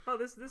Oh,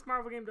 this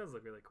Marvel game does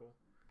look really cool.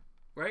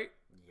 Right?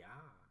 Yeah.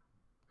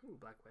 Ooh,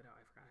 Black Widow.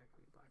 I forgot I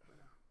could be Black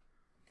Widow.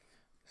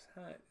 This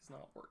hat is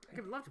not working. I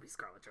could love to be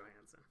Scarlett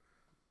Johansson.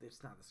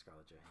 It's not the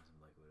Scarlett Johansson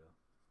Black Widow.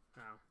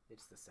 Oh.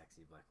 It's the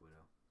sexy Black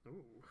Widow.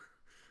 Ooh.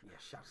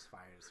 Yeah, shots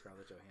fired at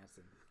Scarlett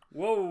Johansson.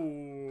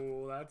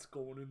 Whoa, that's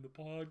going in the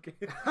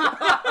podcast.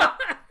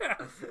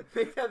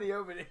 Make that the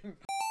opening.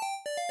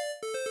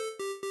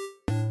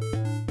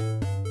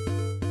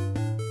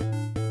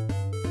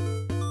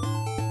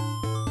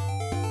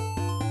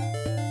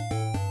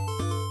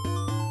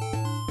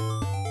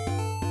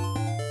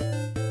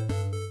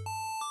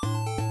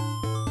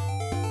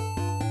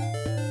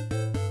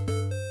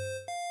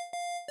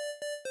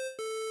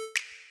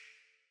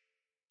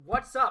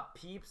 What's up,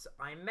 peeps?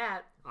 I'm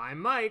Matt. I'm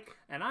Mike.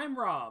 And I'm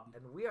Rob.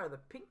 And we are the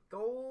Pink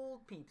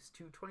Gold Peeps,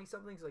 two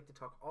 20-somethings who like to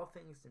talk all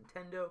things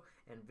Nintendo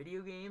and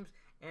video games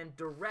and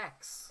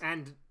directs.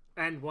 And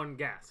one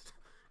guest.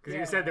 Because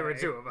you said there were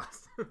two of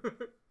us.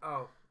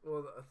 Oh,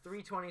 well,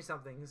 three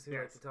 20-somethings who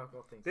like to talk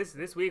all things.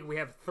 This week we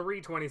have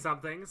three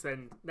 20-somethings,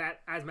 and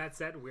that, as Matt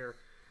said, we're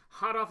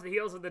hot off the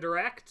heels of the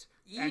Direct.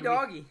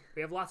 Doggy.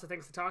 We have lots of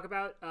things to talk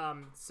about.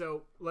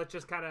 So let's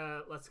kind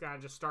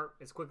of just start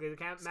as quickly as we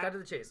can. Let's cut to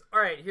the chase. All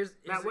right, here's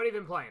Matt, what have you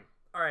been playing?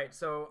 All right,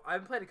 so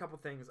I've played a couple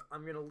things.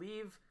 I'm gonna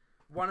leave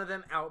one of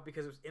them out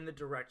because it was in the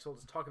Direct, so we'll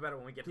just talk about it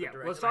when we get to the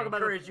Direct. Let's talk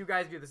about it. I encourage you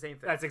guys to do the same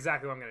thing. That's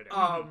exactly what I'm gonna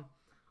do.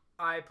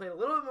 I played a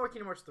little bit more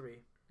Kingdom Hearts 3,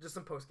 just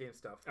some post game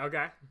stuff.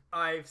 Okay.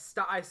 I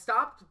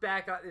stopped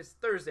back on this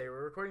Thursday.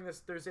 We're recording this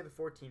Thursday the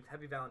 14th.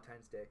 Happy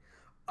Valentine's Day.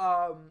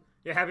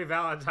 Yeah, happy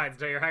Valentine's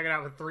Day. You're hanging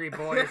out with three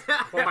boys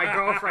while my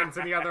girlfriend's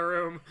in the other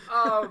room.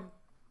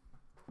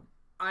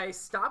 I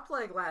stopped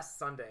like last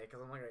Sunday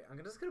because I'm like,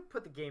 I'm just gonna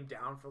put the game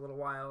down for a little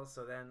while,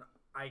 so then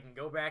I can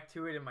go back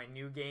to it in my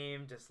new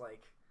game. Just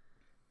like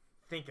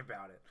think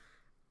about it.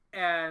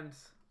 And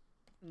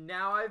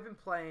now I've been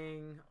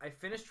playing. I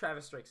finished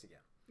Travis Strikes Again.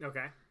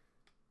 Okay.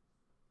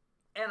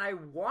 And I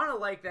want to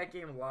like that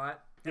game a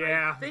lot.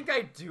 Yeah. I think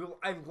I do.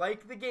 I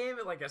like the game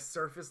at like a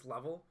surface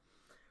level.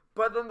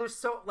 But then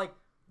there's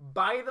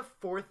by the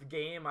fourth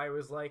game, I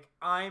was like,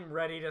 I'm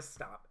ready to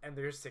stop. And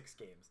there's 6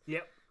 games.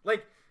 Yep.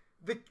 Like,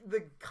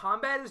 the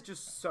combat is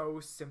just so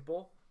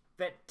simple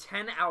that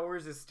 10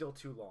 hours is still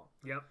too long.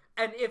 Yep.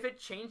 And if it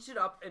changed it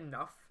up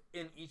enough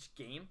in each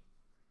game,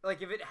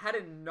 like if it had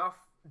enough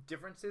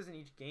differences in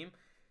each game,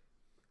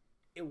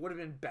 it would have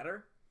been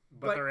better.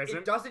 But there isn't.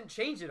 It doesn't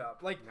change it up.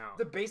 Like, No.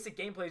 the basic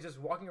gameplay is just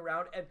walking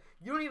around, and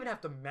you don't even have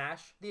to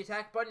mash the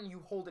attack button.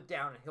 You hold it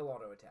down, and he'll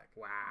auto-attack.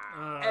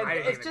 Wow. And I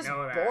didn't it's even just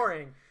know that.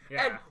 boring.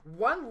 Yeah. And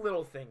one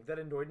little thing that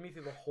annoyed me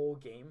through the whole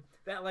game,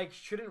 that, like,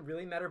 shouldn't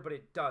really matter, but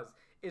it does,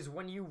 is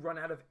when you run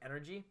out of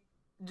energy,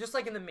 just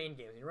like in the main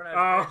games, you run out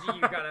of energy,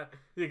 you gotta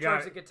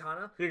charge the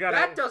katana.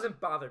 That doesn't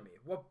bother me.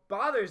 What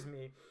bothers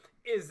me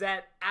is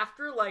that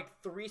after,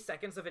 like, 3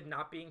 seconds of it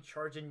not being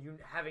charged and you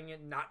having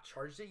it not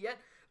charged it yet,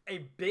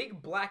 a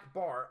big black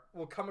bar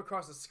will come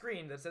across the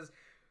screen that says,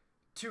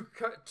 to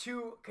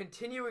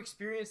continue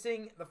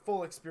experiencing the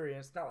full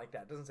experience. Not like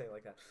that. It doesn't say it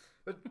like that.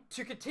 But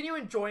to continue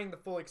enjoying the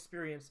full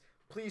experience,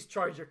 please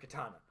charge your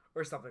katana.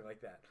 Or something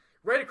like that.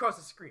 Right across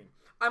the screen.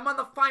 I'm on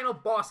the final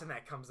boss and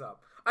that comes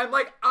up. I'm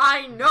like,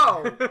 I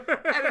know!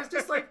 And it's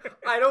just like,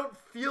 I don't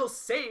feel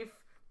safe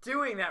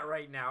doing that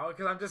right now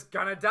because I'm just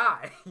gonna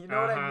die. You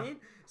know what I mean?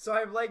 So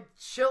I'm like,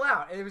 chill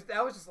out. And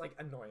that was just like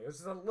annoying. It was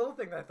just a little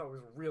thing that I thought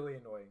was really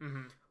annoying.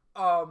 Mm-hmm.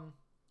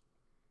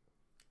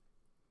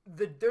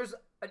 There's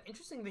an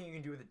interesting thing you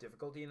can do with the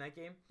difficulty in that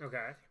game.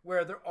 Okay.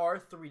 Where there are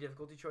 3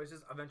 difficulty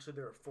choices. Eventually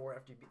there are 4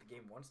 after you beat the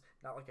game once.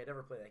 Not like I'd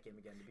ever play that game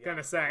again, to be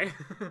honest. Gonna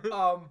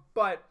say.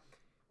 But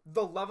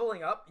the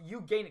leveling up,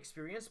 you gain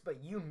experience,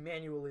 but you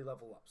manually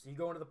level up. So you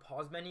go into the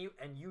pause menu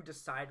and you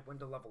decide when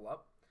to level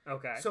up.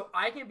 Okay. So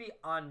I can be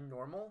on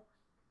normal,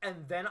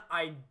 and then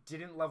I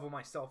didn't level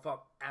myself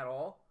up at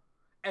all.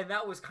 And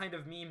that was kind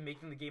of me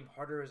making the game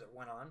harder as it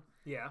went on.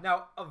 Yeah.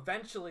 Now,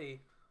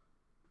 eventually,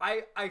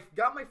 I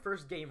got my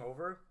first game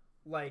over,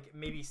 like,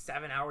 maybe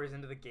 7 hours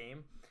into the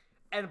game.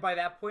 And by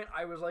that point,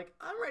 I was like,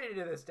 I'm ready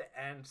to this to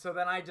end. So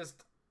then I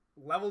just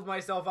leveled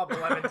myself up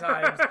 11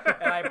 times,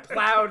 and I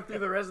plowed through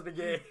the rest of the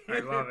game. I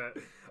love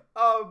it.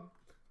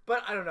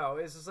 But I don't know.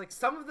 It's just like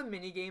some of the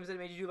mini games that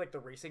made you do, like the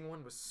racing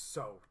one, was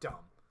so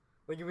dumb.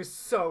 Like, it was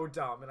so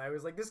dumb. And I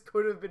was like, this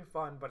could have been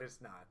fun, but it's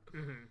not.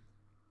 Mm-hmm.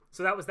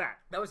 So that was that.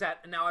 That was that.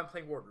 And now I'm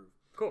playing Wargroove.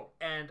 Cool.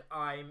 And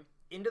I'm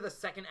into the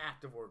second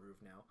act of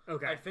Wargroove now.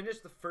 Okay. I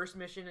finished the first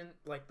mission in,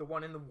 like, the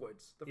one in the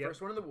woods. The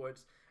first one in the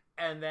woods.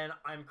 And then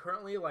I'm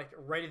currently, like,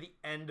 right at the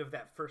end of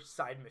that first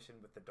side mission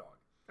with the dog.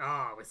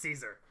 Ah, with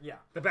Caesar. Yeah.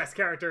 The best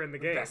character in the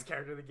game. Best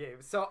character in the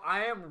game. So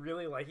I am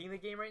really liking the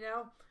game right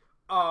now.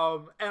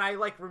 And I,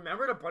 like,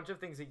 remembered a bunch of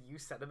things that you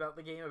said about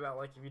the game, about,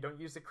 like, if you don't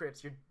use the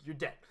crits, you're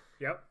dead.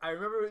 Yep. I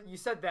remember you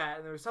said that,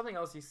 and there was something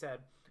else you said,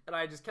 and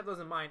I just kept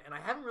those in mind, and I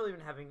haven't really been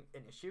having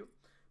an issue,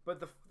 but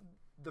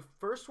the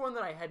first one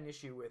that I had an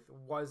issue with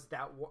was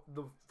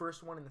the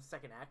first one in the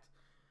second act,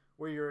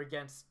 where you're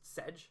against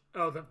Sedge.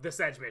 Oh, the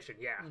Sedge mission,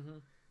 yeah. Mm-hmm.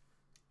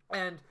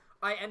 And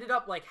I ended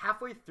up like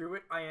halfway through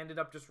it. I ended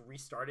up just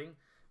restarting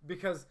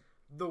because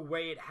the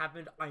way it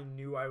happened, I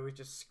knew I was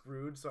just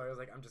screwed. So I was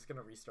like, I'm just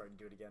gonna restart and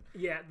do it again.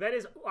 Yeah, that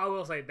is. I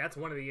will say that's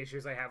one of the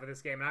issues I have with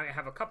this game, and I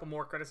have a couple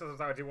more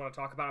criticisms I do want to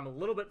talk about.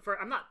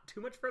 I'm not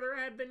too much further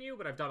ahead than you,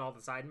 but I've done all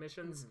the side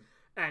missions.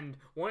 And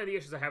one of the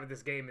issues I have with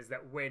this game is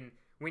that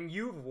when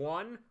you've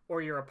won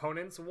or your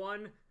opponent's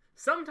won,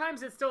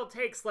 sometimes it still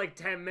takes like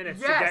 10 minutes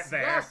to get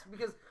there. Yes,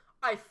 because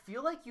I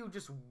feel like you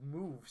just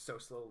move so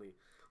slowly.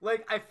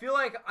 Like, I feel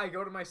like I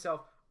go to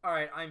myself, all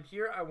right, I'm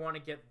here, I want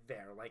to get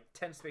there, like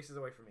 10 spaces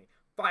away from me.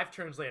 5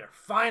 turns later,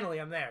 finally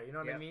I'm there, you know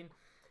what I mean?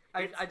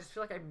 I just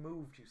feel like I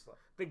move too slow.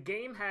 The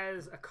game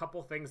has a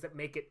couple things that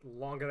make it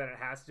longer than it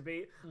has to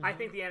be. I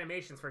think the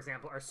animations, for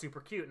example, are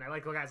super cute, and I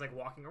like the guys like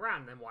walking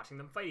around and then watching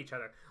them fight each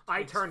other.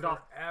 I turned off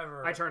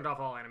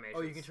all animations.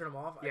 Oh, you can turn them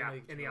off? Yeah,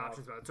 in the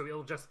options mode. So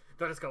they'll just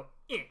go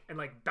and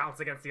like bounce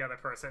against the other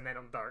person, and then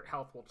their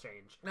health will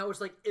change. Now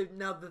it's like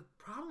now the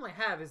problem I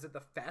have is that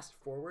the fast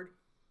forward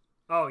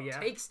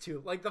takes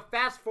too. Like the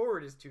fast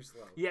forward is too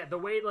slow. Yeah, the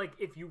way like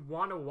if you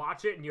want to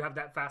watch it and you have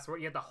that fast forward,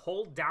 you have to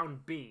hold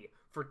down B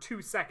for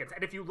 2 seconds,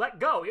 and if you let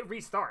go, it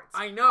restarts.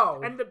 I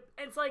know. And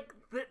it's like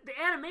the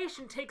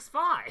animation takes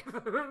 5.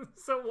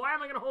 So why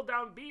am I gonna hold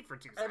down B for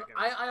 2 seconds?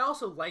 I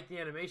also like the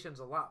animations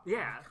a lot.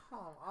 Yeah. Like, come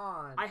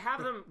on. I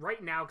have them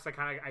right now because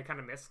I kind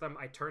of missed them.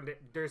 I turned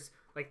it. There's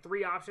like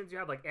 3 options. You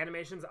have like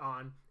animations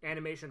on,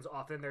 animations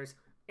off. Then there's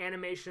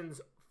animations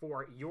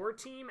for your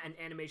team and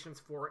animations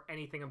for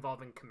anything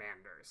involving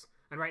commanders.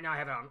 And right now I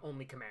have it on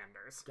only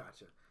commanders.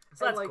 Gotcha.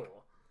 So that's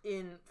cool.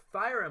 In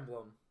Fire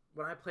Emblem,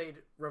 when I played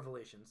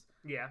Revelations,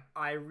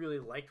 I really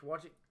liked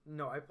watching.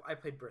 No, I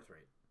played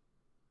Birthright.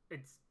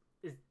 It's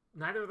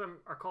neither of them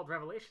are called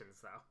Revelations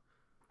though.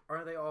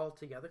 Are they all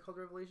together called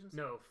Revelations?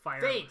 No, Fire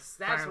Fates.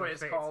 That's Fire what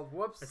it's Fates. called.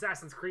 Whoops.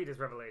 Assassin's Creed is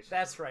Revelations.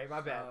 That's right.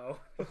 My bad. Oh.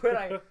 When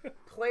I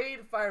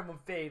played Fire Emblem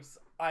Fates,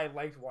 I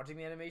liked watching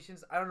the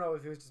animations. I don't know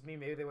if it was just me.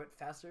 Maybe they went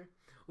faster.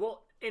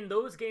 Well, in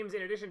those games,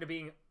 in addition to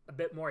being a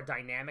bit more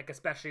dynamic,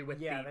 especially with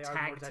the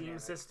tag team dynamic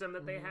system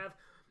that they have,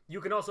 you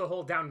can also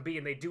hold down B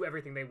and they do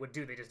everything they would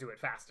do. They just do it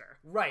faster.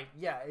 Right.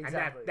 Yeah.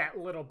 Exactly. And that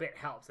little bit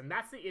helps. And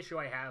that's the issue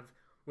I have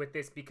with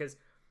this because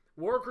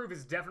Wargroove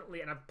is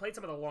definitely, and I've played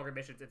some of the longer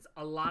missions, it's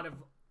a lot of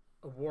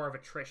a war of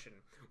attrition,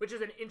 which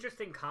is an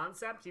interesting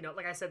concept. You know,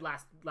 like I said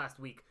last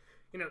week,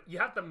 you know, you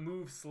have to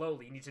move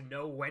slowly. You need to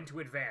know when to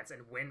advance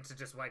and when to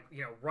just like,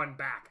 you know, run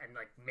back and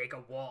like make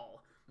a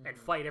wall and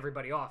fight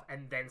everybody off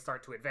and then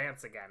start to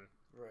advance again.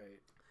 Right.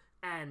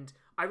 And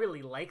I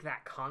really like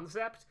that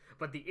concept,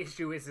 but the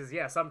issue is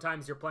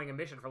sometimes you're playing a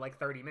mission for like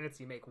 30 minutes,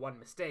 you make one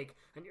mistake,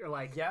 and you're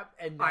like, yep,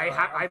 and I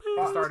have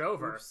to start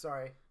over. Oops,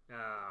 sorry.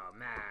 Oh,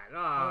 man.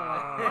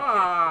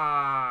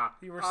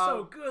 You were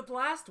so good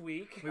last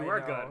week. We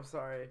were good. I'm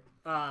sorry.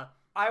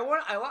 I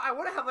want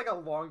to have like a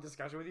long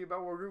discussion with you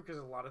about Wargroove because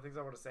there's a lot of things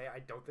I want to say. I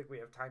don't think we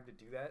have time to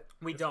do that.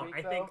 We don't.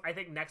 Week, I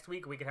think next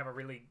week we can have a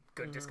really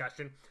good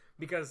discussion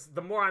because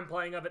the more I'm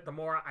playing of it, the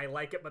more I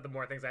like it, but the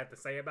more things I have to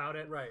say about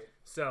it. Right.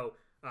 So,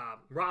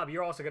 Rob,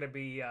 you're also going to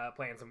be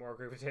playing some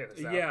Wargroove too.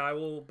 So. Yeah, I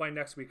will. By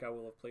next week, I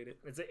will have played it.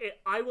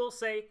 I will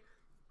say,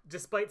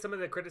 despite some of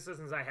the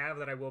criticisms I have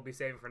that I will be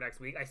saving for next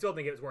week, I still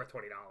think it was worth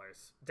 $20.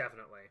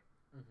 Definitely.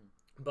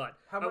 But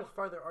how much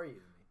farther are you than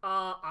me?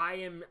 I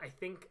am. I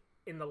think.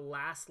 In the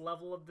last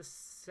level of the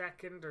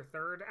second or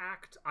third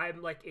act,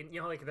 I'm like in,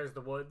 you know, like there's the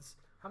woods.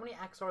 How many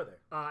acts are there?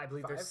 I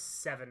believe 5? there's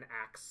 7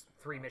 acts,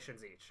 3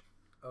 missions each.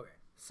 Okay.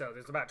 So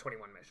there's about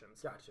 21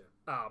 missions. Gotcha.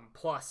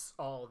 Plus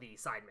all the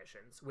side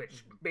missions,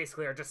 which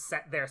basically are just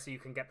set there so you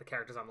can get the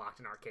characters unlocked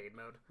in arcade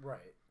mode.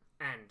 Right.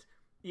 And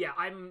yeah,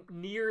 I'm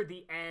near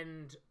the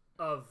end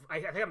of.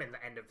 I think I'm in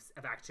the end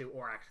of Act 2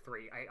 or Act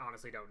 3. I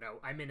honestly don't know.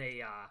 I'm in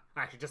a. I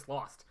actually just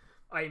lost.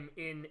 I'm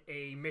in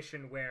a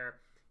mission where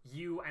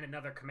you and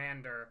another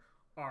commander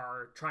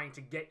are trying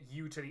to get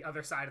you to the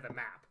other side of the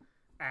map,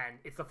 and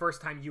it's the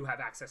first time you have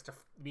access to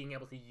being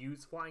able to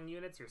use flying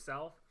units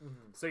yourself.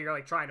 So you're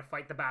like trying to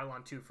fight the battle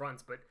on 2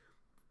 fronts, but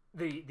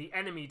the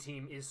enemy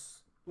team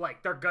is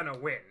like they're gonna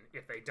win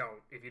if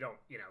you don't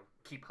you know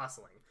keep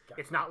hustling. Gotcha.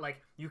 It's not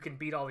like you can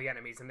beat all the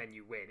enemies and then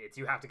you win. It's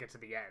you have to get to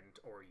the end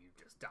or you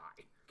just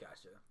die.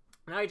 Gotcha.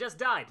 And I just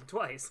died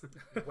twice.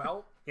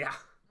 Well, yeah.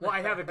 Well,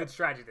 I have a good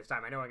strategy this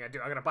time. I know what I'm going to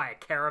do. I'm going to buy a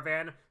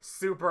caravan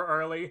super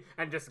early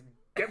and just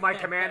get my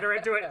commander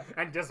into it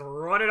and just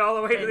run it all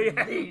the way to the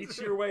end. Eat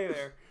your way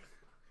there.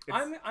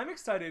 I'm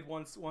excited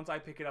once I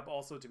pick it up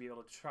also to be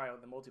able to try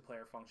out the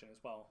multiplayer function as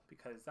well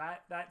because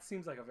that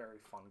seems like a very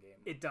fun game.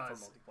 It does.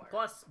 For multiplayer.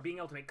 Plus, being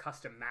able to make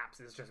custom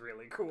maps is just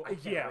really cool. I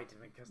can't wait to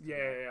make custom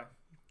maps.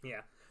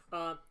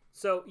 Yeah.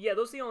 So, yeah,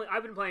 those are the only...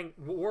 I've been playing...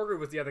 Wargroove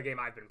was the other game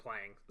I've been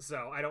playing,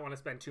 so I don't want to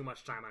spend too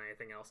much time on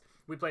anything else.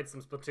 We played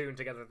some Splatoon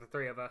together, the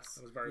 3 of us.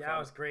 It was very fun. Yeah, it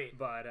was great.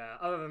 But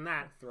other than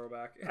that...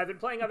 Throwback. I've been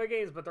playing other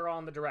games, but they're all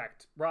on the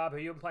Direct. Rob,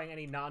 have you been playing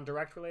any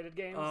non-Direct related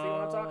games that you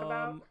want to talk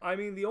about? I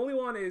mean, the only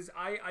one is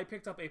I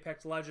picked up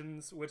Apex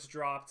Legends, which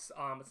dropped...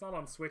 it's not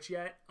on Switch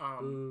yet.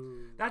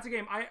 That's a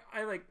game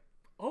I like...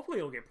 Hopefully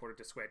it'll get ported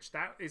to Switch.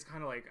 That is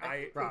kind of like...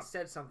 I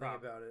said something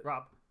about it.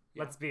 Rob,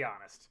 let's be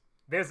honest.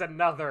 there's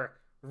another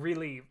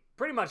really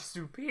pretty much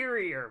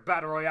superior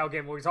Battle Royale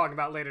game we'll be talking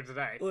about later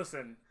today.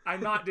 Listen,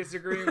 I'm not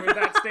disagreeing with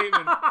that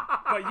statement,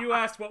 but you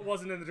asked what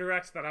wasn't in the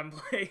direct that I'm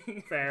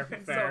playing. Fair.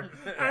 So,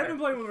 I've been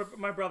playing with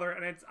my brother,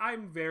 and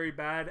I'm very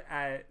bad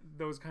at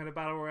those kind of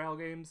Battle Royale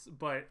games,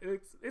 but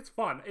it's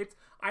fun.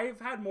 I've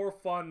had more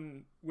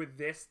fun with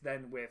this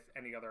than with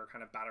any other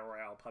kind of Battle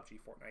Royale, PUBG,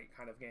 Fortnite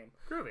kind of game.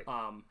 Groovy.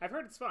 I've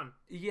heard it's fun.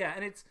 Yeah,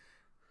 and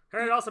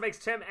Heard it also makes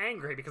Tim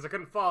angry because I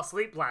couldn't fall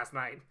asleep last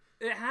night.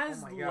 It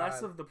has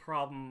less of the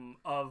problem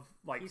of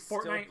like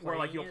Fortnite where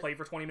like you'll play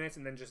for 20 minutes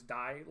and then just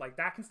die. Like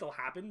that can still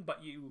happen,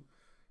 but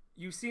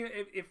you see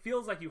it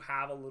feels like you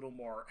have a little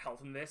more health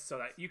in this so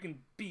that you can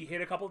be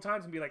hit a couple of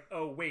times and be like,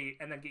 oh wait,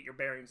 and then get your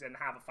bearings and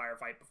have a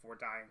firefight before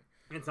dying.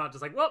 It's not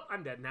just like, well,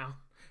 I'm dead now.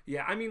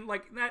 Yeah, I mean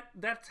like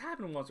that's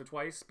happened once or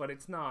twice, but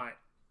it's not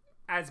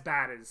as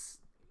bad as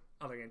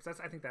other games.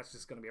 I think that's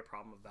just going to be a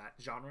problem of that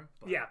genre.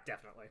 But. Yeah,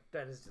 definitely.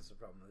 That is just a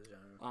problem with the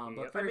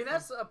genre. But I mean,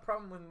 that's a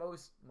problem with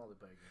most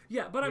multiplayer games.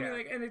 Yeah, but I mean,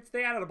 like, and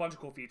they added a bunch of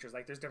cool features.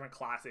 Like, there's different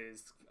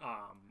classes,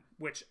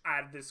 which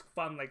add this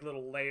fun, like,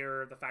 little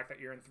layer. The fact that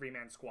you're in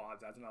 3-man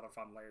squads adds another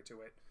fun layer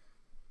to it.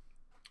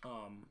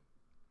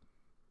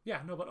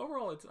 Yeah, no, but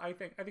overall, I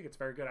think it's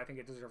very good. I think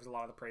it deserves a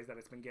lot of the praise that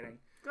it's been getting.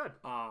 Good.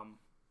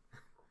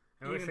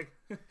 I think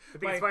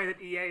it's funny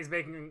that EA is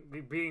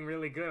being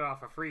really good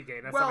off a free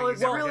game. That's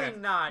it's really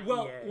not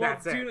EA.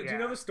 That's do you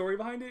know the story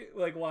behind it?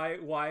 Like why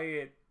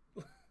it,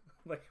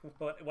 like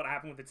what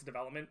happened with its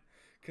development?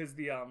 Because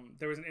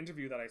there was an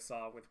interview that I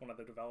saw with one of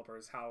the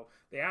developers. How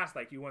they asked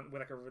like you went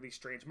with like a really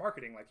strange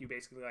marketing, like you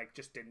basically like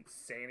just didn't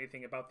say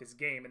anything about this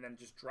game and then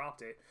just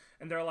dropped it.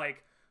 And they're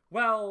like,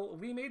 well,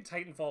 we made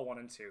Titanfall 1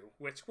 and 2,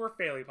 which were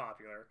fairly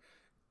popular,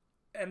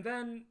 and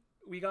then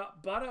we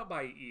got bought out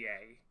by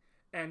EA.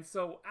 And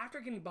so after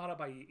getting bought up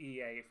by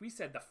EA, if we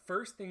said the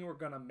first thing we're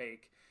going to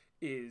make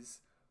is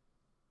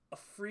a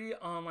free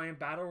online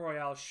battle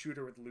royale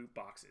shooter with loot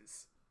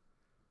boxes,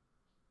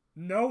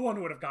 no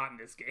one would have gotten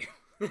this game.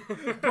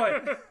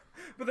 but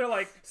they're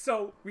like,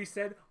 so we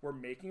said we're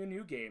making a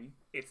new game.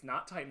 It's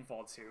not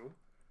Titanfall 2,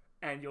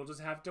 and you'll just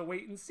have to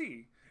wait and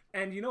see.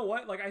 And you know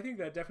what? Like I think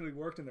that definitely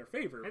worked in their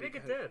favor. I think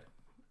it did.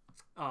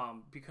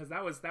 Because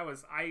that was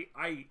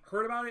I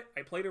heard about it,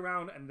 I played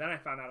around, and then I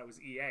found out it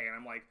was EA, and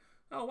I'm like,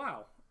 oh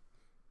wow.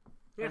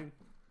 Yeah.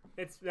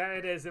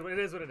 It is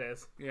what it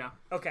is. Yeah.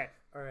 Okay.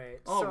 All right.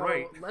 All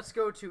right. Let's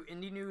go to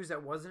indie news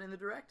that wasn't in the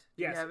direct.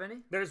 Do you have any?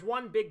 There's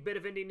one big bit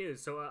of indie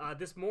news. So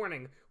this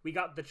morning we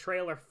got the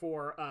trailer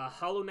for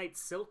Hollow Knight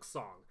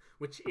Silksong,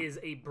 which is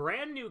a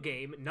brand new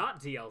game,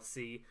 not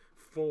DLC,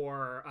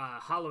 for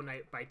Hollow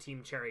Knight by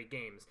Team Cherry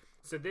Games.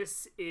 So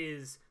this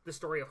is the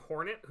story of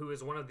Hornet, who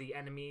is one of the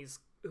enemies,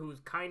 who's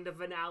kind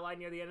of an ally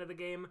near the end of the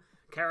game.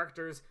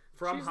 Characters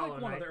from She's Hollow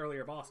like Knight. one of the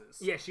earlier bosses.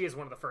 Yeah, she is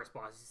one of the first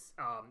bosses.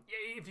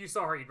 If you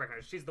saw her, you'd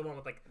recognize her. She's the one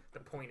with like the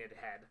pointed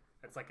head.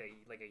 That's like a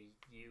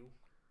U.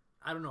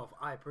 I don't know if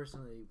I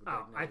personally would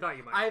recognize I thought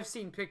you might. I've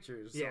seen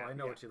pictures, so I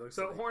know what she looks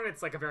like. So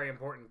Hornet's like a very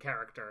important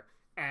character,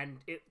 and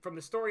from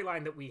the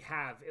storyline that we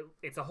have,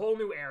 it's a whole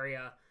new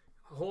area,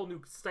 a whole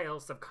new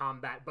styles of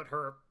combat, but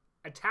her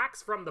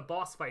attacks from the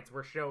boss fights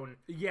were shown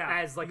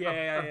as like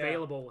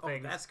available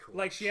things. Oh, that's cool.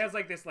 Like she has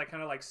like this like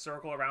kind of like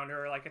circle around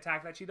her like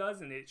attack that she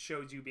does, and it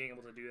shows you being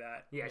able to do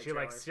that. Yeah, she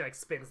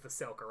spins the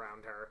silk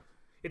around her.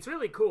 It's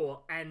really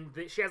cool, and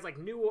she has like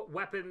new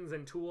weapons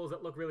and tools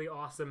that look really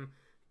awesome.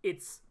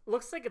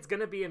 Looks like it's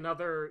gonna be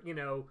another,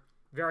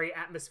 very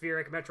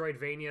atmospheric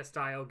Metroidvania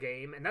style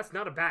game, and that's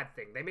not a bad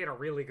thing. They made a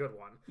really good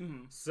one.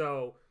 Mm-hmm.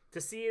 So to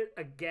see it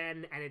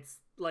again, and it's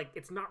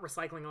not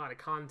recycling a lot of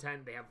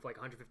content. They have like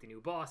 150 new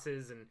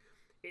bosses, and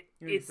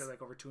it's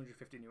like over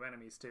 250 new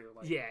enemies too.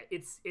 Like, yeah,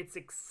 it's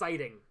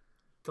exciting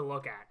to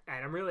look at,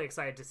 and I'm really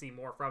excited to see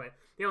more from it.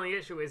 The only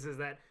issue is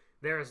that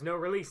there is no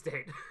release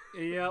date.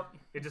 Yep.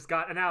 It just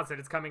got announced that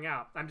it's coming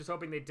out. I'm just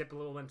hoping they dip a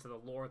little into the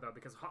lore though,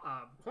 because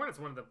Hornet's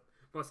one of the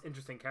most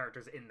interesting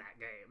characters in that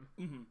game.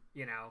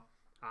 Mm-hmm.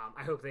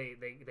 I hope they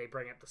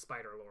bring up the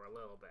spider lore a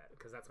little bit,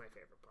 because that's my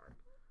favorite part.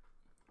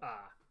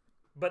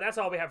 But that's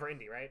all we have for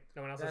indie, right?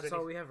 No one else has That's indie?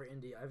 all we have for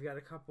indie. I've got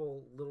a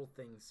couple little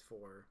things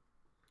for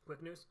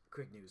Quick news?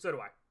 quick news. So do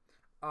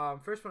I.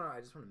 First one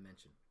I just want to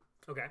mention.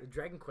 Okay. The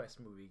Dragon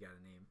Quest movie got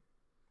a name.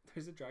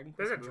 There's a Dragon Quest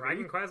There's a movie?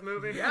 Dragon Quest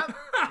movie? Yep.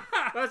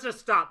 Let's just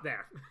stop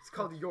there. It's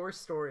called Your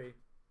Story.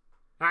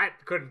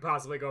 That couldn't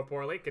possibly go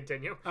poorly.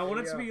 Continue. I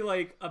want it to be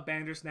like a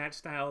Bandersnatch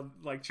style,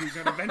 like choose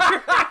your own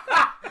adventure.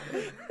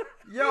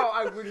 Yo,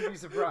 I wouldn't be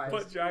surprised.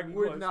 But Dragon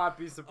would Quest. not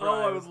be surprised.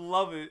 Oh, I would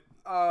love it.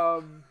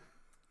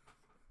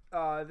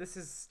 This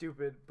is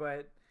stupid,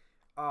 but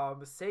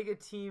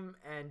Sega Team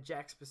and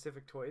Jack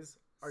Specific Toys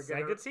are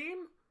Sega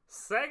Team?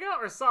 Sega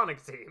or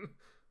Sonic Team?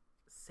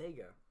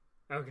 Sega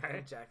Okay.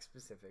 and Jack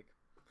Specific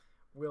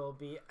will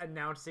be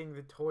announcing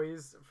the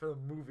toys for the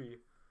movie.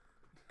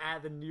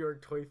 at the New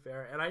York Toy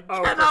Fair, and I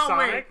for cannot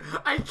wait.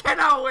 Sonic? I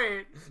cannot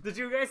wait. Did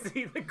you guys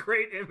see the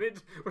great image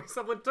where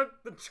someone took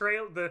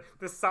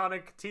the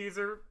Sonic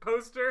teaser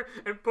poster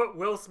and put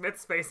Will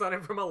Smith's face on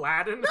it from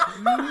Aladdin?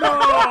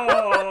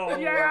 No!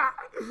 Yeah!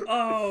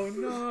 Oh,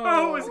 no.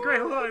 Oh, it was great.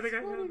 Hold on, I think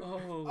I have it.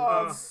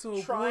 Oh, that's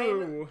so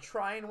blue.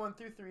 Trine 1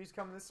 through 3 is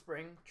coming this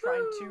spring.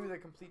 Trine 2, the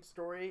complete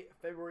story,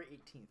 February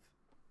 18th.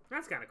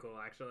 That's kind of cool,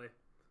 actually.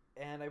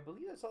 And I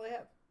believe that's all I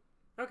have.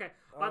 Okay.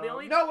 The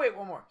only... No, wait,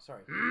 one more.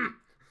 Sorry.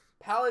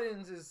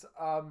 Paladins is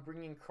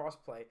bringing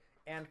crossplay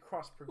and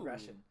cross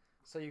progression,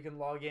 so you can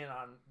log in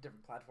on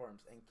different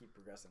platforms and keep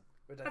progressing.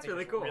 Which I That's think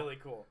really is cool. Really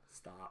cool.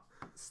 Stop.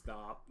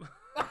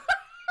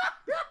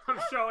 I'm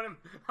showing him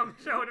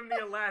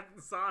the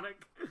Aladdin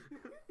Sonic.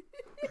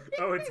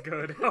 Oh, it's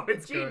good. Oh,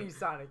 it's Genie good.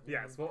 Sonic.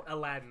 Yes, well,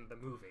 Aladdin the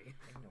movie.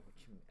 I know what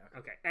you mean.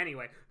 Okay,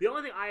 anyway, the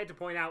only thing I had to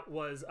point out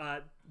was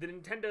the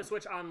Nintendo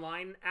Switch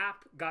Online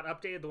app got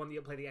updated, the one that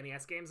you play the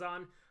NES games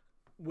on,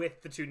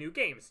 with the 2 new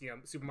games,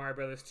 Super Mario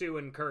Bros. 2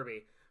 and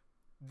Kirby.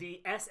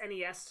 The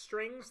SNES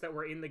strings that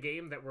were in the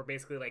game that were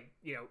basically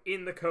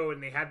in the code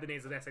and they had the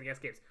names of the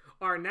SNES games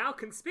are now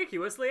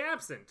conspicuously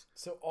absent.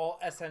 So all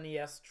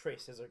SNES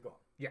traces are gone.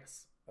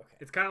 Yes. Okay.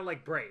 It's kind of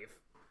like Brave.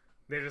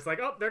 They're just like,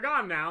 oh, they're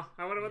gone now.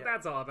 I wonder what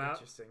that's all about.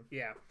 Interesting.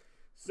 Yeah.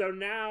 So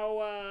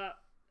now,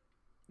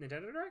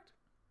 Nintendo Direct?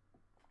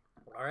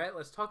 All right,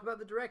 let's talk about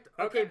the Direct.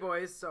 Okay,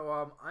 boys.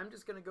 So I'm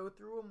just gonna go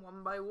through them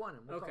one by one,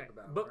 and we'll talk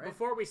about them. But right?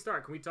 before we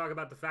start, can we talk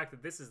about the fact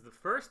that this is the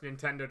first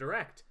Nintendo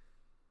Direct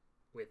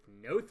with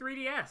no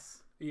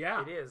 3DS?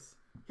 Yeah. It is.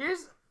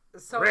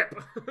 So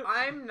Rip.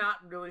 I'm not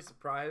really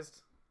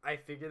surprised. I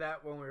figured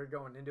that when we were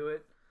going into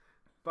it,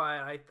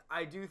 but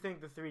I do think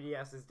the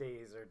 3DS's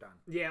days are done.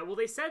 Yeah, well,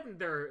 they said in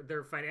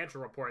their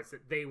financial reports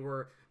that the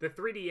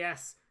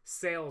 3DS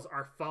sales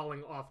are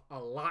falling off a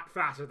lot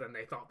faster than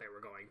they thought they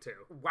were going to.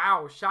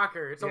 Wow,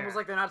 shocker! It's Yeah. almost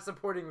like they're not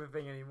supporting the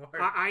thing anymore.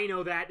 I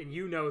know that, and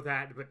you know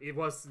that, but it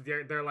was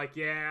they're like,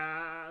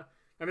 yeah,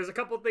 and there's a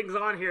couple things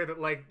on here that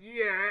like,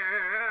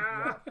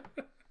 yeah.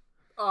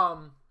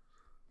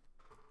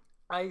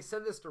 I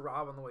said this to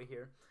Rob on the way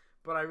here,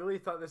 but I really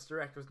thought this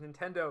Direct was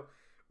Nintendo.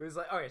 It was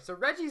like, okay, so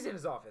Reggie's in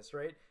his office,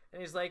 right?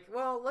 And he's like,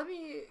 well,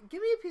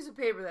 give me a piece of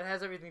paper that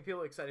has everything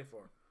people are excited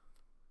for.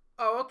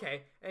 Oh,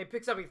 okay. And he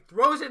picks up, he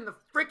throws it in the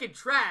freaking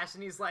trash,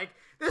 and he's like,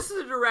 this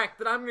is a Direct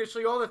that I'm going to show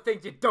you all the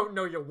things you don't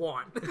know you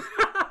want.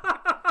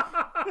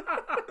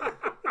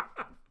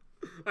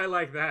 I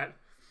like that.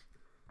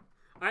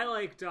 I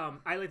liked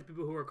the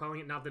people who were calling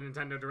it not the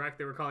Nintendo Direct.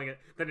 They were calling it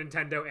the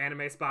Nintendo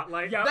Anime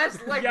Spotlight. Yeah,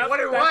 That's like what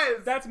it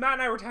was. That's Matt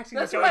and I were texting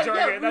That's each other right, during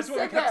yeah, it. That's we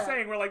what we said kept that.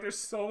 saying. We're like, there's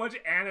so much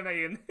anime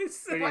in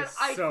this. It But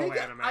is so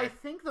anime. I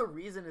think the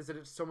reason is that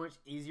it's so much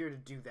easier to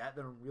do that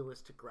than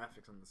realistic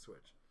graphics on the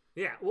Switch.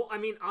 Yeah, well, I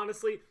mean,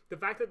 honestly, the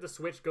fact that the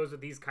Switch goes with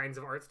these kinds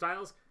of art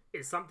styles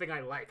is something I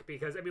like,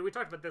 because, I mean, we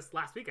talked about this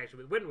last week,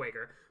 actually, with Wind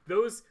Waker.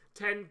 Those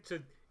tend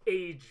to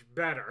age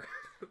better.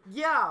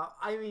 Yeah,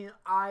 I mean,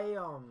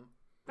 Not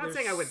there's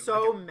saying I wouldn't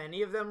so like it.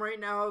 many of them right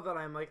now that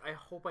I'm like, I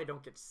hope I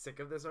don't get sick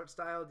of this art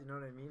style. Do you know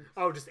what I mean?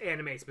 Oh, just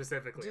anime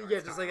specifically. Yeah,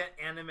 just like an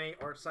anime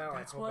art style.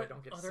 That's I hope what I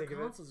don't get other sick of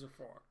it. consoles are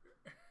for.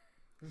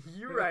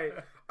 You're right.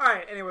 All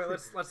right. Anyway,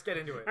 let's get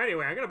into it.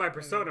 Anyway, I'm gonna buy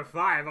Persona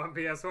 5 on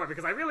PS4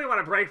 because I really want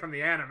to break from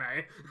the anime.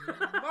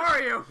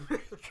 Mario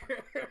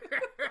Maker.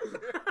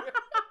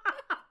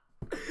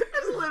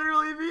 It's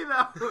literally me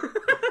though.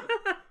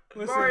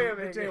 Listen, Mario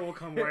the Maker. day will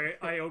come where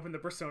I open the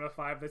Persona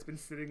 5 that's been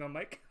sitting on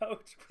my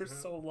couch for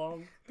so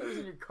long. That was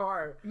in your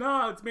car.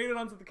 No, it's made it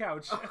onto the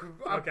couch. I'm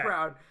Okay.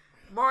 proud.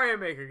 Mario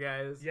Maker,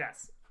 guys.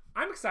 Yes.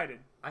 I'm excited.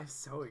 I'm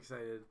so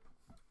excited.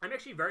 I'm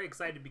actually very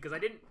excited because I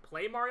didn't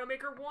play Mario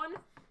Maker 1,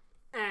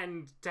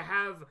 and to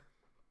have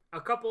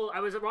a couple... I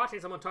was watching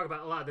someone talk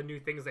about a lot of the new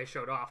things they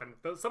showed off, and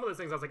some of those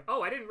things I was like,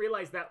 oh, I didn't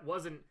realize that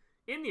wasn't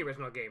in the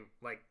original game,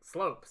 like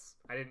slopes.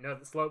 I didn't know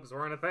that slopes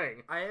weren't a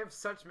thing. I have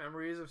such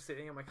memories of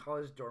sitting in my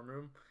college dorm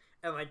room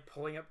and like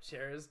pulling up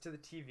chairs to the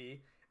TV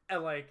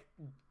and like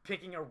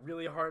picking a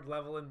really hard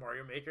level in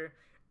Mario Maker,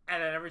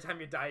 and then every time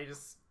you die, you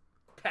just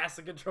pass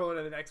the controller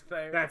to the next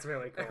player. That's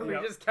really cool. And we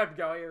just kept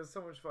going. It was so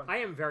much fun. I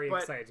am very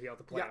But, excited to be able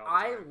to play yeah, it all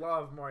the I time.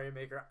 love Mario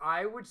Maker.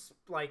 I would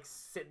like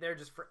sit there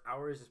just for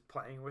hours just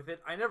playing with it.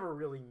 I never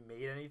really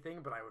made anything,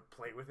 but I would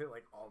play with it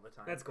like all the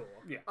time. That's cool.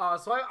 Yeah.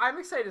 So I'm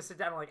excited to sit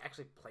down and like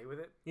actually play with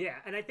it. Yeah,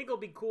 and I think it'll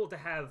be cool to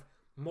have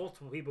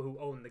multiple people who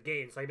own the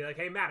game. So I'd be like,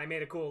 hey, Matt, I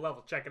made a cool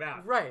level. Check it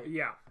out. Right.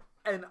 Yeah.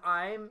 And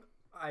I'm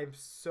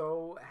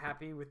so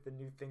happy with the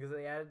new things that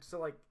they added. So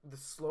like the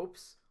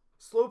slopes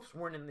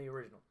weren't in the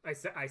original. I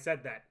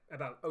said that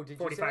about Oh, did you say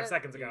 45 that?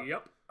 seconds ago.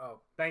 Yep. Oh.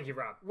 Thank you,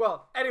 Rob.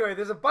 Well, anyway,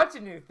 there's a bunch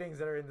of new things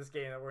that are in this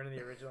game that weren't in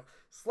the original.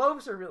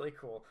 Slopes are really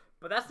cool,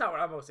 but that's not what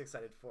I'm most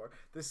excited for.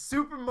 The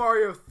Super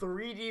Mario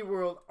 3D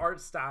World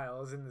art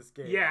style is in this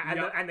game. Yeah,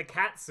 and, Yep. and the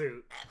cat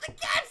suit. The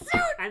cat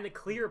suit! And the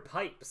clear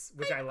pipes,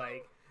 which I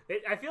like.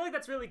 I feel like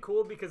that's really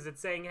cool because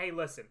it's saying, hey,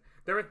 listen,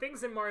 there are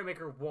things in Mario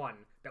Maker 1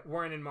 that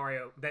weren't in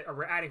Mario, that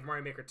we're adding for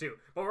Mario Maker 2,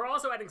 but we're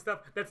also adding stuff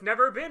that's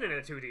never been in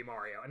a 2D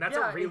Mario, and that's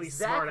a really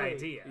smart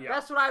idea. Yeah.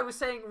 That's what I was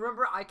saying.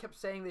 Remember, I kept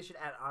saying they should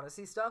add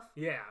Odyssey stuff?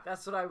 Yeah.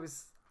 That's what I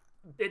was...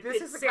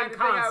 This is the kind of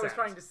thing I was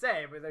trying to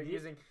say, but they're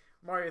using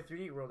Mario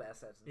 3D World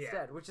assets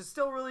instead, which is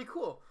still really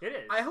cool. It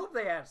is. I hope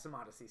they add some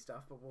Odyssey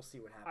stuff, but we'll see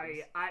what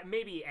happens.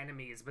 Maybe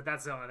enemies, but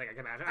that's the only thing I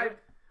can imagine.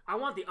 I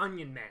want the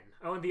Onion Men.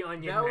 I want the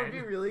Onion Men. That would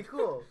be really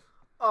cool.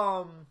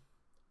 What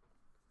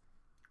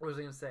was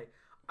I going to say?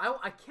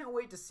 I can't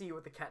wait to see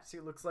what the cat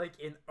suit looks like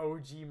in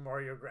OG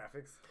Mario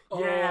graphics.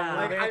 Yeah,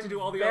 like, they have to do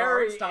all the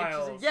art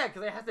styles. Yeah,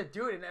 because they have to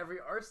do it in every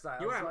art style.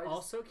 You know what I'm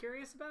also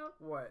curious about?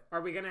 What?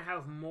 Are we going to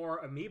have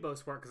more amiibo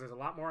support? Because there's a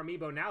lot more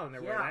amiibo now than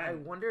there were then. I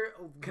wonder...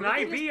 Can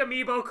I be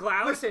Amiibo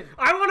Cloud? Listen.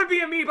 I want to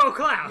be Amiibo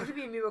Cloud! You could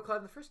be Amiibo Cloud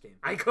in the first game.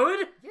 I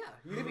could? Yeah,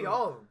 you could be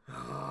all of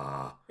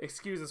them.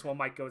 Excuse us while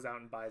Mike goes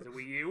out and buys a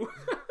Wii U.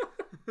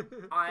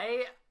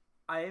 I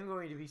am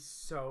going to be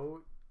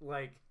so,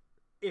 like...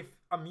 If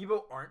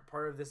Amiibo aren't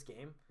part of this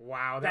game,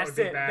 wow, that's would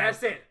be it. bad.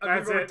 That's it.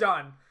 Amiibo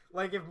done.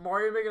 Like if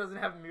Mario Maker doesn't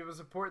have Amiibo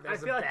support,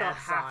 that's I feel like they'll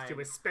have sign. to,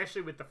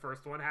 especially with the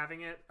first one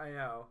having it. I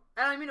know,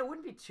 and I mean it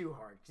wouldn't be too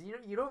hard because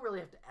you don't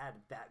really have to add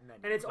that many.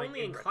 And it's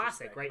only in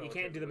classic, right? You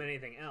can't do them in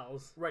anything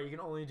else. Right, you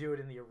can only do it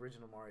in the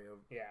original Mario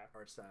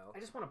art style. I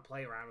just want to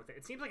play around with it.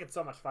 It seems like it's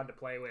so much fun to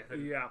play with.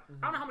 Yeah.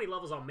 I don't know how many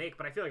levels I'll make,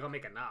 but I feel like I'll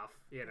make enough.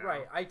 You know.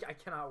 Right. I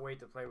cannot wait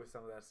to play with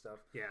some of that stuff.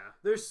 Yeah.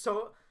 There's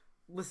so.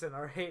 Listen,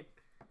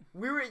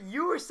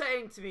 you were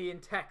saying to me in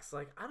text,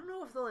 like, I don't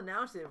know if they'll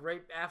announce it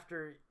right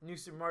after New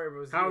Super Mario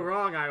Bros. How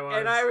wrong I was.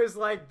 And I was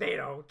like, they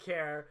don't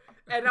care.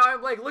 And now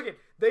I'm like, look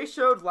they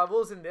showed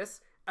levels in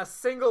this. A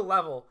single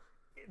level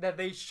that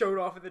they showed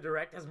off at the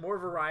Direct has more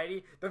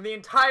variety than the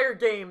entire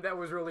game that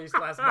was released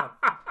last month.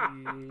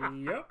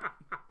 Yep.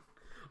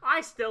 I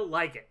still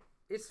like it.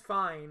 It's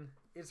fine.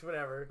 It's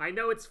whatever. I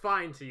know it's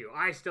fine to you.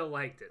 I still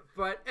liked it.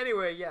 But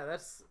anyway, yeah,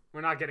 that's... We're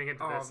not getting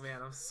into this. Oh,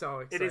 man, I'm so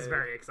excited. It is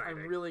very exciting.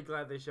 I'm really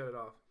glad they showed it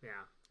off. Yeah.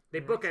 They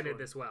bookended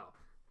this well.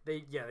 They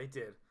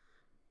did.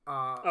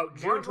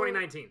 June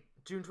 2019.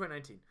 June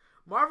 2019.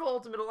 Marvel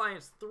Ultimate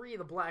Alliance 3,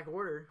 The Black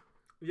Order.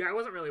 Yeah, I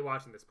wasn't really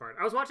watching this part.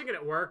 I was watching it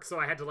at work, so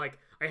I had to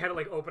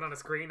open on a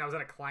screen. I was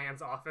in a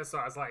client's office, so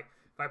I was like,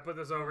 if I put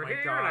this over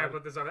here and I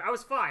put this over there, I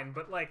was fine.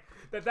 But like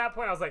at that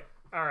point, I was like,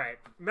 all right,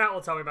 Matt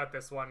will tell me about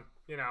this one.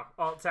 You know,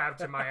 Alt tab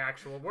to my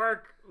actual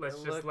work.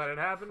 Let's just let it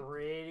happen.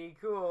 Pretty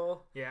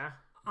cool. Yeah.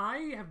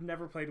 I have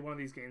never played one of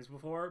these games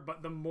before,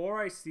 but the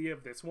more I see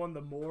of this one,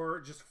 the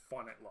more just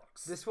fun it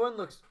looks. This one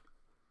looks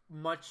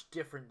much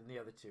different than the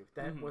other two.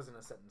 That wasn't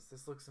a sentence.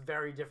 This looks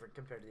very different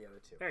compared to the other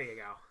two. There you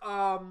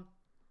go.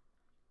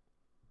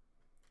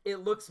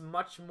 It looks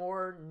much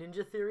more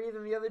Ninja Theory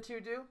than the other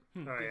two do,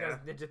 because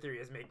Ninja Theory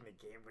is making the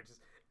game, which is,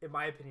 in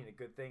my opinion, a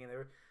good thing. And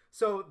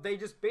they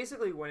just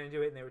basically went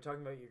into it and they were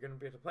talking about you're going to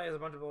be able to play as a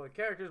bunch of other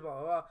characters, blah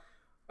blah blah.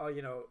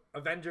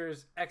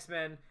 Avengers,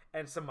 X-Men,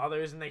 and some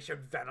others, and they showed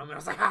Venom, and I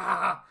was like,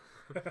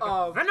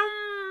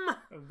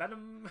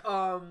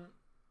 Venom!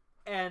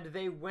 And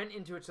they went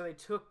into it, so they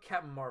took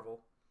Captain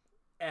Marvel,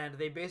 and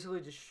they basically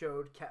just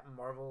showed Captain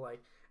Marvel,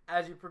 like,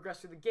 as you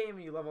progress through the game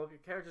and you level up your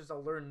characters,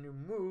 they'll learn new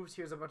moves.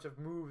 Here's a bunch of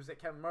moves that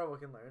Captain Marvel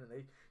can learn, and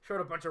they showed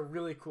a bunch of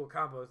really cool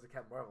combos that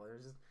Captain Marvel.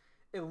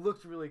 It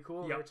looked really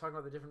cool. Yep. They were talking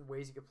about the different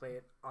ways you could play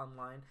it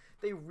online.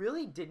 They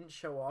really didn't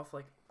show off,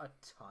 like, a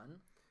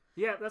ton.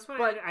 Yeah, that's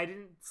why I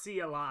didn't see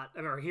a lot,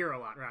 or hear a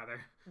lot,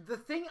 rather.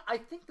 I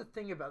think the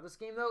thing about this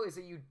game, though, is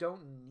that you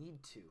don't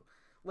need to.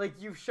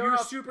 Like, you've shown You're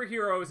off...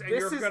 superheroes, and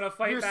you're going to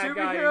fight bad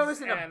guys. You're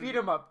superheroes in a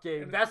beat-em-up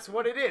game. That's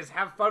what it is.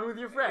 Have fun with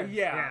your friends.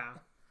 Yeah.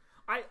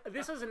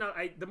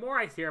 The more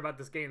I hear about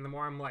this game, the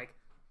more I'm like,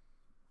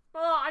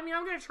 well, I mean,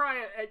 I'm going to try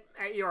it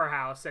at your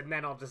house, and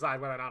then I'll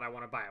decide whether or not I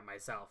want to buy it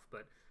myself,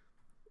 but...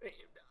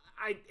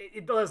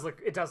 It does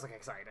look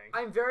exciting.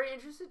 I'm very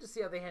interested to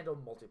see how they handle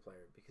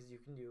multiplayer, because you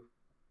can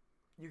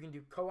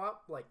do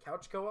co-op, like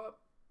couch co-op,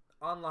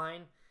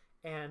 online,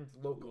 and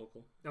local.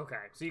 Okay,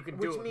 so you can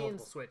do it with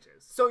multiple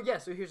switches. So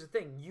here's the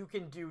thing: you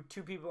can do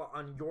 2 people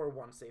on your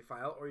one save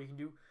file, or you can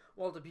do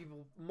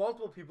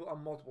multiple people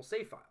on multiple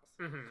save files.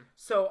 Mm-hmm.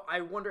 So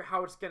I wonder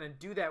how it's gonna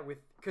do that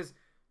because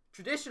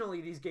traditionally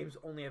these games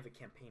only have a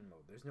campaign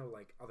mode. There's no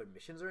like other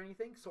missions or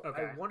anything. So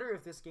I wonder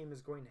if this game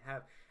is going to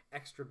have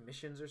extra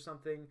missions or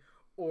something,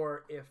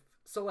 or if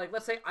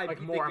let's say I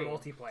beat more the game.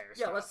 Multiplayer.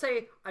 Yeah, stuff. let's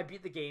say I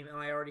beat the game and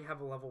I already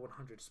have a level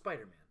 100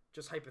 Spider-Man,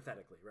 just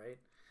hypothetically, right?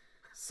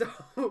 So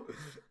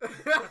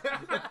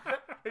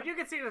if you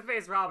could see the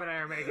face Rob and I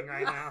are making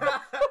right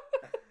now.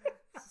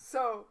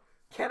 So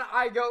can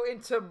I go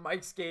into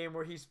Mike's game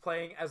where he's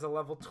playing as a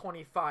level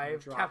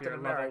 25 Captain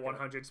America? Level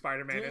 100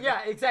 Spider-Man.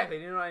 Yeah,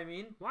 exactly. You know what I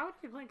mean? Why would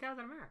he be playing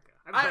Captain America?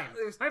 I'm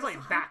playing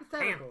Black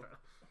Panther.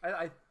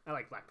 I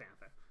like Black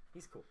Panther.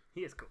 He's cool.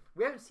 He is cool.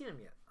 We haven't seen him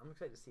yet. I'm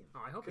excited to see him.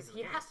 Oh, I hope because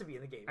he has to be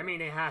in the game. I mean,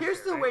 he has.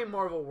 Here's the way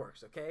Marvel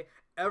works. Okay,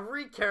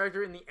 every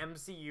character in the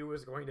MCU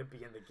is going to be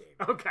in the game.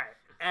 Okay.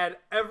 and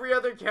every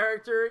other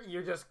character,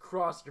 you just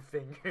cross your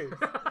fingers.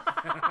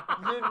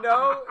 you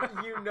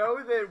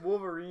know that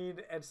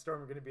Wolverine and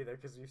Storm are going to be there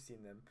because we've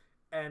seen them.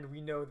 And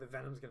we know that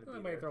Venom's going to be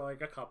there. Might throw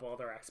like a couple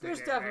other X-Men.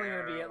 There's definitely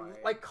going to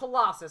be like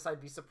Colossus. I'd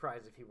be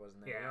surprised if he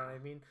wasn't there. Yeah. You know what I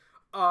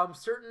mean?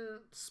 Certain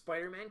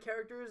Spider-Man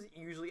characters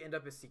usually end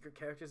up as secret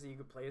characters that you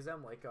could play as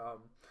them. Like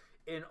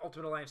in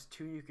Ultimate Alliance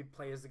 2, you could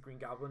play as the Green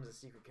Goblin as a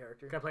secret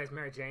character. Can I play as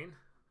Mary Jane?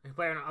 I can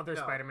play her in other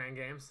Spider-Man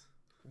games.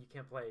 You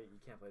can't play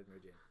as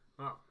Mary Jane.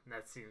 Oh,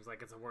 that seems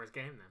like it's a worse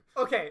game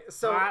then. Okay,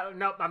 so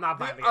nope, I'm not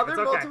buying the the game. other It's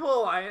okay.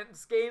 multiple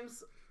Alliance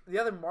games. The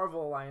other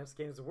Marvel Alliance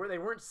games they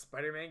weren't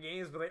Spider-Man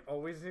games, but they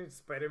always made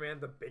Spider-Man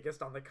the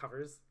biggest on the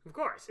covers. Of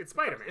course, it's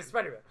Spider-Man. It's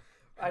Spider-Man.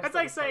 That's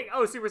like saying,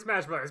 "Oh, Super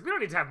Smash Bros." We don't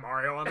need to have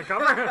Mario on the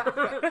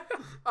cover.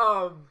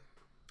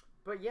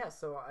 But yeah,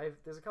 so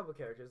there's a couple of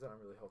characters that I'm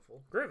really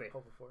hopeful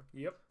for.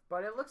 Yep.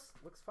 But it looks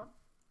fun.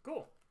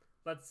 Cool.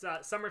 Let's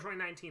summer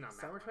 2019 on that.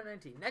 Summer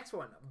 2019. Next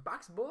one,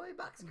 Box Boy,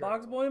 Box Girl.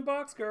 Box Boy and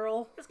Box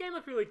Girl. This game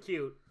looked really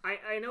cute.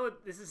 I know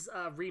this is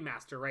a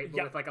remaster, right?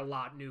 But with like a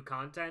lot new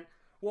content.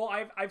 Well,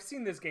 I've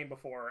seen this game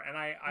before, and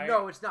I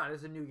No, it's not.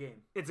 It's a new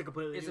game. It's a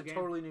completely It's new a game.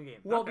 totally new game.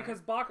 Well,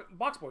 because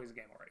Box Boy is a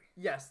game already.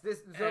 Yes,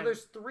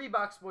 there's 3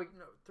 Box Boy,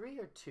 no, 3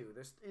 or 2.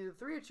 There's either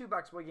 3 or 2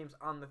 Box Boy games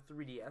on the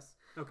 3DS.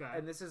 Okay.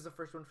 And this is the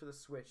first one for the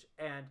Switch,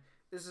 and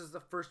this is the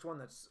first one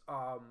that's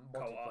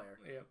multiplayer.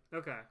 Yeah.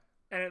 Okay.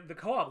 And the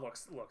co-op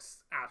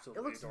looks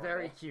absolutely It looks adorable.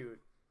 very cute.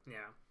 Yeah.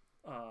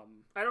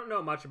 Um, I don't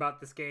know much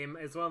about this game.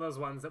 It's one of those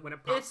ones that when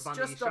it pops It's up on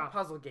just the a eShop...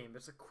 puzzle game.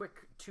 It's a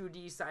quick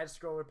 2D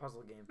side-scroller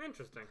puzzle game.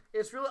 Interesting.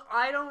 It's really...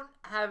 I don't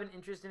have an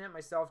interest in it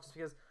myself just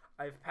because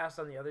I've passed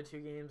on the other 2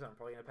 games. I'm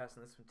probably going to pass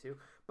on this one too.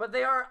 But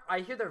they are... I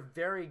hear they're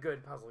very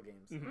good puzzle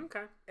games. Mm-hmm.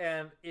 Okay.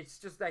 And it's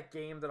just that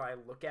game that I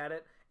look at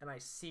it and I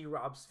see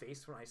Rob's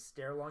face when I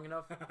stare long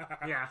enough.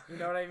 Yeah. You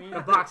know what I mean? The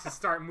boxes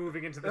start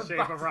moving into the shape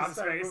of boxes Rob's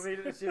start face. moving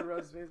into the shape of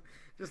Rob's face.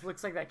 Just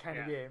looks like that kind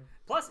of game.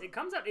 Plus, it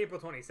comes out April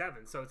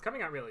 27th, so it's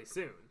coming out really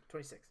soon.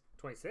 26.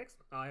 26th?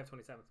 Oh, I have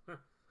 27th. Huh.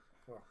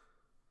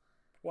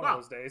 one Wow.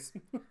 of those days.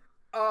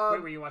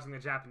 Wait, were you watching the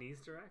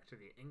Japanese direct or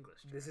the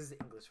English direct? This is the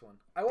English one.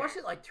 I watched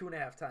it like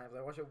 2.5 times.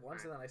 I watched it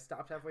once and then I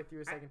stopped halfway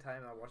through a second time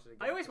and I watched it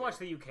again. I always watch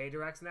the UK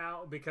directs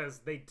now because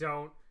they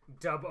don't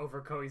dub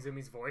over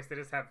Koizumi's voice. They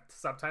just have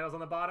subtitles on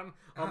the bottom,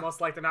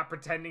 almost like they're not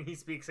pretending he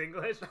speaks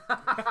English.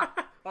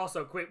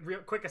 Also,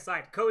 quick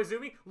aside,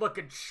 Koizumi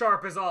looking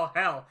sharp as all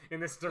hell in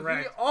this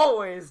direct. He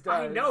always does.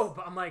 I know,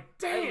 but I'm like,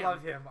 damn.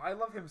 I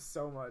love him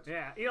so much.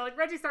 Yeah, you know, like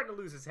Reggie's starting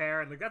to lose his hair,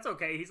 and like that's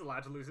okay. He's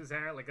allowed to lose his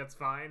hair, like that's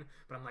fine.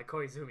 But I'm like,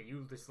 Koizumi,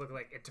 you just look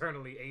like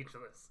eternally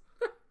ageless.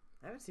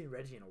 I haven't seen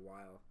Reggie in a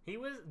while. He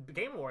was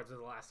Game Awards was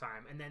the last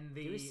time, and then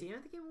the Did we see him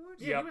at the Game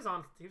Awards? yeah, Yep.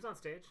 he was on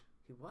stage.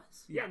 He was?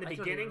 Yeah, in the I don't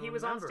beginning even he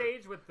was on remember.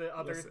 stage with the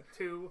other Listen.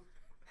 2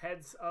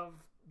 heads of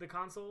the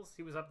consoles.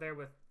 He was up there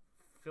with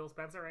Phil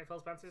Spencer, right? Phil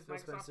Spencer's Phil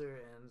Microsoft. Spencer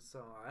and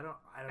so I don't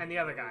And the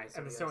know other who guy,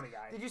 and the Sony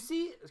guy. Did you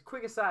see?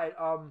 Quick aside.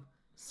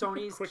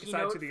 Sony's Quick aside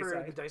keynote to the for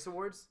aside. the Dice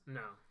Awards.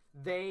 No.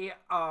 They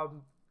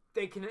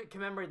can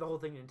commemorate the whole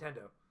thing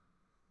Nintendo.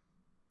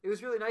 It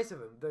was really nice of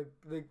him.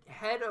 The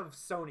head of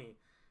Sony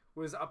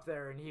was up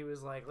there and he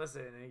was like,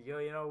 "Listen,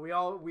 you know, we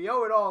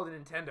owe it all to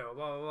Nintendo.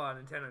 Blah blah blah.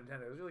 Nintendo.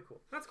 It was really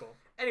cool." That's cool.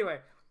 Anyway,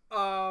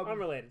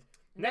 Unrelated.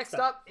 next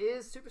up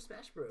is Super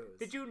Smash Bros.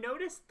 Did you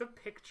notice the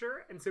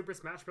picture in Super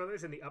Smash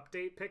Bros. In the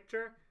update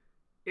picture?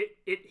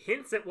 It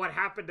hints at what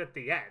happened at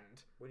the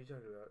end. What are you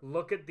talking about?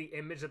 Look at the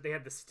image that they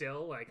had the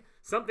still. Like,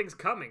 something's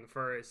coming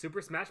for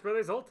Super Smash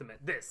Bros. Ultimate.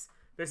 This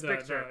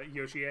picture. The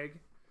Yoshi egg.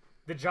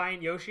 The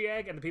giant Yoshi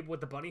egg and the people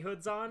with the bunny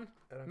hoods on.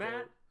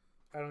 Matt?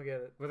 I don't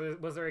get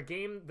it. Was there a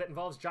game that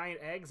involves giant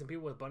eggs and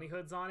people with bunny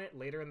hoods on it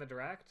later in the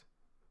direct?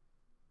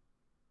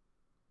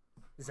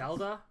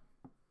 Zelda?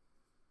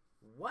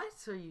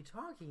 What are you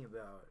talking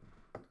about?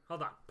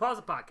 Hold on. Pause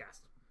the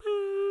podcast.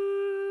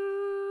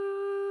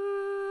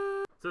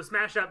 So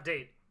Smash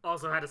Update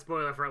also had a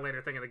spoiler for a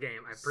later thing in the game.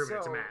 I've proven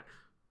it to Matt.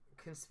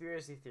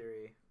 Conspiracy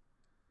theory.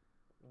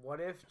 What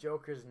if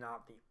Joker's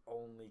not the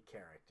only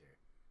character?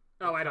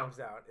 Oh, I don't. Comes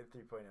out in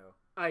 3.0.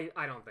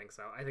 I don't think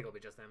so. I think it'll be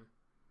just him.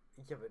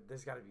 Yeah, but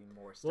there's got to be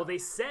more stuff. Well, they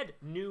said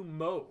new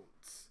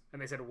modes.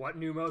 And they said, what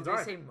new modes Did are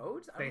they say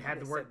modes? I don't They think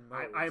had the word. said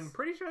modes. I'm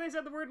pretty sure they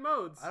said the word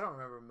modes. I don't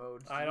remember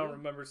modes. I do don't you?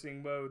 remember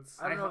seeing modes.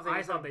 I don't know if they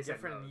I said thought they said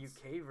different in the modes.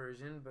 UK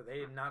version, but they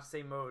did not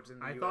say modes in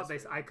the I US thought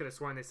version. I could have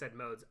sworn they said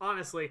modes.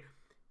 Honestly,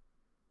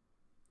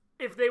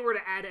 if they were to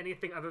add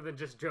anything other than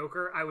just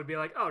Joker, I would be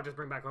like, oh, just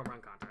bring back Home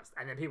Run Contest.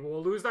 And then people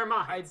will lose their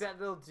minds. I bet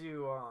they'll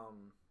do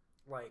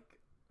like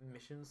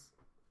missions,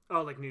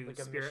 Oh, like new like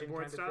a Spirit mission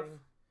Board kind stuff? of thing.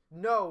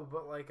 No,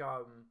 but like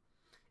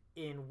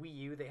in Wii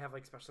U they have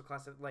like special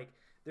classes. Like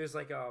there's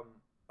like a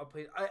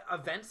place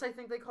events, I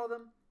think they call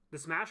them. The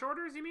Smash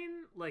orders, you mean?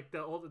 Like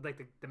the old,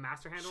 like the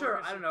Master Hand Sure,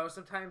 orders? I don't know.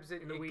 Sometimes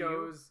it In the Wii U?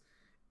 goes.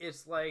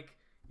 It's like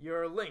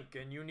you're Link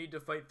and you need to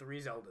fight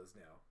 3 Zeldas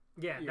now.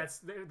 Yeah, Yeah.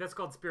 that's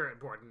called Spirit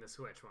Board in the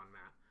Switch one,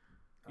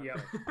 Matt.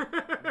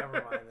 Yep. Never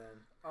mind then.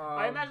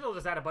 I imagine they'll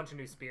just add a bunch of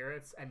new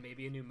spirits and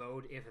maybe a new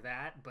mode, if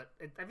that. But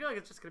I feel like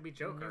it's just gonna be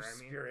Joker. New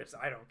spirits,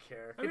 I don't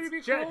care. I mean, it'd be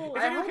It's cool. a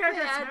I new hope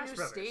character they in add Smash new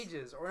Brothers.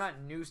 stages, or not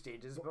new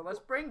stages, but let's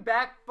bring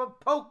back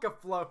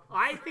Pokefloat.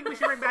 I think we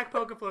should bring back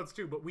Pokefloats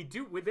too, but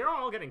they're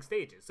all getting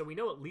stages, so we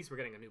know at least we're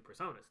getting a new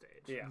Persona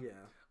stage. Yeah. Yeah.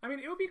 I mean,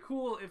 it would be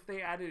cool if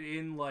they added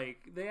in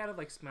like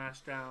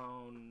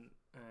Smashdown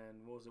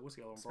and what was it? What's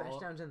the other one? Brawl?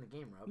 Smashdown's in the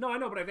game, Rob. No, I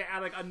know, but if they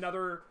add like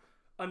another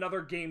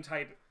game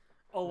type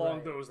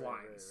along those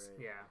lines.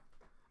 Right. Yeah.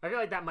 I feel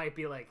like that might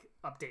be like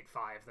update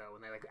 5 though,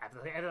 when they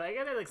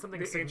add like something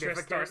The interest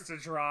significant. starts to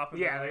drop.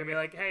 And Yeah, they're gonna be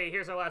like, hey,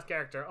 here's our last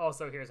character.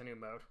 Also, here's a new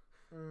mode.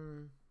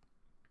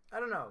 I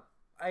don't know.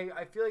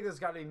 I feel like there's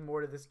got to be more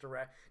to this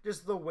direct.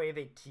 Just the way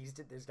they teased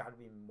it, there's got to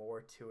be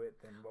more to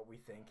it than what we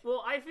think.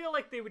 Well, I feel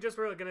like they were just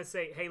really gonna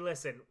say, hey,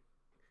 listen,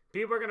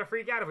 people are gonna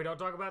freak out if we don't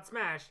talk about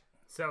Smash.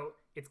 So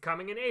it's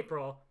coming in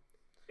April.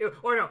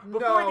 Or no,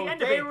 before the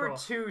end of they April. were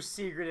too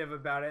secretive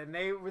about it, and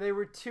they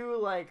were too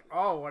like,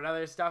 oh, what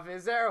other stuff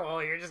is there?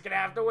 Well, you're just gonna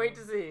have to wait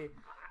to see.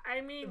 I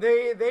mean,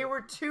 They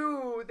were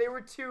too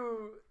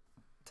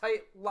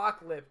tight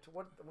lock-lipped.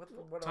 What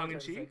tongue in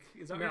cheek?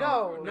 Is that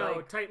No, no,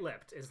 like-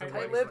 tight-lipped is the word.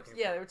 tight-lipped?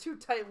 Yeah, they were too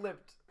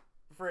tight-lipped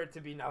for it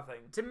to be nothing.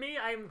 To me,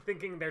 I'm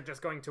thinking they're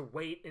just going to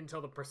wait until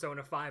the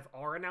Persona 5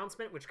 R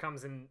announcement, which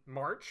comes in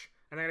March,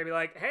 and they're gonna be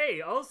like, "Hey,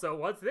 also,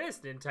 what's this,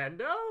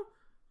 Nintendo?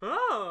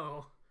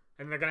 Oh!"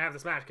 And they're gonna have the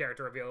Smash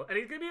character reveal, and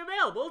he's gonna be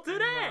available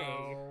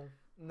today.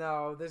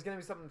 No, there's gonna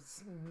be something.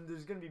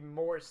 There's gonna be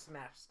more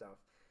Smash stuff,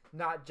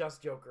 not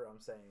just Joker. I'm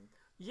saying.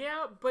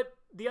 Yeah, but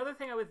the other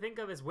thing I would think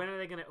of is how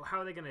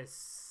are they gonna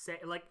say?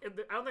 Like, I don't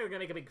think they're gonna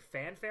make a big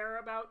fanfare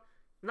about.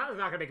 They're not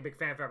gonna make a big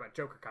fanfare about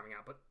Joker coming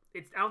out, but I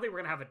don't think we're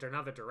gonna have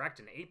another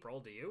direct in April.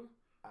 Do you?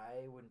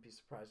 I wouldn't be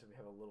surprised if we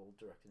have a little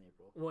direct in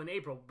April. Well, in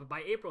April, but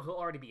by April he'll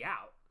already be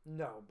out.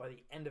 No, by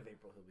the end of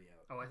April he'll be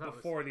out. Oh, I thought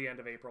before the end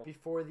of April.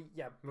 Before the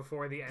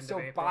before the end So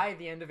of April. by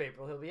the end of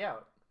April he'll be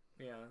out.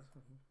 Yeah.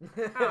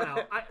 I don't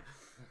know.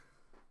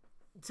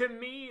 To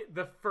me,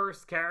 the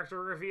first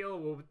character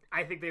reveal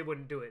I think they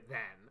wouldn't do it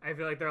then. I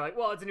feel like they're like,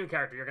 well, it's a new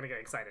character. You're gonna get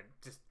excited.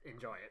 Just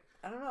enjoy it.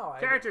 I don't know.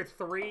 Character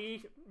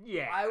 3,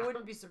 yeah. I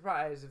wouldn't be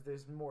surprised if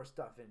there's more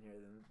stuff in here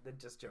than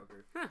just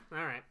Joker. Huh, all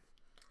right.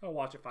 I'll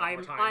watch it 5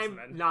 more times. I'm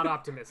and then... not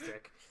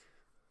optimistic.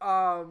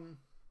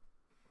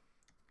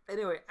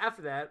 Anyway,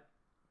 after that,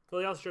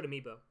 Well, they also showed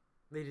Amiibo.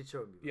 they did show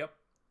Amiibo. Yep.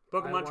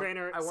 Pokemon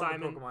Trainer, I want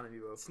Simon, the Pokemon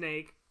Amiibo.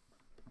 Snake,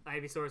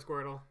 Ivysaur,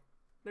 Squirtle.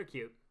 They're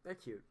cute. They're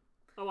cute.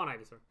 I want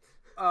Ivysaur.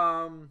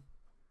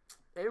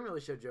 They didn't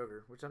really show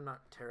Joker, which I'm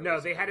not terribly. No,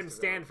 they had him surprised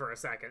stand about. for a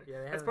second. Yeah,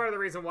 they had That's him- part of the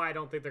reason why I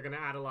don't think they're going to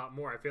add a lot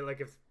more. I feel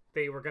like if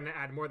they were going to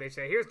add more, they'd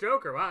say, here's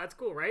Joker. Wow, that's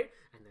cool, right?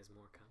 And there's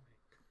more coming.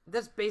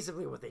 That's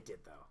basically what they did,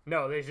 though.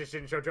 No, they just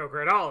didn't show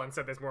Joker at all and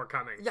said there's more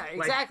coming. Yeah, Like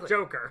exactly.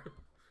 Joker.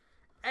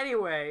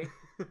 Anyway,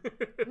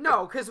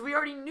 no, because we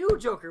already knew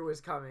Joker was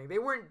coming. They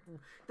were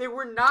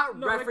not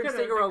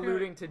referencing or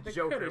alluding to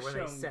Joker when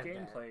they said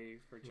that. gameplay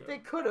for Joker. They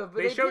could have,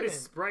 but They they showed didn't. his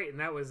sprite and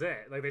that was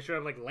it. Like they showed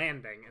him like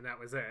landing and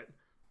that was it.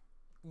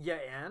 Yeah,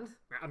 and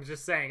I'm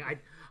just saying,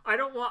 I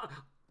don't want.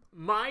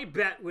 My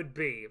bet would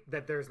be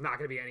that there's not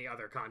going to be any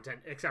other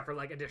content except for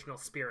like additional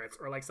spirits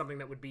or like something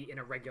that would be in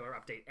a regular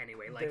update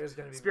anyway, like There's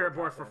gonna be Spirit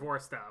more Board for content. 4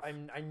 stuff.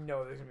 I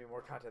know there's gonna be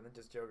more content than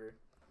just Joker.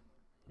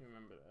 You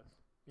remember this?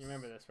 You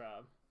remember this,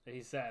 Rob? That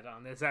he said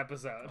on this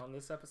episode. On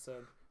this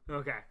episode.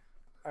 Okay.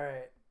 All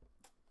right.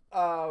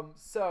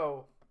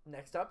 So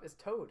next up is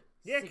Toad.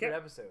 Yeah, Secret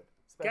episode.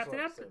 Special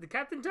episode.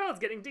 Captain Toad's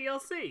getting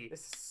DLC.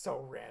 This is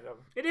so random.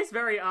 It is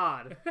very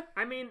odd.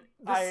 I mean,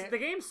 the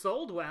game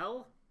sold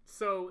well,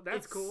 so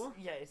that's cool.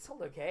 Yeah, it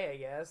sold okay, I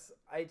guess.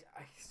 I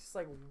just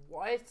like,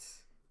 what?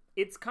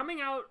 It's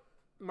coming out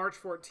March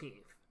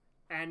 14th.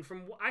 And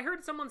I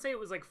heard someone say it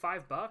was like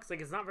 $5.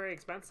 Like it's not very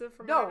expensive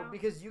from No,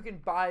 because you can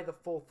buy the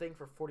full thing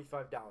for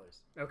 $45.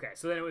 Okay,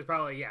 so then it was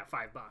probably $5.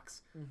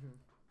 Mm-hmm.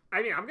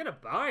 I mean, I'm gonna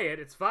buy it.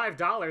 It's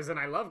 $5, and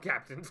I love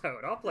Captain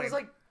Toad. I'll play. It's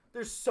like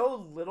there's so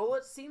little.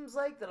 It seems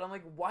like that. I'm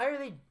like, why are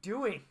they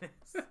doing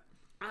this?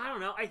 I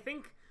don't know. I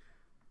think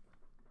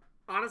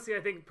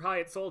probably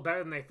it sold better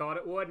than they thought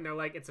it would, and they're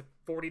like, it's a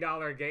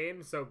 $40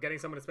 game, so getting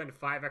someone to spend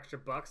 $5 extra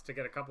to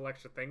get a couple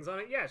extra things on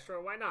it, yeah, sure,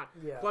 why not?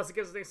 Yeah. Plus, it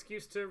gives us an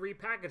excuse to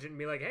repackage it and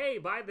be like, hey,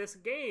 buy this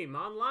game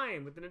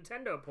online with the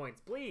Nintendo points,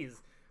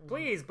 please.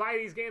 Please buy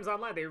these games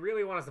online. They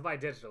really want us to buy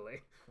digitally.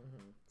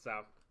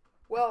 So.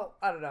 Well,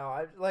 I don't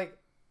know.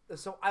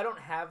 So I don't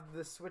have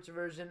the Switch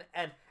version,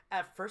 and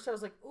at first I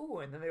was like, ooh,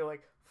 and then they were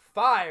like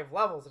 5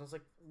 levels, and I was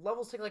like,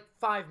 levels take like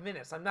 5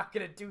 minutes. I'm not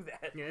gonna do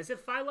that. Yeah, is it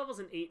 5 levels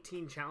and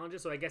 18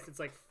 challenges? So I guess it's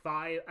like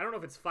 5. I don't know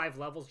if it's 5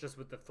 levels just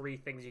with the 3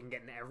 things you can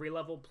get in every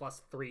level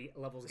plus 3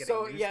 levels getting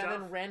new stuff. and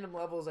then random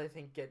levels I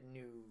think get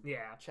new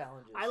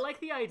challenges. I like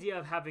the idea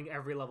of having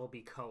every level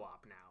be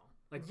co-op now.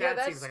 Like that's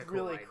that seems like a cool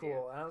really idea.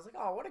 cool. And I was like,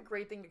 oh, what a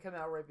great thing to come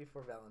out right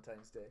before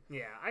Valentine's Day.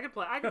 Yeah, I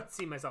could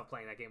see myself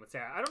playing that game with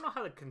Sarah. I don't know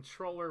how the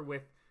controller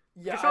with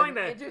Yeah, just showing I'm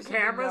the interested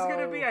camera's to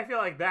gonna know- be, I feel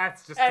like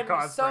that's just And the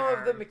cause some for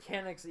of the error.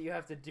 mechanics that you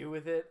have to do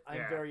with it, I'm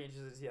Yeah. very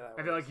interested to see how that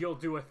works. I feel like you'll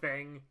do a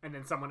thing, and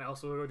then someone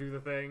else will go do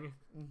the thing.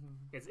 Mm-hmm.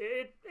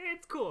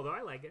 It's cool though.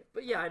 I like it.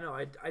 But yeah, I know.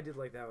 I did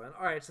like that one.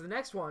 All right, so the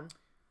next one,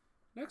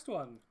 Next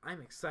one. I'm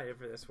excited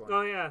for this one,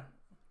 Oh yeah.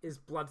 is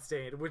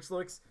Bloodstained, which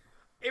looks...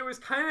 It was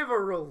kind of a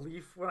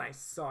relief when I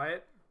saw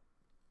it,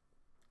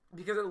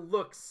 because it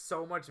looks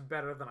so much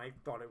better than I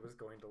thought it was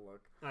going to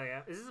look. Oh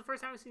yeah. Is this the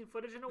first time we've seen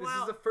footage in a This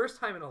while? is the first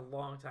time in a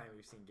long time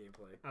we've seen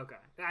gameplay. Okay.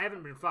 I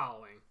haven't been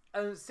following.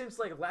 Since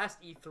like last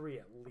E3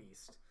 at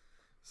least.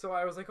 So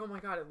I was like, oh my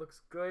god, it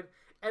looks good.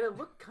 And it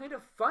looked kind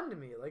of fun to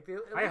me. Like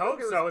I hope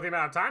it was... so with the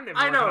amount of time they've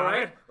been I know, working on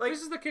right? it. Like,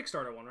 This is the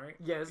Kickstarter one, right?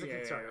 yeah, it's a Yeah, yeah,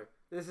 Kickstarter.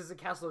 This is a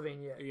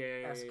Castlevania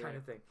Yeah, kind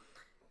of thing.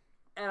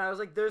 And I was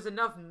like, there's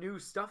enough new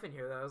stuff in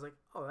here that I was like,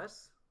 oh,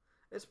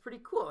 that's pretty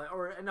cool.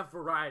 Or enough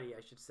variety,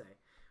 I should say.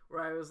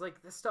 Where I was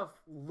like, this stuff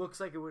looks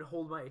like it would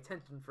hold my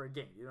attention for a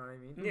game. You know what I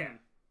mean? Yeah.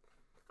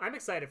 I'm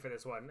excited for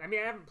this one. I mean,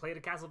 I haven't played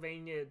a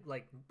Castlevania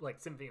like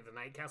Symphony of the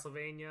Night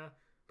Castlevania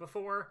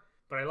before,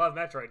 but I love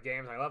Metroid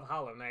games. I love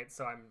Hollow Knight,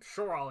 so I'm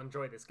sure I'll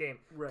enjoy this game.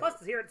 Right.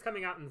 Plus, here it's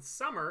coming out in the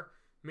summer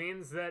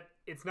means that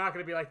it's not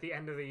going to be like the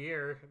end of the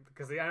year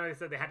because I know they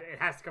said it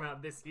has to come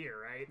out this year,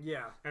 right?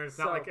 Yeah. And it's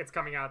not like it's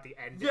coming out at the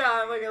end.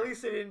 Yeah, of the like year. at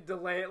least they didn't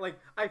delay it. Like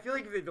I feel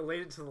like if they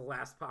delayed it to the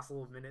last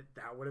possible minute,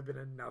 that would have been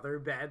another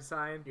bad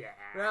sign. Yeah.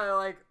 Now they're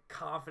like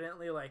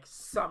confidently like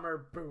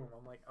summer boom.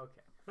 I'm like,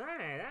 okay. All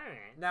right.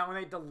 Now when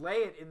they delay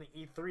it in the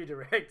E3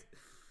 direct,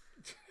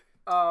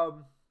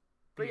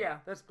 but yeah,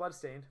 that's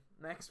Bloodstained.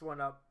 Next one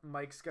up,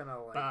 Mike's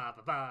gonna like. Ba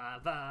ba ba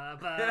ba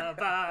ba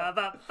ba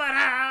ba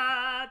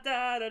ba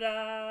da da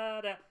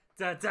da da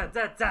da da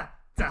da da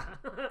da.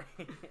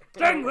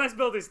 Dragon Quest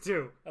Builders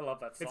 2. I love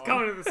that song. It's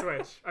coming to the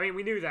Switch. I mean,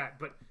 we knew that,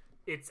 but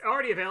it's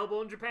already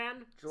available in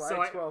Japan. July so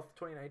 12th,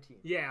 2019.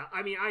 yeah,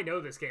 I mean, I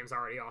know this game's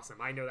already awesome.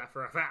 I know that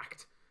for a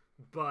fact.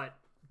 But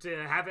to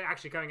have it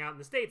actually coming out in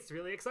the States is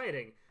really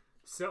exciting.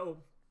 So,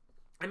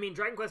 I mean,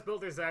 Dragon Quest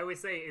Builders, I always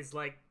say, is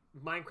like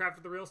Minecraft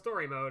with the real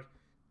story mode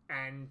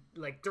and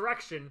like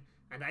direction,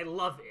 and I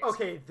love it.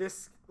 Okay,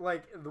 this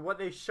like what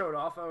they showed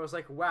off, I was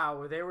like,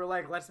 wow. They were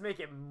like, let's make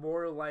it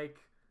more like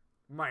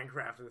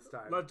Minecraft this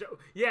time.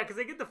 Yeah, because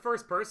they get the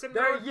first person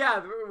There, mode.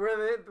 yeah,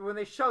 when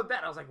they showed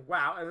that, I was like,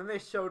 wow. And then they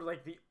showed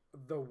like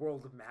the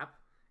world map,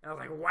 and I was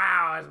like,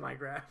 wow, that's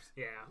Minecraft.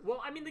 Yeah. Well,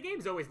 I mean, the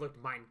game's always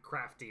looked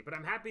Minecrafty, but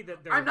I'm happy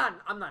that they're. I'm not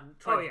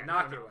trying to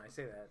knock no. it when I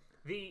say that.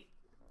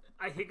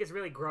 I think it's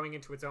really growing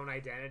into its own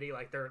identity.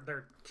 Like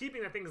they're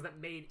keeping the things that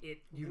made it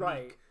unique,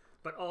 Right.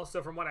 but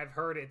also from what I've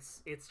heard,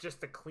 it's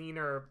just a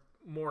cleaner,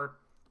 more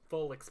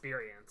full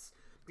experience.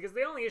 Because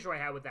the only issue I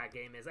had with that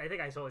game is, I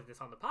think I told you this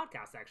on the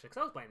podcast actually, because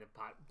I was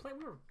playing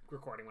we were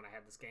recording when I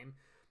had this game.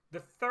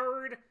 The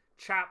third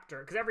chapter,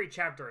 because every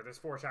chapter there's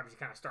 4 chapters, you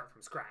kind of start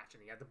from scratch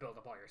and you have to build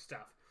up all your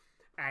stuff.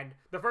 And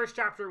the first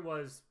chapter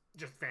was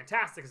just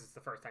fantastic because it's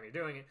the first time you're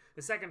doing it.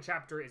 The second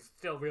chapter is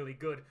still really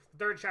good. The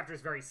third chapter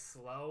is very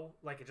slow.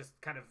 Like, it just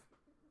kind of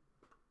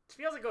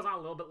feels like it goes on a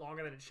little bit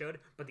longer than it should,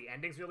 but the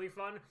ending's really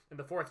fun. And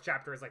the fourth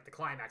chapter is like the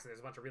climax, and there's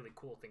a bunch of really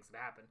cool things that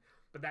happen.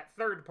 But that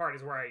third part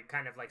is where I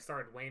kind of like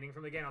started waning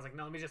from the game. I was like,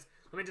 no, let me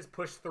just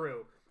push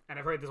through. And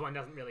I've heard this one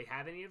doesn't really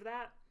have any of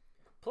that.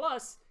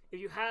 Plus, if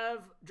you have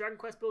Dragon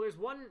Quest Builders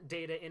 1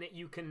 data in it,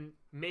 you can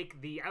make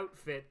the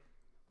outfit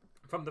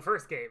from the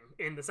first game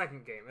in the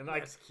second game. And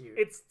like, That's cute.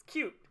 It's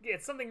cute.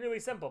 It's something really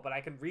simple, but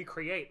I can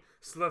recreate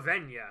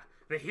Slovenia,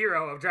 the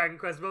hero of Dragon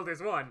Quest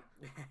Builders 1,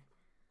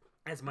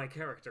 as my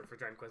character for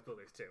Dragon Quest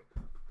Builders 2.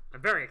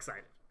 I'm very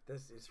excited.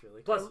 This is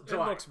really Plus, cool. It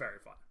July. looks very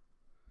fun.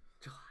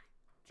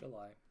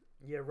 July.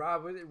 Yeah,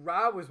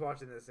 Rob was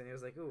watching this and he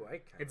was like, "Ooh,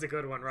 It's a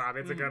good one, Rob.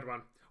 It's a good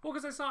one. Well,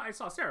 because I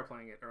saw Sarah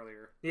playing it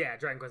earlier. Yeah,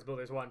 Dragon Quest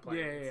Builders 1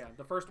 playing. Yeah.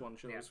 The first one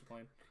she was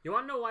playing. You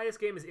want to know why this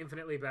game is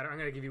infinitely better? I'm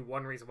going to give you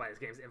one reason why this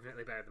game is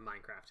infinitely better than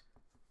Minecraft.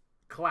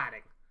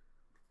 Cladding.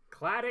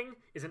 Cladding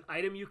is an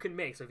item you can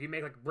make. So if you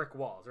make like brick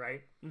walls,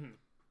 right? Mhm.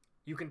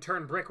 You can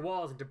turn brick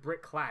walls into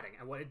brick cladding.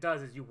 And what it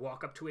does is you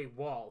walk up to a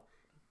wall.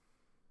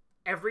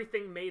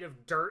 Everything made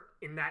of dirt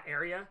in that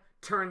area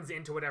turns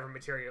into whatever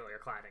material your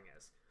cladding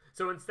is.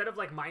 So instead of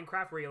like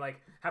Minecraft where you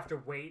like have to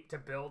wait to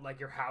build like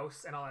your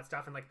house and all that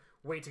stuff and like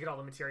wait to get all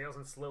the materials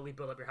and slowly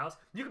build up your house,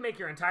 you can make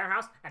your entire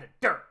house out of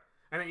dirt.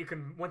 And then you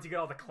can, once you get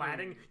all the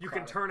cladding, you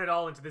can turn it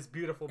all into this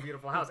beautiful,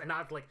 beautiful house and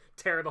not like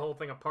tear the whole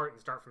thing apart and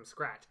start from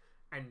scratch.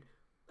 And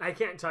I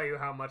can't tell you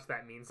how much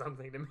that means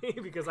something to me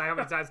because how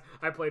many times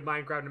I played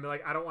Minecraft and be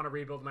like, I don't want to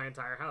rebuild my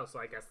entire house, so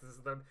I guess this is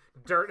the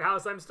dirt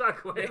house I'm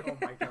stuck with. Oh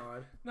my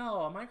god.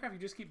 No, Minecraft, you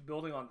just keep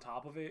building on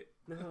top of it.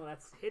 No,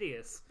 that's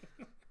hideous.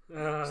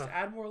 Just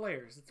add more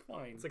layers. It's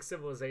fine. It's like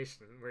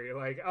Civilization, where you're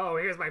like, oh,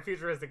 here's my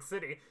futuristic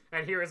city,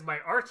 and here is my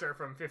archer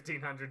from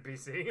 1500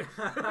 BC.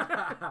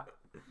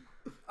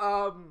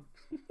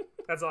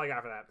 That's all I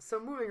got for that. So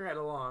moving right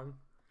along,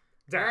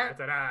 Da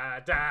da da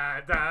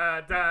da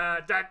da da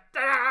da da.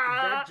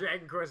 that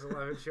Dragon Quest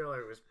XI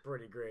trailer was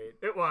pretty great.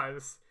 It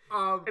was.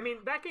 I I mean,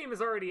 that game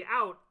is already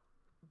out,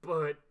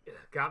 but it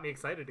got me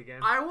excited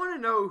again. want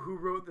to know who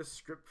wrote the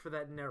script for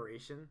that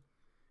narration,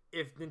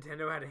 if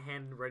Nintendo had a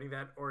hand in writing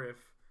that, or if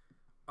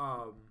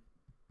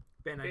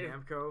Bandai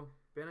Namco.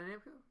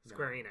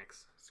 Square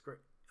Enix.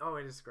 Oh,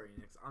 it is Square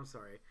Enix. I'm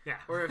sorry. Yeah.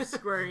 Or if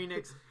Square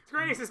Enix...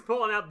 Square Enix is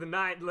pulling out the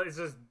knife, it's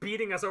just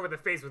beating us over the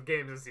face with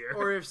games this year.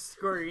 Or if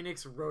Square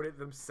Enix wrote it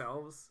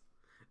themselves.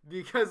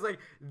 Because, like,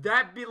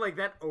 that'd be like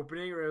that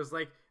opening where it was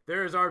like,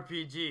 there's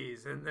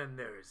RPGs, and then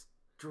there's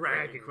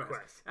Dragon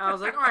Quest. And I was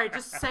like, alright,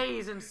 just say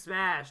he's in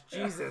Smash.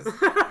 Jesus.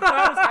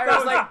 I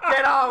was like,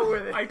 get on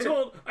with it.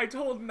 I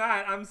told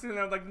Matt, I'm sitting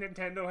there like,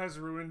 Nintendo has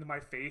ruined my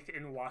faith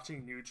in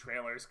watching new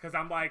trailers. Because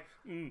I'm like,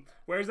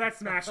 where's that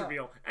Smash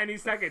reveal? Any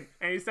second,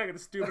 the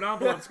stupid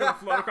envelope's going to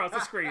float across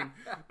the screen.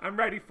 I'm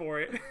ready for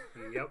it.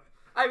 Yep.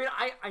 I mean,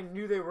 I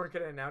knew they weren't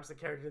going to announce the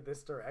character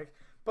this direct,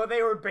 but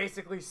they were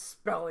basically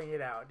spelling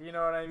it out. You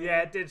know what I mean?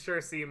 Yeah, it did sure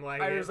seem like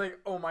I was like,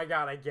 oh my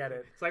god, I get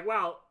it. It's like,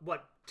 wow,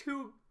 what,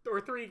 2 or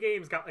 3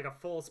 games got like a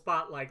full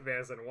spot like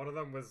this, and one of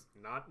them was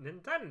not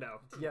Nintendo.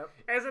 Yep.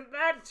 Isn't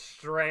that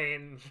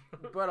strange?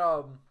 But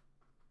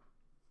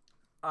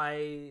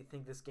I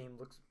think this game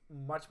looks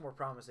much more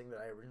promising than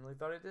I originally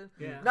thought it did.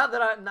 Yeah. Not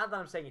that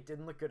I'm saying it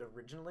didn't look good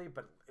originally,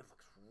 but it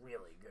looks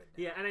really good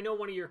now. Yeah, and I know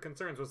one of your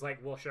concerns was like,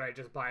 well, should I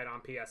just buy it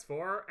on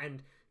PS4?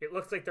 And it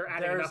looks like they're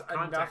adding There's enough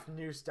content. enough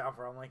new stuff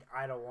where I'm like,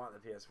 I don't want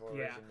the PS4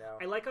 version now.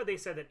 I like how they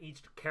said that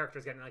each character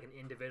is getting like an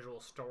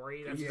individual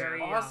story. That's Yeah.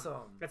 very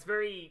Awesome. That's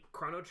very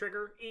Chrono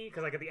Trigger-y,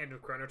 because like at the end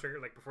of Chrono Trigger,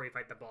 like before you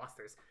fight the boss,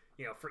 there's,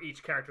 you know, for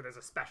each character there's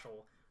a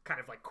special kind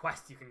of like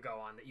quest you can go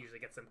on that usually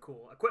gets some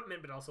cool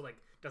equipment, but also like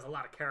does a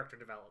lot of character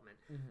development.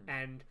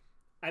 And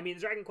I mean,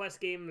 Dragon Quest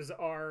games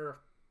are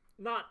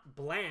not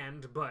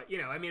bland, but you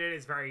know, I mean, it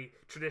is very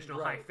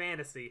traditional high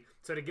fantasy.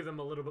 So to give them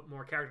a little bit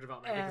more character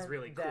development, I think is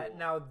really cool.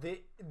 Now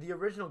the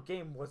original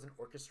game wasn't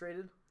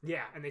orchestrated.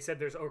 Yeah, and they said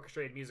there's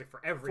orchestrated music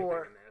for everything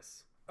in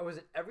this. Oh, was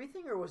it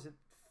everything or was it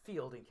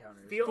field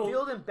encounters?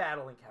 Field and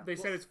battle encounters. They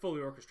said it's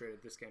fully orchestrated,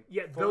 this game.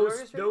 Yeah, Fully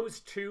orchestrated? those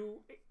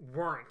two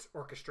weren't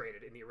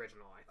orchestrated in the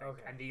original, I think.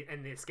 Okay.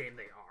 And this game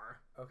they are.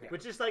 Okay.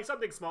 Which is like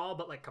something small,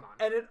 but like, come on.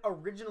 And it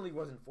originally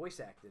wasn't voice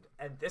acted,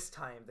 and this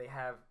time they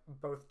have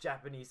both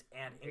Japanese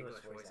and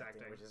English voice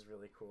acting, which is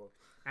really cool.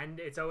 And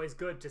it's always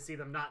good to see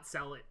them not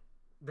sell it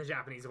the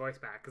Japanese voice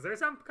pack, because there are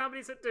some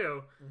companies that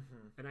do,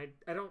 and I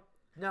don't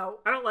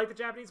like the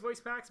Japanese voice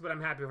packs, but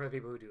I'm happy for the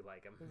people who do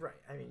like them. Right.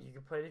 I mean, you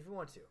can play it if you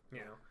want to. Yeah.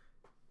 You know?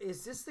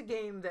 Is this the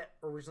game that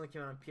originally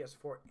came out on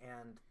PS4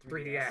 and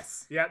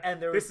 3DS? Yep. And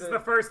this is the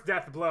first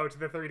death blow to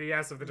the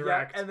 3DS of the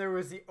Direct. Yeah, and there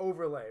was the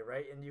overlay,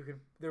 right? And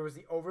there was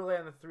the overlay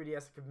on the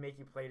 3DS that could make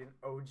you play it in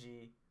OG.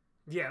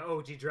 Yeah,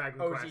 OG Dragon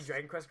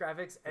Quest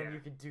graphics, and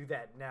you could do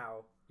that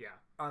now. Yeah.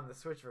 On the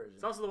Switch version.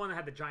 It's also the one that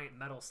had the giant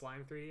metal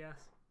slime 3DS.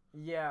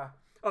 Yeah.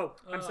 Oh,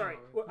 I'm sorry.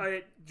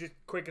 Just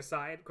quick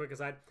aside.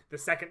 The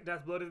second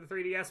death blow to the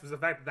 3DS was the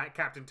fact that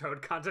Captain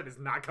Toad content is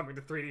not coming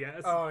to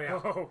 3DS. Oh yeah.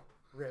 Oh.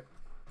 Rip.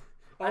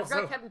 Also, I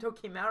forgot Captain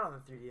Toad came out on the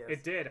 3DS.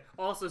 It did.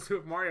 Also,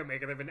 Super Mario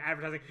Maker, they've been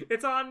advertising,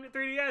 it's on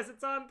 3DS,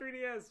 it's on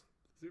 3DS.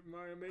 Super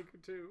Mario Maker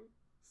 2.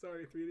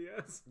 Sorry,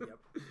 3DS. Yep.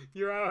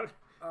 You're out.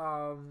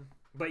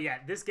 But yeah,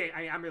 this game,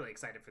 I'm really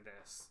excited for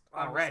this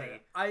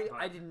already.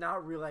 I did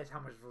not realize how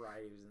much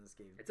variety was in this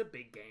game. It's a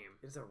big game.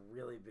 It's a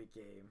really big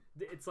game.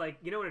 It's like,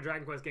 you know, when a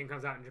Dragon Quest game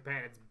comes out in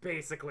Japan, it's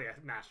basically a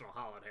national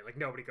holiday. Like,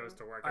 nobody goes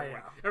to work.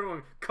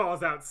 Everyone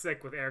calls out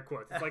sick with air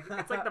quotes. It's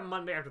like the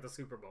Monday after the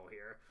Super Bowl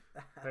here.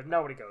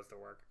 Nobody goes to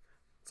work.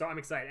 So I'm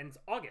excited. And it's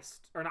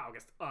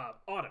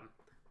autumn.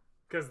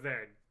 Because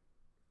they're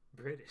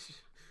British.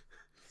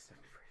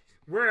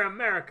 We're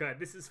America.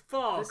 This is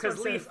fall. Because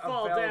leaves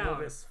fall down.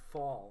 This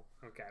fall.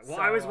 Okay. Well,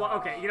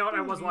 you know what?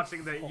 I was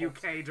watching the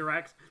UK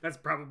Direct. That's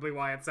probably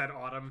why it said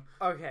autumn.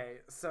 Okay,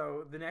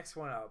 so the next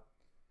one up.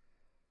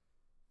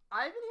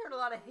 I've been hearing a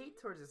lot of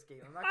hate towards this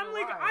game. I was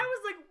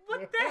like,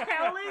 what the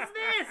hell is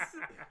this?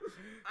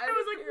 I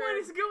was like, what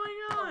is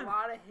going on? A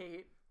lot of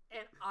hate,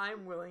 and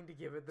I'm willing to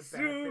give it the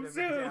benefit of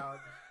the doubt.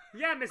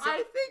 Yeah, Mr.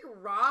 I think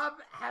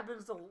Rob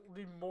happens to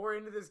be more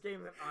into this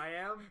game than I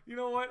am. You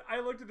know what?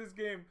 I looked at this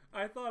game.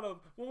 I thought of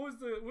what was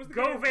the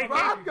Go game? Vacation.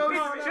 Rob goes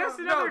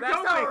another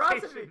Go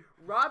Vacation.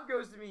 Rob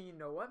goes to me. You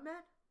know what,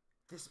 Matt?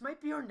 This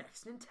might be our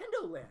next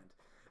Nintendo Land.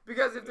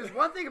 Because if there's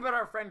one thing about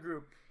our friend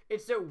group,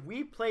 it's that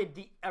we played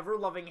the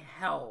ever-loving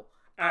hell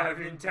out of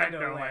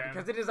Nintendo Land.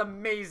 Because it is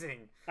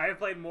amazing. I have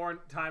played more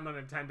time on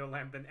Nintendo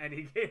Land than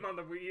any game on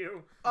the Wii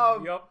U.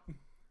 Yup.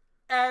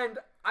 And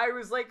I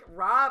was like,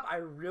 Rob, I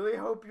really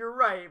hope you're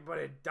right, but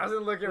it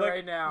doesn't look it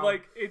right now.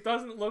 Like, it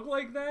doesn't look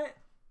like that.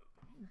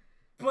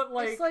 But,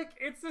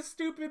 it's a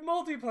stupid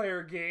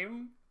multiplayer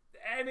game.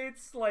 And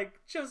it's,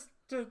 just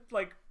to,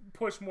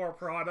 push more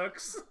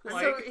products.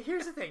 So,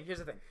 here's the thing.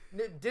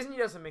 Disney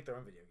doesn't make their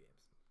own video games.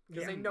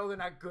 Because they know they're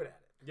not good at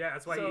it. Yeah,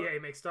 that's why EA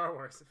makes Star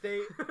Wars.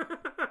 That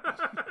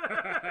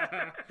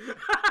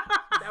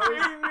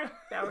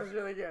was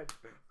really good.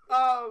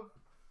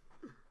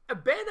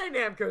 Bandai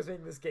Namco's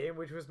making this game,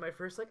 which was my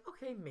first,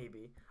 okay,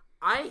 maybe.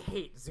 I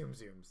hate Zoom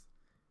Zooms.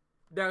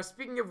 Now,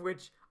 speaking of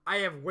which, I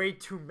have way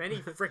too many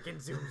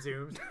freaking Zoom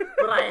Zooms,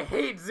 but I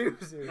hate Zoom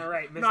Zooms. All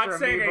right, Mr. Not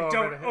saying Amiibo I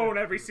don't over own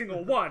every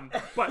single one,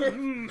 but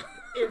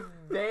If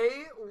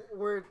they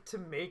were to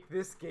make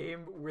this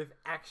game with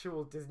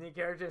actual Disney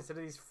characters instead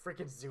of these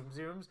freaking Zoom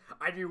Zooms,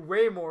 I'd be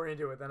way more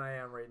into it than I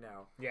am right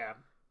now. Yeah.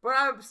 But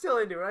I'm still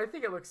into it. I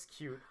think it looks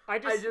cute. I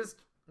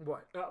just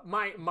what?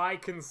 My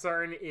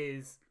concern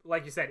is,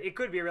 like you said, it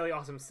could be a really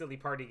awesome, silly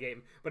party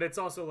game, but it's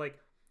also like,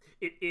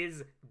 it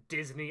is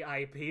Disney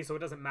IP, so it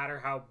doesn't matter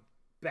how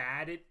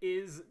bad it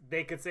is.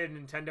 They could say to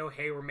Nintendo,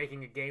 hey, we're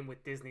making a game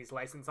with Disney's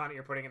license on it,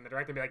 you're putting it in the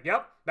direct, and be like,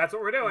 yep, that's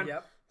what we're doing.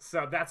 Yep.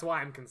 So that's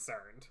why I'm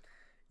concerned.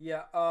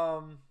 Yeah,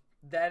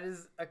 that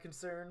is a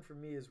concern for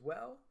me as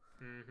well.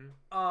 Mm-hmm.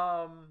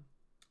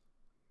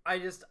 I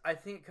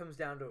think it comes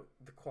down to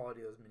the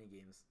quality of those mini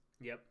games.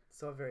 Yep.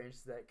 So I'm very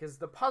interested in that because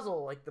the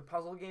puzzle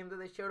game that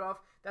they showed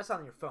off, that's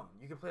on your phone.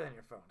 You can play that on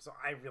your phone. So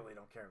I really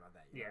don't care about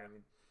that. You know what I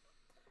mean?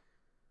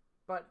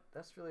 But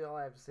that's really all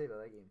I have to say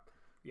about that game.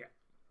 Yeah.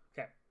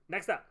 Okay.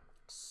 Next up,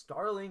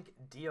 Starlink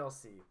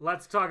DLC.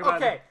 Let's talk about.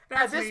 Okay.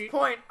 At this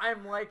point,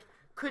 I'm like,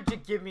 could you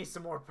give me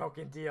some more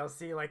Pokken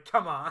DLC? Like,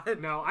 come on.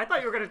 No, I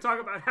thought you were going to talk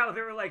about how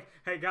they were like,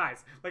 hey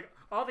guys, like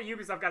all the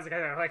Ubisoft guys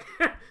are like,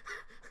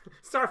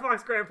 Star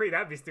Fox Grand Prix.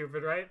 That'd be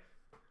stupid, right?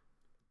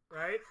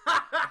 Right?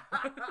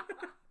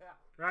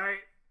 Right?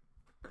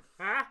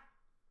 Huh?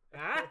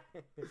 Huh?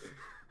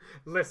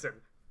 Listen.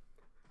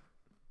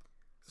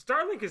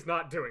 Starlink is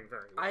not doing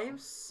very well. I am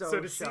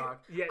so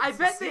shocked. I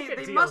bet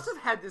they must have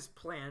had this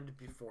planned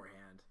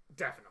beforehand.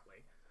 Definitely.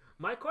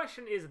 My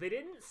question is, they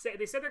said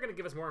they're going to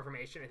give us more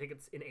information. I think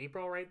it's in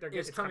April, right?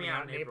 It's coming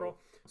out in April.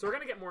 So we're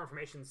going to get more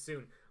information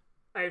soon.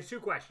 I have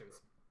two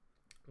questions.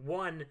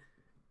 One,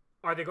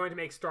 are they going to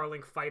make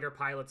Starlink fighter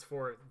pilots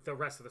for the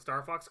rest of the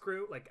Star Fox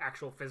crew, like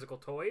actual physical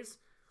toys?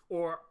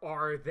 Or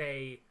are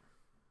they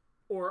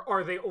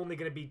only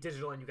going to be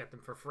digital and you get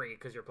them for free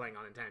because you're playing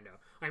on Nintendo?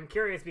 I'm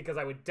curious because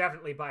I would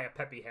definitely buy a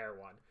Peppy Hair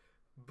one,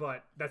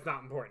 but that's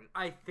not important.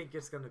 I think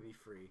it's going to be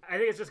free. I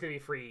think it's just going to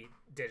be free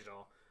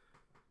digital.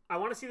 I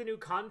want to see the new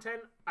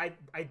content. I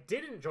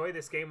did enjoy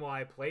this game while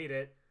I played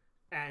it,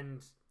 and,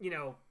 you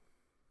know,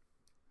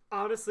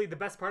 honestly, the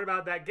best part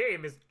about that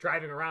game is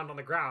driving around on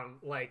the ground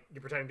like you're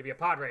pretending to be a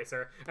pod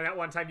racer, and at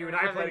one time you and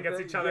I played against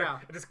each other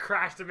and just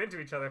crashed them into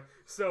each other.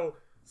 So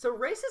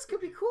races could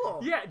be cool.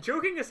 Yeah,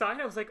 joking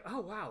aside, I was like, oh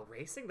wow,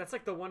 racing? That's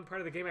like the one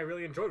part of the game I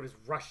really enjoyed, was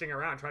rushing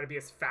around, trying to be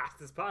as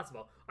fast as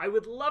possible. I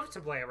would love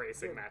to play a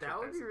racing match. That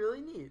would be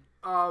really neat.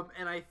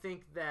 And I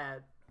think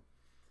that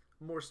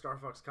more Star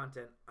Fox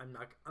content, I'm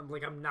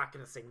not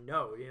gonna say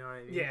no, you know what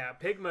I mean? Yeah,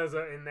 Pigma's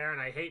in there, and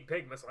I hate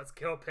Pigma, so let's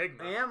kill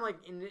Pigma. I am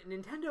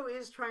Nintendo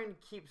is trying to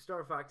keep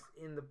Star Fox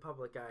in the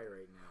public eye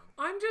right now.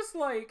 I'm just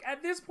like,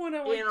 at this point,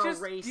 I'm like,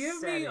 just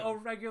give me a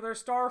regular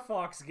Star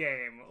Fox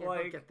game. Yeah,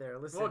 like, we'll get there.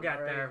 Listen, we'll get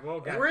there.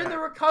 We're in the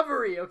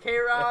recovery, okay,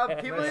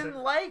 Rob? People didn't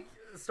like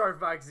Star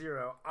Fox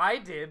Zero. I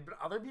did, but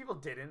other people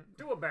didn't.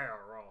 Do a barrel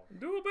roll.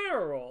 Do a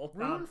barrel roll.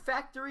 Rune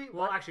Factory.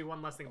 Well, actually,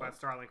 one last thing about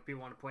Starlink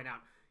people want to point out.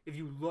 If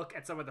you look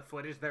at some of the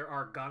footage, there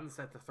are guns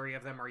that the three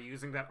of them are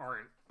using that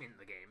aren't in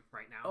the game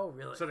right now. Oh,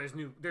 really? So there's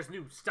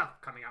new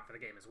stuff coming out for the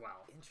game as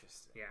well.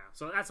 Interesting. Yeah,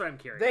 so that's why I'm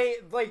curious.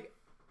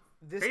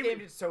 This game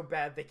did so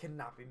bad they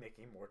cannot be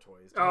making more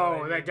toys.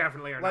 They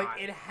definitely are not.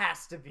 Like, it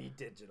has to be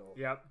digital.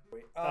 Yep.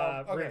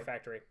 Okay. Rune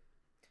Factory.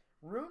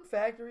 Rune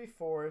Factory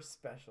 4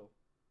 Special.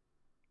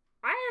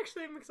 I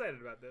actually am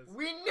excited about this.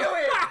 We knew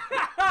it!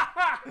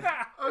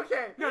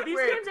 Okay. No, these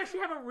games actually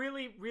have a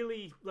really,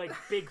 really, like,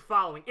 big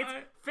following. It's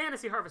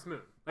Fantasy Harvest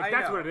Moon. Like,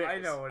 that's what it is. I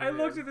know what it is. I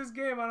looked at this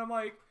game and I'm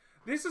like,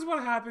 this is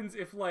what happens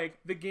if, like,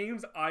 the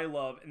games I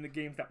love and the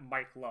games that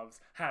Mike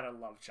loves had a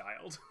love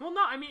child. Well,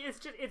 no, I mean, it's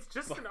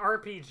just an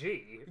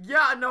RPG.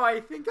 Yeah, no, I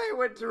think I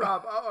went to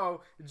Rob.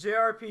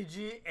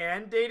 JRPG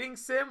and dating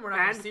sim. We're not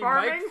going to see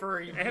Mike for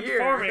a year. And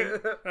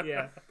farming.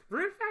 Yeah.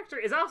 Rune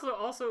Factory is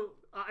also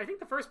I think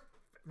the first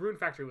Rune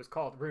Factory was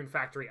called Rune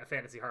Factory: A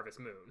Fantasy Harvest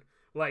Moon.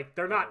 Like,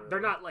 they're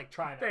not like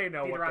trying to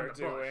know beat what around they're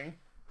the bush doing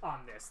on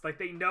this. Like,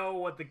 they know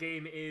what the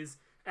game is,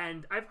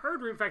 and I've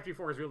heard Rune Factory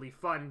 4 is really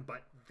fun,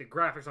 but the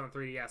graphics on the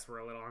 3DS were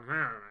a little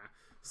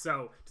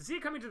so to see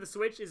it coming to the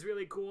Switch is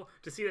really cool.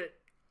 To see that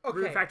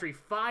Rune Factory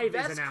 5 is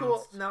announced. That's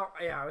cool. No,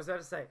 yeah, I was about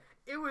to say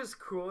it was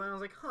cool, and I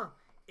was like,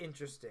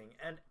 interesting.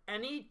 And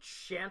any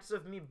chance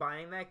of me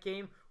buying that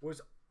game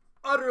was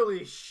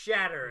utterly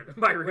shattered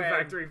by Rune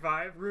Factory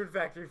 5. Rune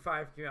Factory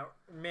 5 came out.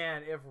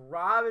 Man, if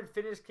Rob had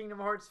finished Kingdom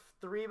Hearts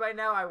 3 by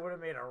now, I would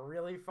have made a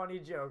really funny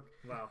joke.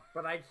 Wow.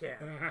 But I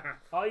can't.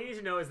 All you need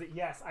to know is that,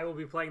 yes, I will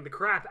be playing the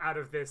crap out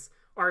of this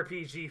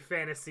RPG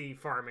fantasy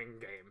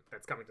farming game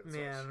that's coming to the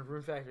Switch. Man,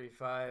 Rune Factory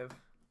 5.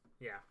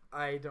 Yeah.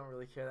 I don't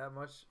really care that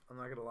much, I'm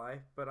not gonna lie,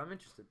 but I'm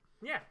interested.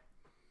 Yeah.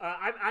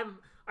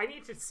 I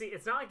need to see.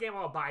 It's not a game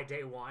I'll buy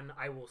day one.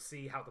 I will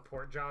see how the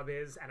port job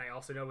is, and I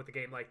also know with a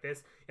game like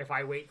this, if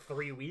I wait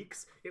 3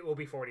 weeks, it will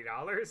be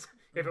 $40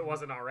 if it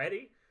wasn't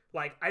already.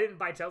 Like, I didn't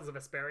buy Tales of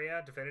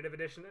Vesperia Definitive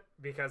Edition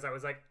because I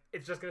was like,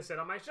 it's just gonna sit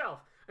on my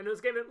shelf. And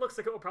this game, it looks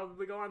like it will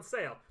probably go on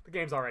sale. The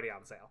game's already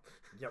on sale.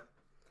 Yep.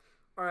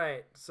 All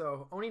right,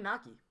 so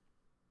Oninaki.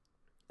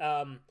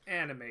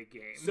 Anime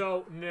game.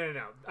 So no.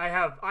 I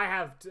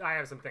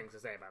have some things to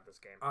say about this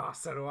game. Oh,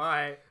 so do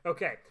I.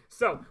 Okay,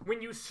 so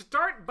when you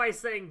start by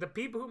saying the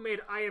people who made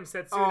I Am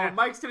Setsuna, oh,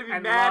 Mike's gonna be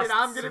and mad, Lost and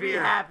I'm gonna be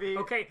Sphere. happy.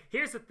 Okay,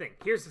 here's the thing.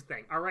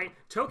 All right,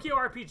 Tokyo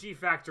RPG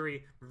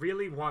Factory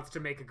really wants to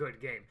make a good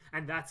game,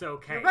 and that's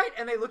okay. You're right,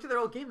 and they looked at their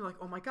old game and like,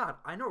 oh my god,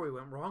 I know where we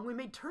went wrong. We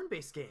made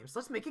turn-based games.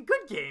 Let's make a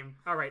good game.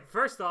 All right,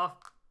 first off,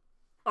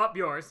 up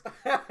yours.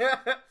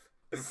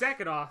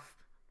 Second off,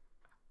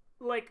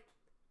 like,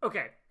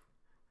 okay,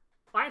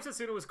 I Am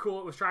Setsuna was cool.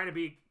 It was trying to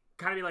be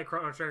kind of be like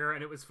Chrono Trigger,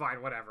 and it was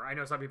fine. Whatever. I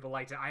know some people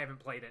liked it. I haven't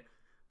played it.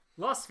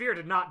 Lost Sphere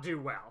did not do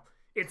well.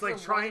 It's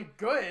like trying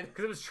good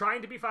because it was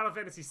trying to be Final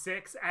Fantasy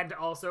VI and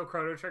also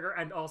Chrono Trigger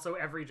and also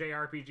every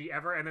JRPG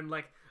ever, and then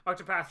like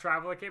Octopath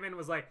Traveler came in and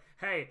was like,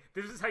 "Hey,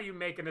 this is how you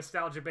make a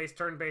nostalgia-based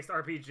turn-based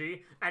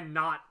RPG, and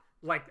not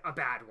like a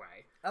bad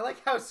way." I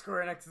like how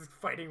Square Enix is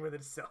fighting with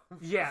itself.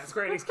 Yeah,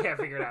 Square Enix can't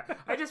figure it out.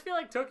 I just feel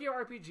like Tokyo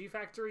RPG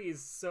Factory is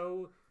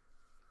so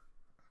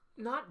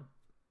not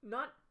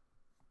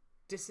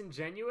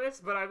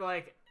disingenuous, but I'm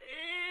like,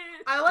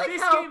 I like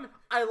this how game...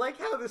 I like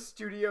how the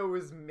studio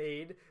was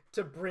made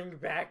to bring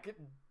back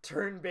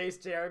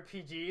turn-based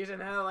JRPGs, and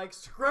now like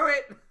screw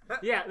it.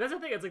 Yeah, that's the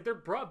thing. It's like they're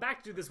brought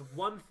back to do this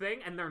one thing,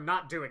 and they're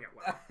not doing it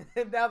well.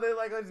 And now they're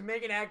like, let's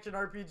make an action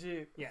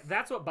RPG. Yeah,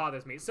 that's what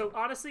bothers me. So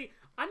honestly,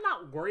 I'm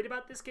not worried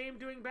about this game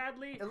doing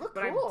badly, It looked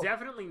but cool. I'm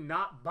definitely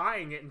not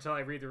buying it until I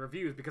read the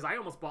reviews, because I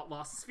almost bought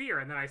Lost Sphere,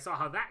 and then I saw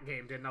how that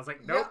game did, and I was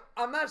like, nope.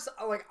 Yeah, I'm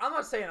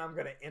not saying I'm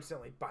gonna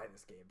instantly buy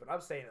this game, but I'm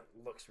saying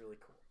it looks really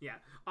cool. Yeah,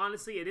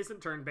 honestly, it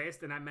isn't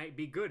turn-based, and I might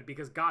be good,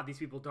 because God, these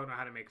people don't know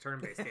how to make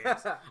turn-based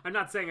games. I'm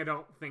not saying I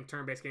don't think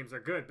turn-based games are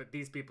good, but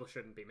these people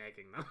shouldn't be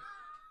making them.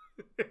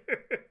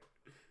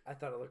 I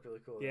thought it looked really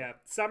cool. Yeah,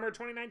 summer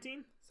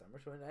 2019? Summer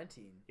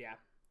 2019. Yeah.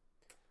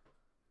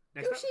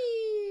 Next up, Yoshi!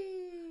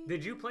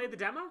 did you play the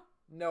demo?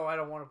 No, I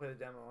don't want to play the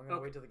demo. I'm gonna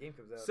Okay. wait till the game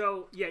comes out.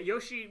 So, yeah,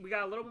 Yoshi, we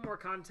got a little bit more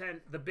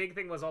content. The big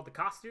thing was all the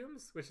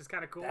costumes, which is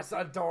kind of cool. That's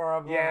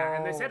adorable. Yeah,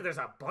 and they said there's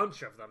a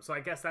bunch of them, so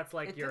I guess that's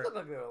like it your... did look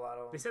like there were a lot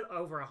of them. They said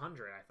over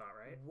 100, I thought,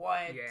 right?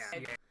 What?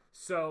 Yeah.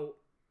 So,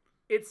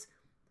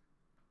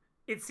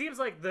 it seems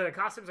like the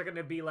costumes are going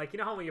to be like, you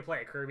know how when you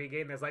play a Kirby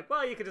game, there's like,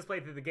 well, you can just play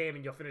through the game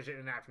and you'll finish it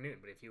in an afternoon,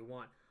 but if you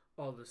want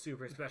all the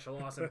super special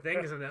awesome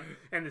things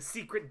and the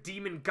secret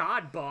demon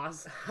god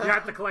boss, you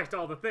have to collect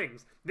all the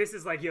things. This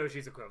is like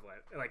Yoshi's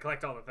equivalent. Like,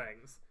 collect all the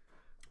things.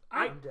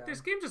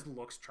 This game just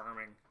looks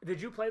charming.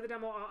 Did you play the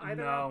demo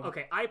either? No.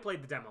 Okay, I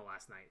played the demo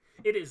last night.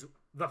 It is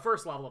the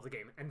first level of the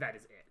game, and that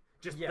is it.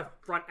 Just the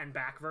front and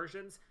back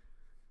versions.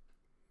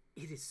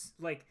 It is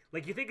like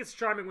you think it's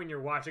charming when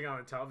you're watching on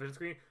a television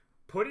screen.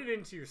 Put it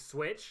into your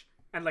Switch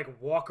and like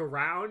walk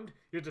around.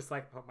 You're just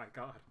like, oh my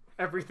god,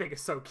 everything is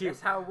so cute.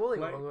 That's how Woolly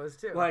World was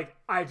too. Like,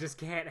 I just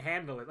can't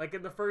handle it. Like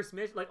in the first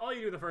mission, like all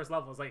you do in the first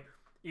level is like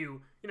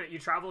you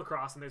travel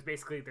across, and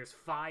there's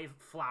 5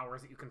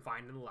 flowers that you can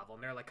find in the level,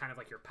 and they're like kind of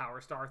like your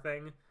power star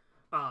thing.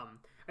 And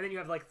then you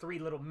have like 3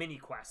 little mini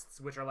quests,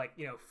 which are like,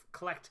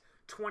 collect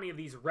 20 of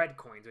these red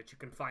coins, which you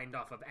can find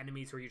off of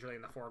enemies who are usually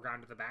in the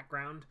foreground or the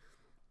background,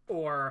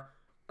 or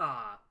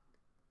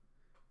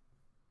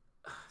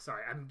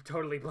sorry, I'm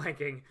totally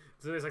blanking.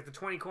 So there's like the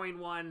 20 coin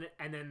one,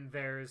 and then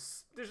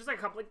there's just like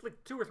a couple,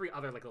 like 2 or 3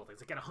 other like little things,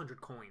 like get 100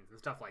 coins and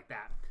stuff like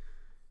that.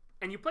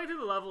 And you play through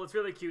the level. It's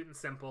really cute and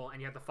simple,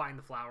 and you have to find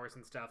the flowers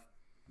and stuff.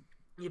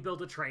 You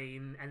build a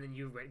train, and then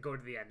you go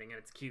to the ending, and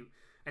it's cute.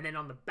 And then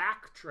on the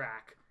back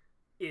track,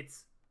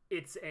 it's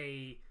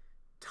a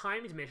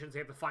timed mission, so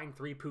you have to find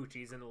 3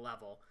 Poochies in the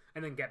level,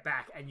 and then get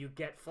back, and you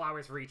get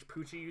flowers for each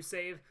Poochie you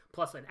save,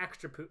 plus an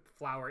extra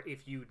flower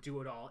if you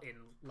do it all in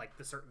like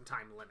the certain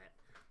time limit.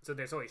 So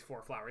there's always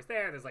 4 flowers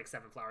there. There's like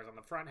 7 flowers on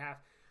the front half,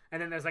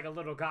 and then there's like a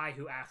little guy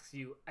who asks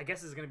you. I guess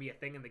this is going to be a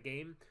thing in the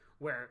game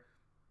where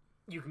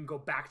you can go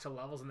back to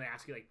levels and they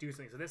ask you like do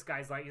something. So this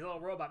guy's like, he's a little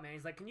robot man.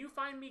 He's like, can you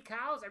find me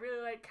cows? I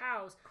really like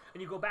cows.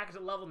 And you go back to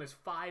the level and there's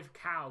 5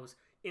 cows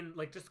in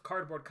like just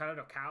cardboard cut out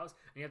of cows,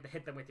 and you have to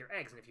hit them with your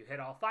eggs. And if you hit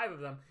all 5 of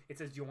them, it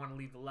says, do you want to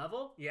leave the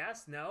level?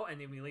 Yes, no. And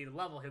then when you leave the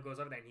level, he goes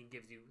over there and he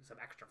gives you some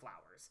extra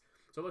flowers.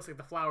 So it looks like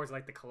the flowers are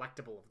like the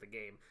collectible of the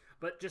game.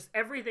 But just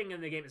everything in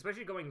the game,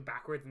 especially going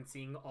backwards and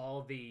seeing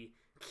all the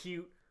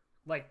cute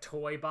like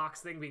toy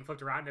box thing being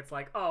flipped around, it's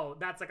like, oh,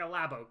 that's like a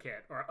Labo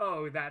kit, or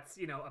oh, that's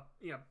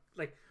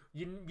like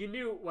you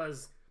knew it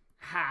was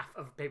half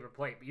of a paper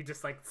plate, but you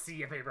just like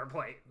see a paper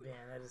plate. Man,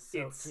 that is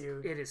so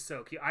cute. It is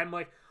so cute. I'm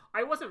like,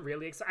 I wasn't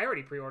really excited. I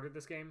already pre-ordered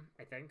this game,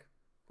 I think,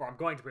 or I'm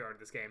going to pre-order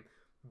this game.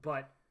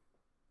 But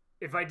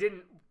if I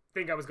didn't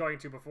think I was going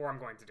to before, I'm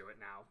going to do it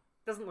now.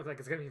 Doesn't look like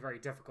it's going to be very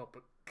difficult,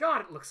 but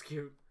God, it looks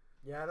cute.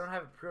 Yeah, I don't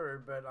have it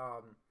pre-ordered, but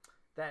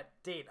that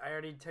date I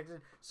already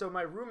texted. So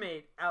my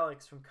roommate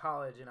Alex from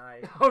college and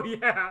I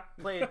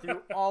played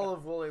through all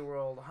of Woolly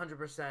World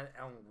 100%, and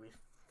we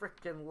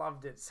freaking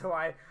loved it. So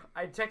I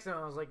texted him.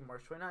 I was like,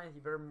 March 29th,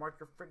 you better mark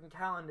your freaking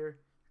calendar.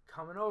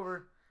 Coming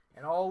over.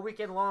 And all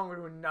weekend long we're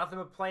doing nothing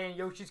but playing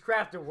Yoshi's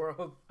Crafted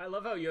World. I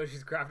love how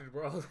Yoshi's Crafted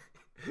World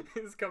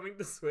is coming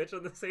to Switch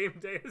on the same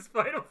day as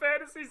Final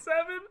Fantasy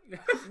VII?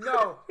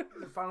 No,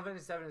 Final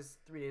Fantasy VII is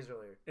 3 days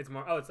earlier. It's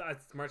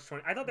March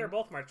 20. I thought they were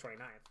both March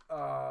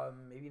 29th.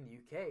 Maybe in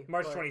the UK.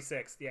 March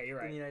 26th. Yeah, you're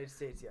right. In the United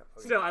States, yeah.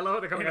 Okay. Still, I love how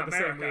they're coming out the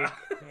same week.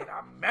 In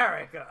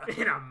America.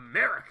 In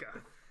America.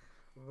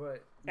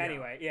 But yeah.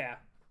 Anyway, yeah.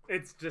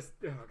 It's just,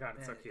 oh god,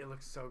 it's Man, so cute. It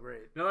looks so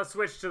great. Now let's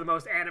switch to the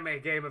most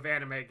anime game of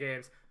anime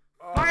games.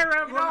 Fire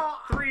Emblem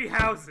Three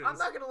Houses. I'm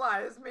not gonna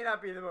lie, this may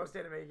not be the most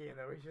anime game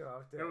that we show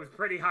off to. It was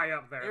pretty high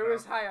up there. It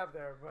was high up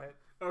there, but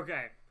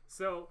okay.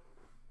 So,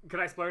 can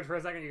I splurge for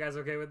a second? You guys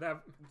okay with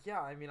that? yeah,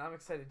 I mean, I'm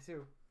excited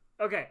too.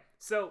 Okay,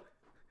 so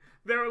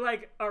they were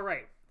like, all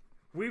right,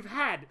 we've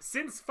had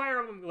since Fire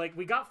Emblem, like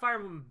we got Fire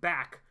Emblem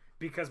back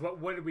because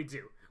what did we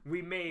do?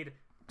 We made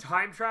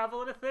time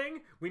travel a thing.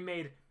 We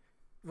made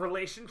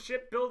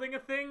relationship building a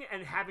thing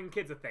and having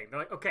kids a thing. They're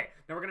like, okay,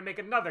 now we're gonna make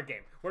another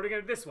game. What are we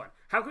gonna do this one?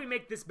 How can we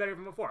make this better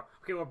than before?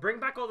 Okay, we'll bring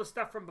back all the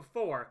stuff from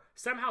before,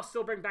 somehow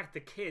still bring back the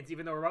kids,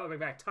 even though we're about to bring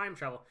back time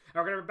travel. And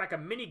we're gonna bring back a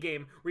mini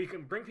game where you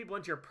can bring people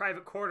into your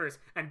private quarters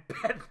and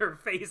pet their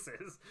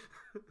faces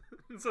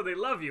so they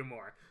love you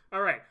more.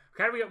 All right,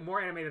 how do we get more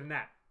anime than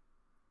that?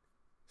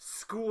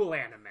 School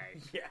anime.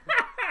 Yeah.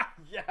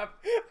 Yeah.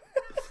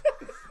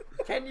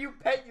 Can you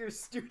pet your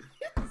students?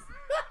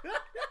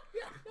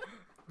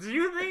 Do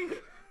you think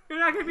you're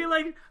not gonna be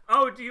like,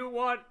 oh, do you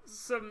want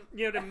some,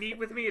 to meet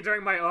with me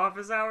during my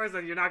office hours,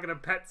 and you're not gonna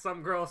pet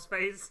some girl's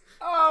face?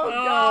 Oh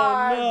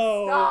God!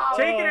 No. Stop.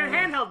 Take it in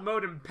handheld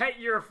mode and pet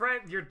your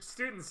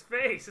student's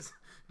face.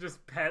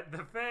 Just pet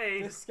the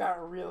face. This got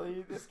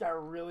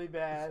really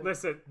bad.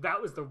 Listen,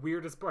 that was the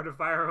weirdest part of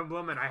Fire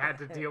Emblem, and I had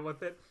to deal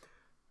with it.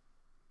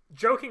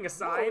 Joking No,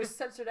 aside, it was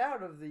censored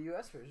out of the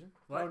U.S. version.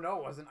 What? Oh no,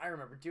 it wasn't. I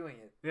remember doing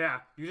it.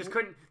 yeah, you just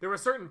couldn't. There were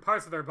certain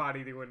parts of their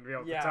body they wouldn't be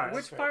able to Yeah, touch.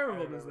 Which right, Fire I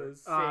Emblem is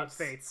remember. this?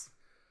 Fates.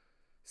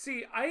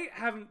 See, I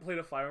haven't played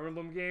a Fire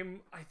Emblem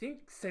game, I think,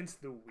 since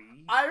the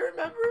Wii. I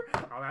remember.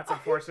 Oh, that's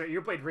unfortunate.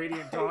 You played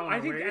Radiant Dawn.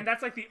 I think, and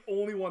that's like the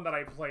only one that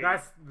I played.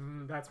 That's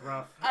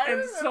rough.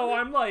 And so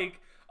I'm like,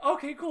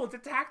 okay, cool, it's a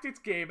tactics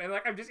game, and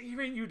like I'm just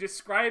hearing you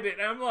describe it,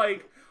 and I'm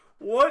like,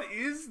 what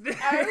is this?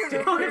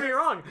 Don't get me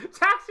wrong,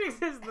 tactics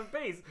is the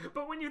base,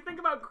 but when you think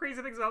about crazy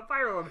things about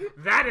Fire Emblem,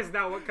 that is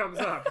not what comes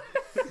up.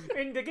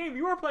 In the game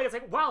you were playing, it's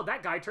like, wow,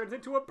 that guy turns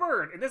into a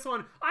bird. In this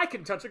one, I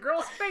can touch a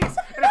girl's face,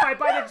 and if I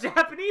buy the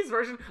Japanese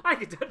version, I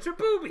can touch her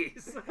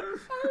boobies. I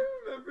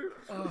remember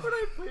when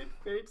I played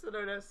Fates and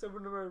I'd have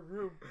someone in my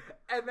room,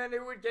 and then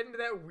it would get into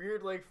that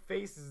weird like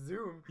face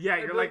zoom. Yeah,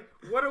 and you're be like,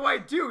 what do I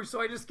do? So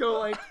I just go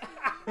like,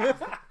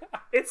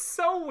 it's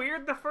so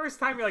weird the first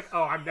time you're like,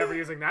 oh, I'm never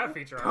using that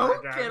feature ever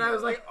poke, again. and I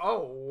was like,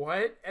 oh,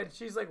 what? And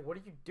she's like, what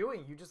are you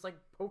doing? You just like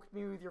poked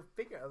me with your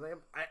finger. I was like,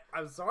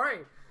 I'm sorry,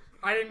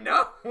 I didn't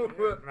know.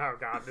 Oh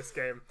god, this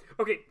game.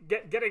 Okay,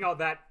 getting all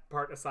that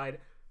part aside,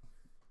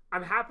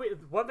 I'm happy.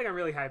 One thing I'm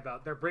really happy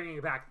about, they're bringing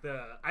back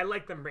I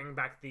like them bringing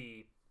back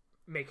the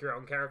make your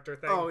own character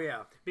thing. Oh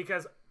yeah,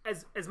 because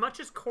as much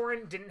as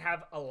Corrin didn't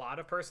have a lot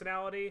of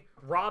personality,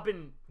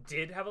 Robin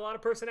did have a lot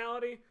of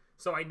personality.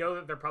 So I know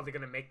that they're probably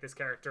going to make this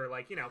character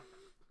like,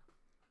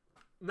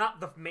 not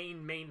the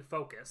main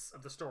focus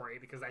of the story,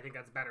 because I think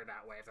that's better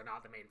that way if they're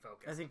not the main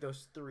focus. I think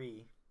those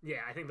three.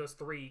 Yeah, I think those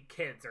three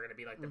kids are going to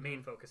be like the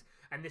main focus.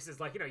 And this is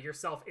like, your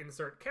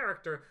self-insert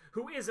character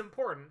who is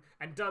important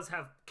and does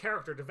have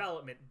character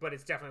development, but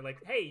it's definitely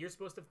like, hey, you're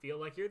supposed to feel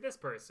like you're this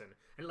person.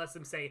 And lets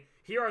them say,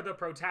 here are the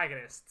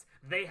protagonists.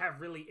 They have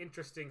really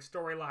interesting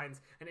storylines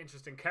and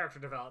interesting character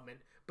development,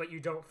 but you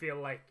don't feel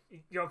like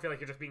you're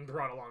just being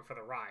brought along for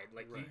the ride.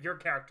 Like your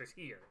character's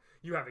here.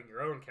 You having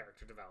your own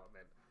character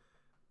development.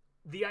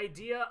 The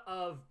idea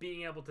of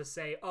being able to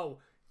say, oh,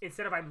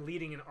 instead of I'm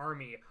leading an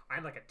army,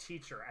 I'm like a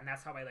teacher, and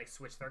that's how I like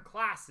switch their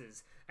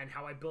classes, and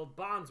how I build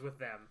bonds with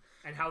them,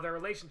 and how their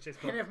relationships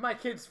build. And if my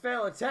kids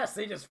fail a test,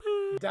 they just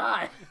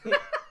die.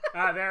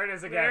 There it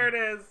is again. There it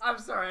is. I'm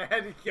sorry, I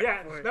had to get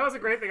Yeah, for it. that was a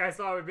great thing I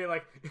saw. Would be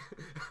like,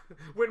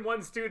 when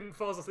one student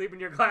falls asleep in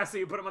your class, so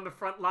you put him on the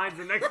front lines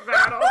the next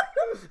battle.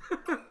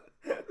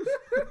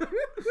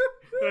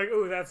 Like,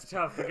 ooh, that's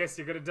tough. I guess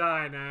you're gonna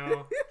die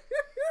now.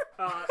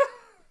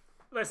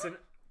 Listen,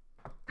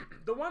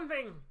 the one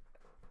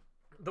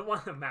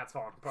Matt's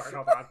falling apart.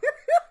 Hold on.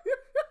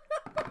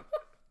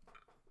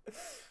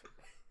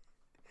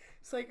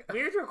 It's like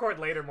We need to record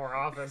later more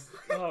often.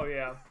 Oh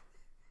yeah.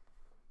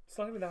 It's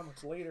not even that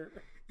much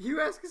later.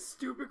 you ask a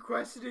stupid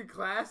question in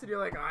class, and you're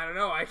like, I don't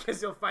know. I guess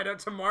you'll find out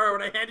tomorrow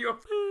when I hand you a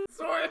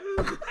sword.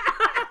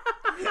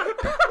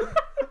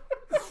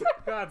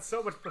 God,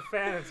 so much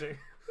profanity.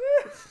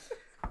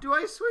 Do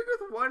I swing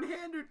with one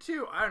hand or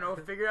two? I don't know.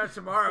 Figure it out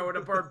tomorrow when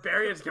a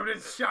barbarian's coming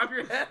to chop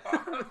your head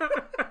off.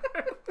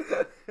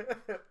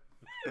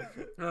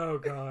 Oh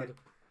God.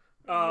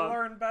 You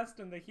learn best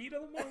in the heat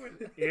of the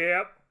moment.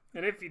 Yep.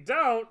 And if you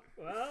don't,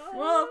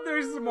 Well,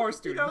 there's some more You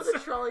students. know the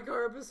trolley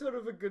car episode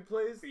of A Good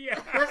Place? Yeah.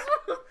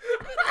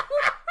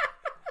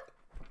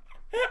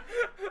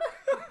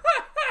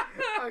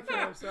 Okay,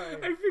 I'm sorry.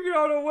 I figured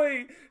out a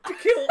way to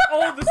kill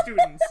all the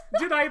students.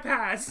 Did I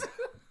pass?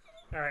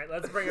 All right,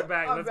 let's bring it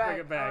back. Let's bring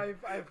it back.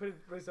 I put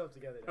myself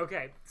together now.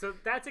 Okay, so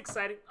that's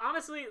exciting.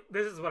 Honestly,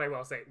 this is what I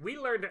will say. We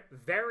learned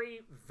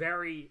very,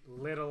 very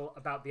little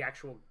about the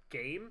actual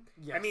game.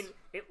 Yes. I mean,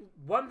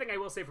 one thing I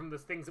will say from the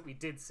things that we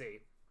did see,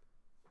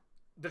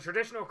 the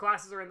traditional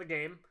classes are in the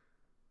game.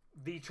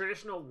 The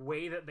traditional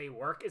way that they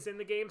work is in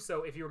the game.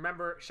 So if you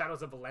remember,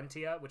 Shadows of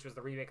Valentia, which was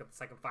the remake of the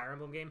second Fire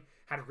Emblem game,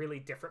 had really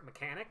different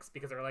mechanics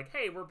because they were like,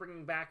 hey, we're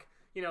bringing back,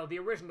 the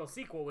original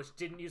sequel, which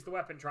didn't use the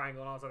weapon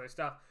triangle and all this other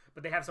stuff,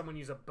 but they have someone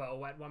use a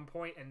bow at one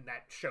point, and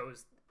that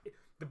shows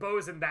the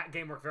bows in that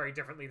game work very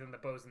differently than the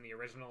bows in the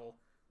original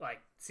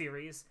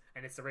series,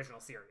 and it's the original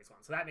series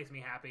one. So that makes me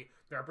happy.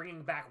 They're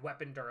bringing back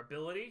weapon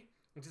durability,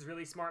 which is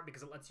really smart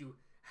because it lets you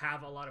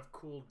have a lot of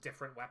cool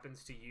different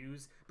weapons to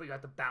use, but you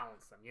have to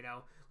balance them,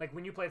 Like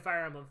when you play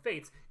Fire Emblem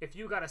Fates, if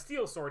you got a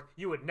steel sword,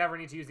 you would never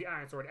need to use the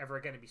iron sword ever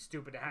again. It'd be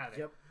stupid to have it.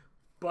 Yep.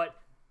 But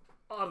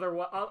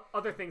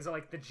other things are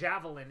like the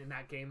javelin in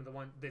that game, the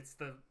one that's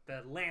the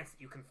lance that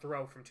you can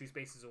throw from 2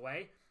 spaces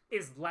away,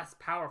 is less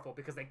powerful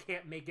because they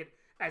can't make it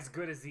as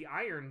good as the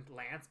iron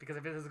lance, because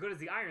if it's as good as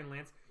the iron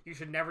lance, you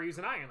should never use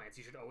an iron lance.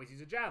 You should always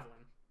use a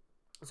javelin.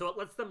 So it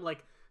lets them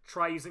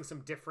try using some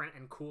different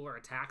and cooler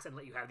attacks and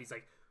let you have these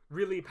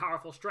really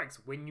powerful strikes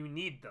when you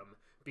need them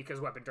because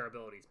weapon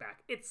durability is back.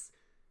 It's,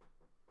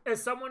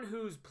 as someone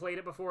who's played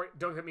it before,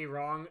 don't get me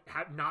wrong,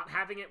 not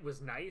having it was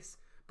nice,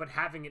 but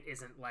having it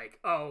isn't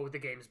oh, the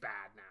game's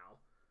bad now.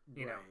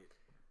 You know.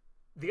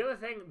 The other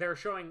thing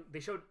they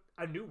showed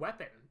a new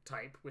weapon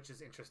type, which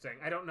is interesting.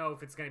 I don't know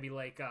if it's going to be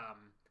I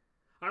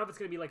don't know if it's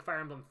going to be like Fire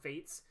Emblem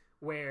Fates,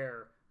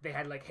 where they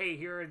had hey,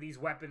 here are these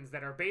weapons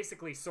that are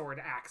basically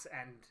sword, axe,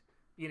 and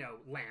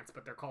lance,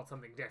 but they're called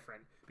something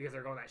different because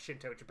they're going that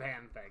Shinto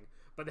Japan thing.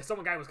 But this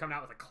guy was coming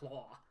out with a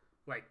claw,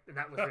 and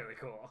that was really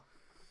cool.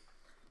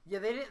 Yeah,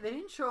 they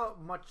didn't show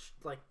up much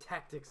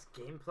tactics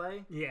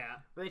gameplay. Yeah,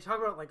 but they talk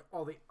about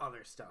all the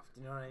other stuff.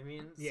 Do you know what I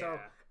mean? Yeah. So,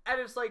 and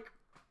it's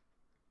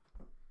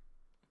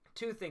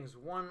two things.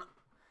 One,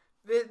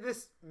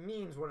 this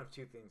means one of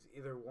two things.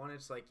 Either one,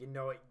 it's you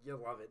know it, you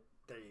love it.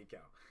 There you go.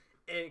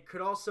 It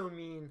could also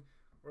mean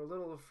we're a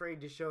little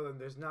afraid to show them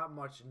there's not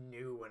much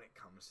new when it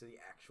comes to the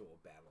actual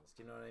battles.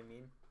 Do you know what I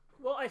mean?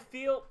 Well, I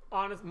feel,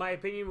 my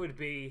opinion would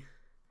be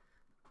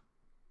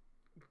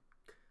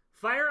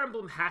Fire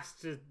Emblem has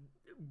to,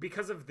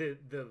 because of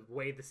the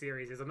way the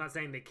series is, I'm not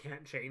saying they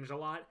can't change a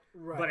lot,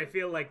 right. But I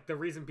feel the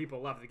reason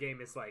people love the game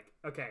is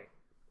okay,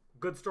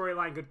 good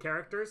storyline, good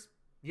characters,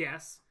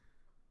 yes.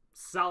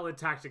 Solid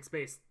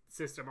tactics-based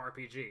system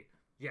RPG,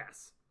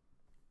 yes.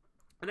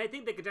 And I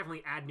think they could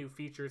definitely add new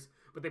features,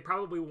 but they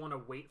probably want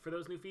to wait for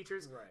those new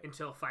features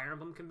until Fire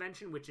Emblem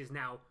Convention, which is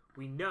now,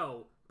 we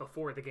know,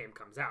 before the game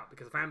comes out,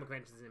 because Fire Emblem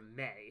Convention is in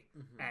May,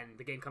 and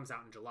the game comes out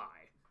in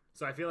July.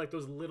 So I feel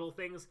those little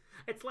things,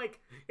 it's I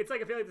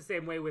feel the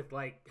same way with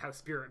how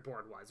Spirit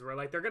Board was, where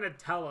they're gonna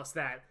tell us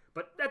that,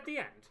 but at the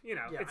end,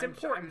 it's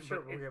important. I'm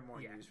sure we'll get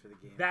more news for the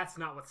game. That's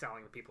not what's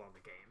selling the people on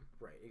the game.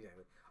 Right,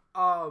 exactly.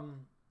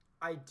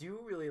 I do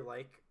really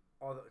like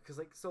all the,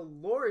 because so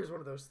lore is one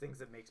of those things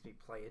that makes me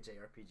play a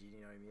JRPG.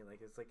 You know what I mean?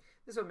 It's this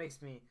is what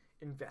makes me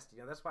invest.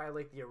 That's why I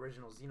like the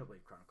original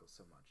Xenoblade Chronicles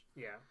so much.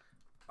 Yeah.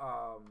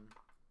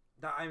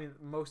 I mean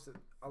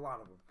a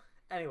lot of them.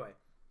 Anyway.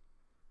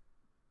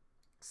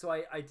 So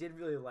I did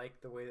really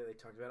like the way that they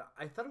talked about it.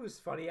 I thought it was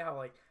funny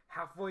how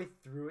halfway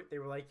through it they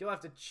were you'll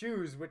have to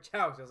choose which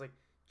house. I was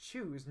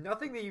choose?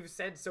 Nothing that you've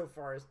said so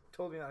far has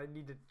told me that I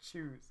need to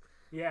choose.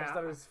 Yeah. I just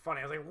thought it was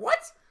funny. I was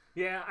what?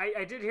 Yeah,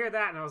 I did hear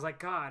that, and I was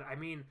God, I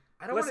mean,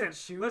 I don't want to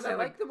choose. I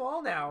like them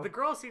all now. The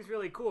girl seems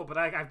really cool, but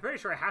I'm pretty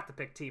sure I have to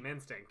pick Team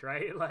Instinct,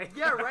 right?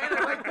 Yeah, right.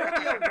 I like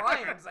the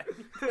Alliance.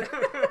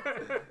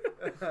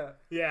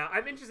 Yeah,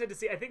 I'm interested to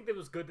see. I think it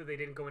was good that they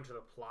didn't go into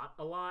the plot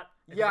a lot.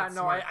 Yeah,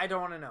 no, I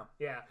don't want to know.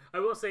 Yeah, I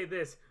will say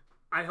this.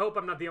 I hope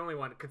I'm not the only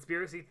one.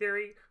 Conspiracy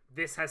theory,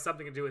 this has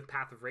something to do with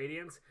Path of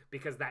Radiance,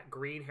 because that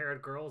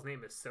green-haired girl's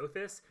name is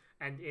Sothis,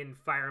 and in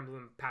Fire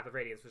Emblem Path of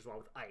Radiance, which is one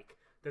with Ike,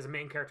 there's a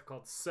main character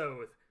called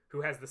Soth,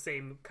 who has the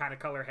same kind of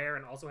color hair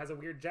and also has a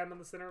weird gem in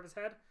the center of his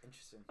head.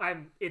 Interesting.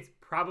 It's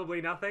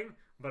probably nothing,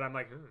 but I'm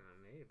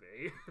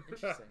maybe.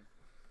 Interesting.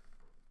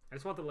 I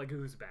just want the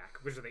Lagoos back,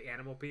 which are the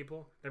animal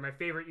people. They're my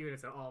favorite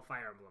units in all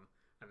Fire Emblem,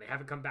 and they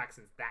haven't come back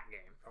since that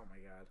game. Oh my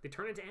god. They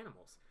turn into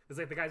animals.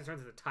 There's the guys who turn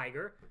into the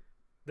tiger,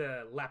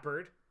 the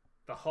leopard,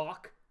 the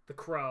hawk, the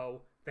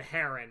crow, the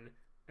heron,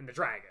 and the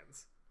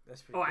dragons.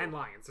 That's pretty cool. And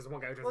lions. There's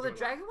one guy who turns into the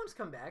dragon ones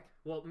come back.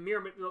 Well,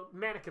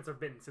 mannequins have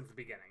been since the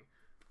beginning.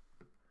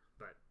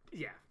 But,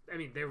 yeah. I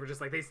mean, they were just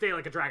they stay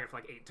like a dragon for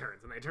 8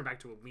 turns, and they turn back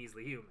to a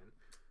measly human.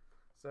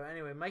 So,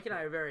 anyway, Mike and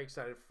I are very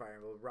excited for Fire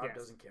Emblem. Rob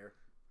doesn't care.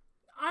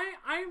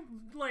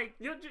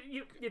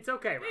 It's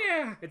okay, Rob.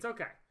 Yeah. It's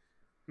okay.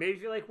 Maybe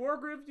if you like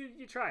Wargroove,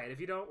 you try it. If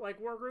you don't like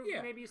Wargroove,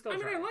 maybe you still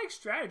try it. I like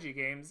strategy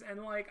games, and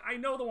I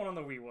know the one on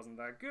the Wii wasn't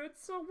that good,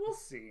 so we'll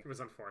see. It was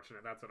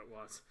unfortunate. That's what it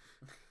was.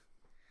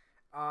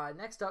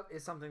 Next up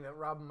is something that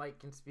Rob and Mike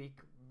can speak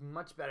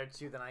much better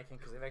to than I can,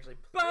 because they've actually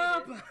played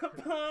it.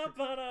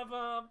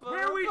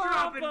 Where are we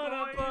dropping,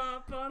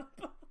 boys?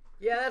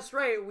 Yeah, that's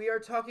right. We are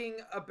talking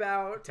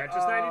about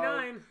Tetris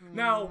 99.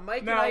 Now,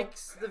 Mike and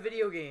Ike's the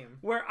video game.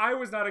 Where I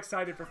was not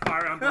excited for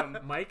Fire Emblem.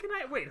 Mike and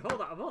I. Wait,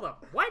 hold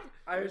up. What?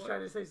 I was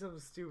trying to say something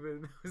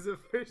stupid. That was the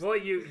first. Well,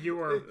 you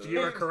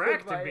were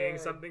correct in being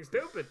something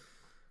stupid.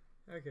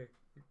 Okay.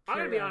 I'm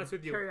gonna be honest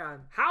with you. Carry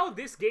on. How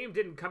this game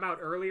didn't come out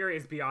earlier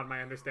is beyond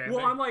my understanding.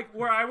 Well, I'm like,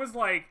 where I was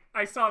like,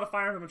 I saw the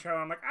Fire Emblem trailer.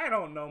 I'm like, I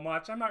don't know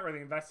much. I'm not really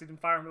invested in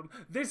Fire Emblem.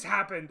 This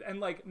happened, and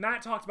like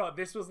Matt talked about,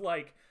 this was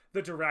like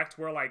the direct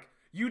where like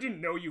you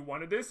didn't know you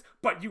wanted this,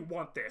 but you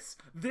want this.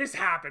 This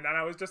happened, and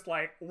I was just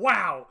like,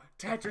 wow,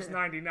 Tetris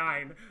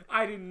 99.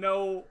 I didn't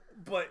know,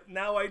 but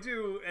now I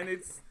do, and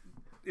it's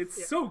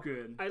so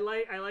good. I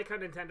like how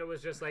Nintendo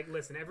was just like,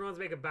 listen, everyone's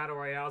making battle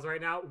royales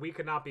right now. We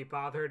could not be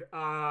bothered.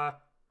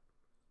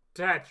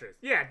 Tetris.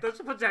 Yeah, let's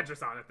just put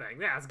Tetris on a thing.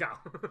 Yeah, let's go.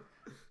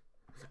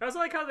 I also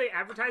like how they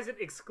advertise it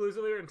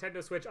exclusively to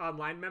Nintendo Switch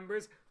Online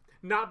members,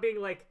 not being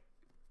like,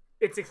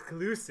 it's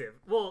exclusive.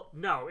 Well,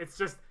 no, it's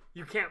just,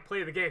 you can't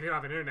play the game if you don't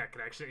have an internet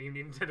connection. You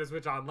need Nintendo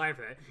Switch Online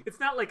for that.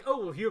 It's not like, oh,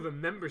 well, if you have a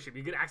membership,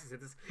 you get access to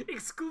this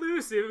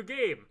exclusive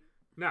game.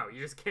 No,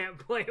 you just can't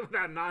play it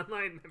without an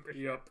online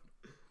membership. Yep.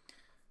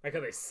 Like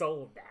how they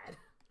sold that.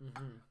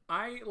 Mm-hmm.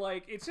 I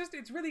like, it's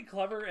really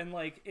clever, and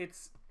like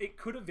it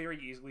could have very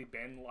easily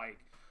been like,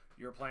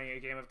 you're playing a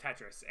game of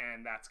Tetris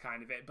and that's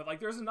kind of it, but like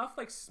there's enough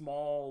like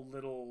small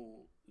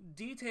little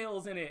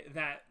details in it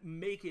that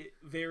make it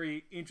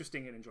very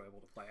interesting and enjoyable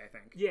to play, I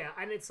think. Yeah,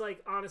 and it's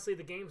like, honestly,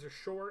 the games are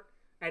short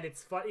and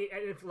it's fun,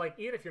 and if like,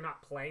 even if you're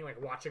not playing,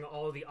 like watching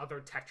all the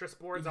other Tetris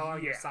boards all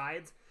on your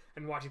sides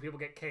and watching people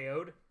get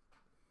KO'd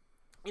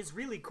is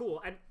really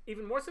cool. And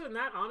even more so than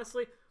that,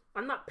 honestly,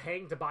 I'm not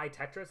paying to buy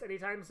Tetris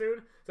anytime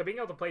soon, so being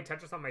able to play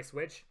Tetris on my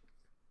Switch,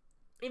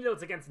 even though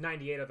it's against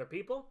 98 other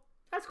people,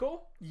 that's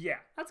cool. Yeah.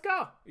 Let's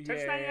go.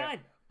 Tetris 99.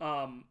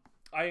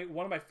 Yeah.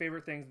 One of my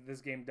favorite things that this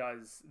game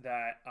does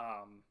that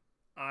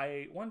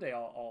one day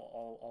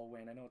I'll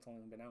win. I know it's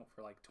only been out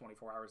for like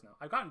 24 hours now.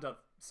 I've gotten to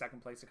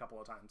second place a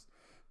couple of times.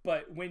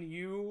 But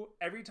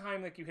every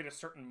time like you hit a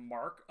certain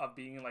mark of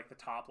being in like the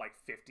top like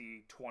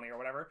 50, 20 or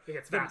whatever, it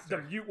gets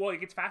faster. It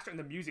gets faster and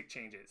the music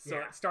changes. So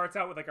it starts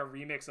out with like a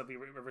remix of the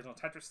original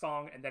Tetris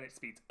song, and then it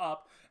speeds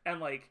up, and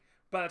like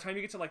by the time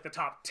you get to like the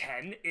top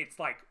 10, it's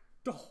like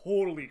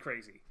totally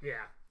crazy.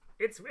 Yeah.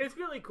 It's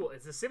really cool.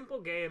 It's a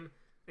simple game,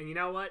 and you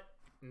know what?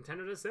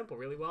 Nintendo does simple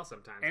really well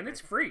sometimes. And it's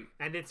free.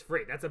 And it's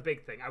free. That's a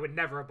big thing. I would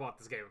never have bought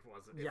this game if it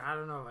wasn't. Yeah, I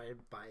don't know if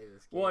I'd buy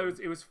this game. Well,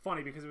 it was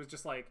funny because it was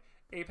just like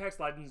Apex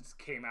Legends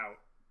came out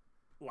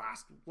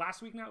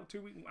last week now,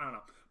 2 weeks, I don't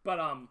know. But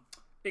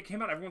it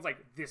came out, everyone's like,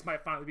 this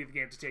might finally be the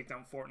game to take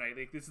down Fortnite.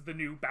 Like, this is the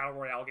new Battle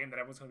Royale game that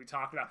everyone's going to be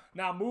talking about.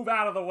 Now move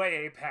out of the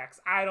way,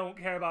 Apex. I don't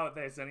care about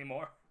this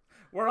anymore.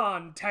 We're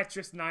on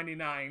Tetris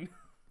 99.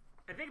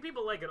 I think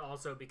people like it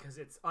also because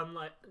it's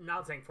unlike,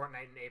 not saying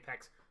Fortnite and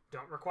Apex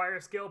don't require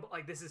skill, but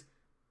like this is,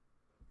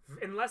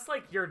 unless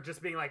like you're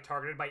just being like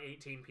targeted by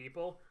 18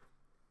 people,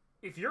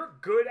 if you're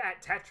good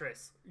at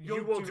Tetris,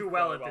 you will do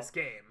well at this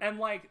game. And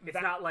like,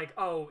 it's not like,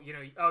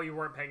 you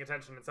weren't paying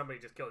attention and somebody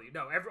just killed you.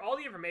 No, all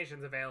the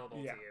information's available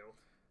to you.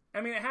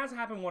 I mean, it has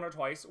happened one or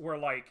twice where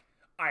like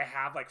I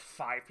have like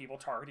 5 people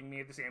targeting me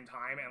at the same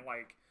time, and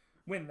like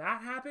when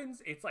that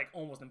happens, it's like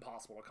almost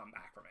impossible to come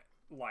back from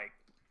it. Like,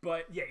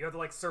 but yeah, you have to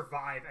like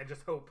survive and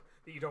just hope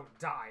that you don't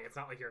die. It's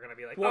not like you're gonna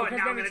be like, now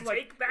I'm gonna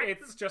take back.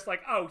 It's just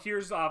like,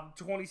 here's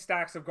 20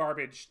 stacks of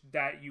garbage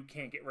that you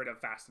can't get rid of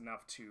fast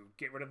enough to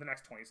get rid of the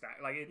next 20 stacks.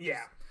 Like,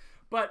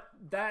 but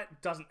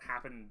that doesn't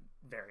happen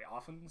very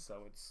often,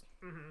 so it's.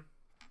 Mm-hmm.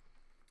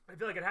 I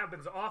feel like it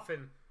happens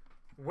often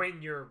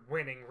when you're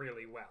winning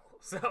really well.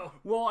 So.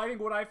 Well, I think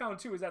what I found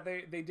too is that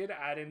they did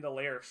add in the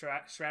layer of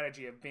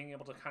strategy of being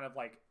able to kind of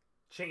like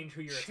change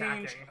who you're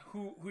attacking,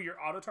 who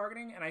you're auto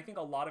targeting, and I think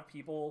a lot of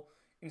people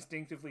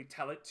instinctively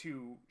tell it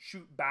to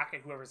shoot back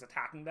at whoever's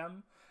attacking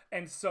them,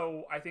 and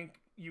so I think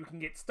you can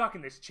get stuck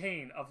in this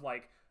chain of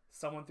like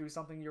someone threw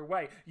something your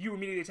way, you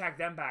immediately attack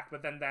them back,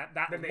 but then that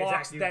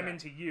locks them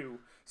into you.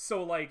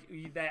 So like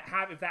if that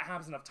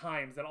happens enough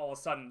times, then all of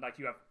a sudden like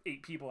you have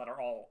 8 people that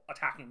are all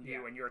attacking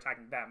you and you're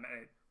attacking them,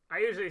 and I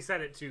usually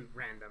set it to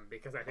random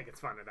because I think it's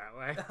funner that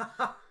way.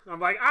 I'm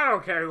like, I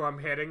don't care who I'm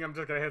hitting. I'm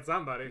just gonna hit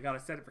somebody. You gotta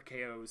set it for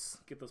KOs.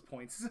 Get those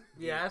points.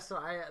 Yeah, that's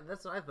what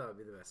I thought would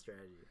be the best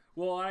strategy.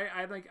 Well,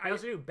 I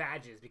also do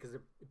badges because the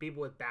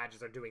people with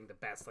badges are doing the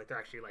best. Like they're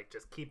actually like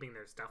just keeping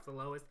their stuff the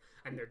lowest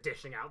and they're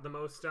dishing out the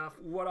most stuff.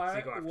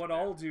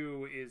 I'll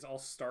do is I'll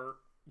start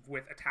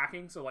with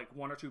attacking. So like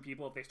 1 or 2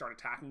 people, if they start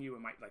attacking you,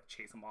 it might like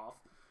chase them off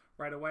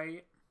right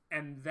away,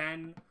 and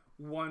then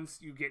once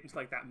you get into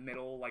like that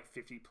middle, like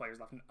 50 players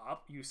left and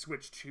up, you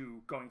switch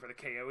to going for the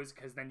KOs,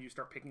 because then you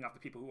start picking off the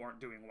people who aren't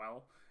doing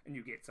well, and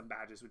you get some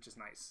badges, which is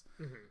nice.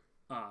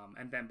 Mm-hmm.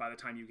 And then by the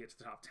time you get to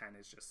the top 10,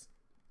 it's just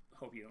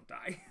hope you don't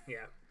die.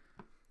 Yeah.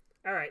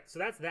 All right, so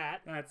that's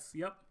that.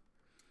 Yep.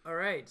 All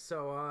right,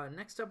 so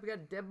next up we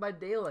got Dead by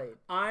Daylight.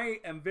 I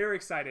am very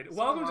excited.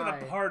 Welcome to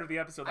the part of the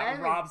episode that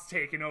Rob's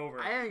taken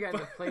over. I haven't gotten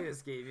to play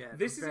this game yet.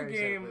 This is a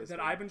game that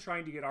I've been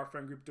trying to get our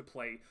friend group to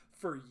play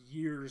for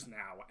years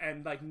now,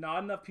 and like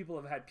not enough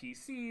people have had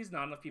PCs,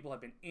 not enough people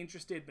have been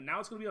interested, but now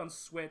it's going to be on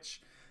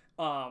Switch.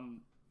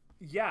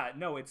 Yeah,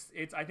 no, it's.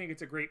 I think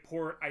it's a great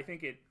port. I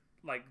think it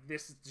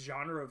this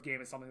genre of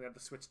game is something that the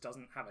Switch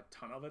doesn't have a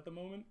ton of at the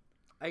moment.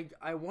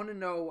 I want to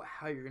know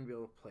how you're going to be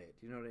able to play it.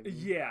 Do you know what I mean?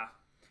 Yeah.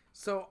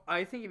 So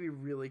I think it'd be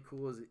really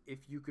cool is if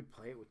you could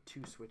play it with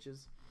 2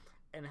 Switches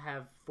and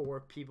have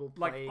 4 people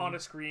playing. Like on a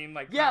screen,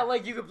 like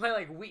like you could play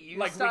like Wii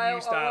U style. Wii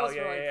U style,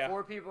 where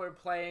 4 people are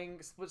playing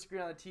split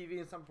screen on the TV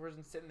and some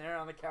person sitting there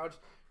on the couch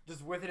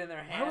just with it in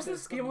their hand. Why was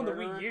this game on the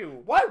Wii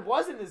U? Why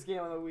wasn't this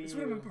game on the Wii U? This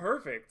would have been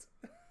perfect.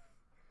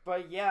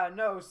 But yeah,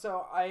 no.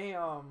 So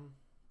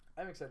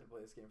I'm excited to play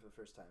this game for the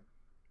first time.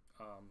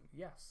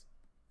 Yes.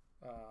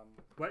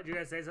 What did you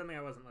guys say? Something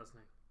I wasn't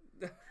listening.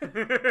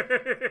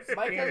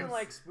 Mike doesn't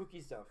like spooky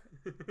stuff.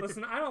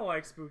 Listen, I don't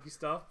like spooky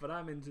stuff, but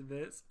I'm into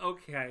this.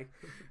 Okay.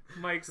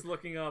 Mike's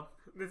looking up.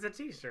 There's a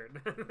t-shirt.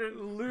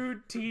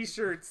 Lewd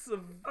t-shirts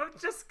of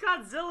just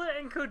Godzilla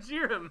and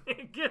Kojira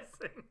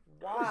kissing.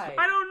 Why?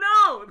 I don't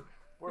know.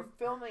 We're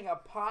filming a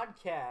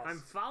podcast. I'm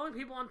following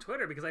people on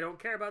Twitter because I don't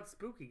care about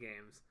spooky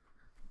games.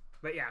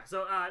 But yeah,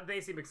 so they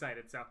seem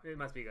excited, so it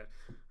must be good.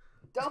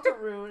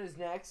 Deltarune is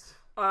next.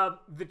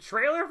 The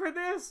trailer for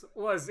this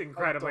was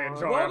incredibly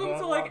enjoyable. Welcome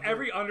to like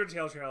every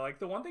Undertale trailer. Like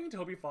the one thing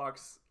Toby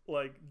Fox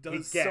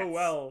does so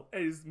well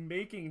is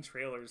making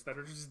trailers that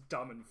are just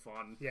dumb and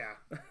fun. Yeah.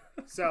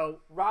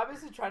 So Rob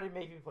has been trying to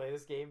make me play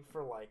this game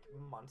for like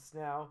months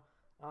now.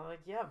 I'm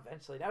like, yeah,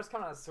 eventually. Now it's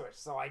coming on Switch,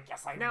 so I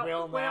guess I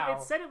will now.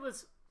 It said it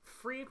was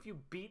free if you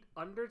beat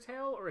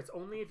Undertale, or it's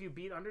only if you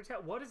beat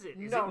Undertale. What is it?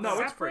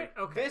 No, it's free.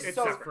 Okay, it's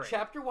separate.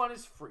 Chapter 1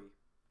 is free.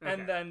 Okay.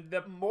 And then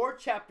the more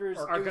chapters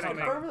are going to coming.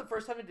 confirmed for the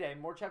first time today.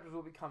 More chapters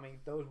will be coming.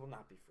 Those will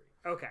not be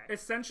free. Okay.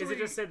 Essentially, is it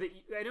just said that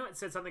I know it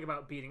said something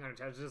about beating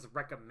Undertale. Does it just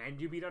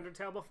recommend you beat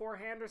Undertale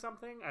beforehand or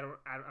something? I don't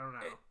know.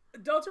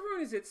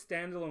 Deltarune is its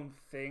standalone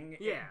thing.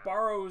 Yeah. It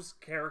borrows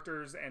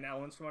characters and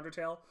elements from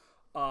Undertale.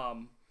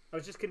 I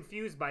was just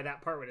confused by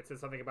that part when it said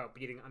something about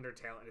beating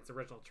Undertale in its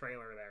original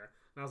trailer there,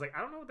 and I was like,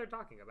 I don't know what they're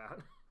talking about.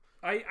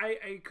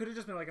 I could have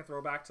just been like a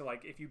throwback to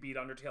like if you beat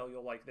Undertale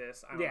you'll like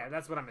this. I don't know.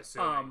 That's what I'm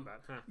assuming.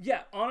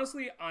 Yeah,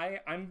 honestly,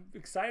 I'm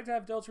excited to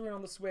have Deltarune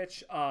on the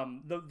Switch.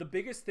 The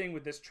biggest thing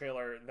with this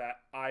trailer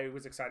that I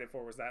was excited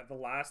for was that the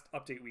last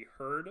update we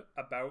heard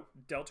about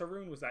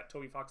Deltarune was that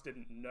Toby Fox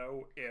didn't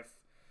know if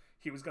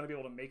he was going to be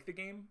able to make the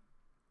game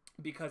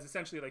because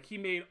essentially like he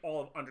made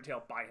all of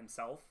Undertale by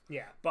himself.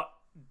 Yeah, but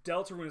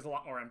Deltarune is a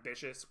lot more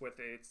ambitious with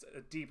its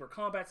a deeper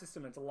combat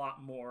system. It's a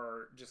lot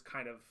more just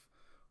kind of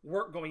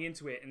work going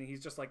into it, and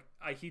he's just like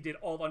he did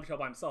all of Undertale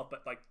by himself,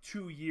 but like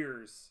 2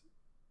 years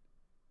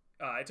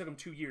it took him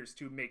 2 years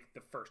to make the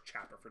first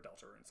chapter for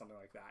Deltarune, something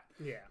like that.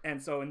 Yeah.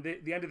 And so in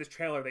the end of this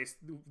trailer,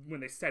 when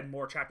they said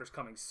more chapters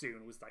coming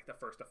soon was like the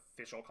first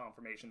official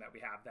confirmation that we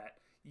have that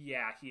he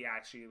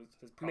actually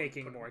was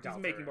making more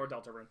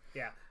Deltarune.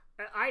 Yeah.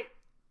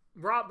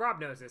 Rob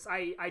knows this.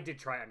 I did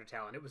try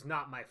Undertale, and it was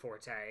not my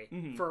forte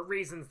for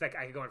reasons that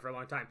I could go in for a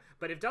long time.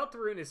 But if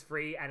Deltarune is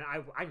free, and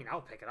I mean,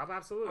 I'll pick it up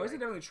absolutely. I would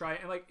definitely try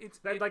it, and like it's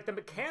like the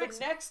mechanics.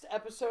 The next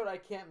episode I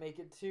can't make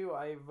it to.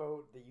 I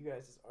vote that you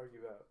guys just argue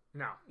out.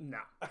 No.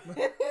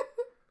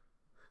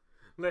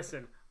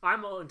 Listen,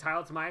 I'm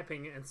entitled to my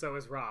opinion, and so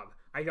is Rob.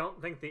 I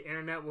don't think the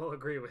internet will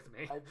agree with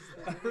me.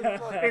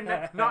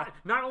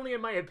 Not only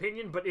in my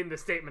opinion, but in the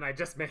statement I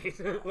just made.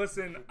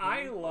 Listen,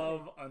 I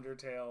love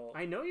Undertale.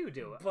 I know you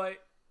do, but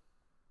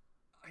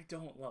I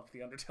don't love the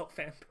Undertale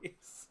fan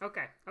base.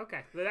 Okay,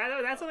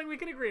 that's something we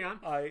can agree on.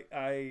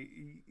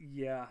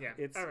 Yeah.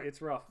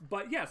 It's rough,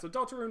 but yeah. So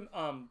Deltarune,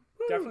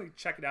 definitely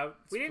check it out.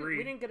 It's free.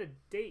 We didn't get a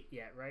date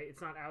yet, right?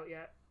 It's not out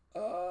yet.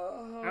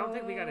 I don't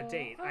think we got a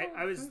date.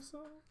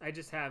 I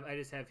just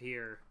have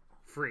here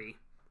free.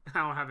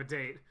 I don't have a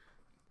date.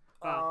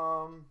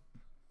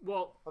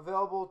 Well,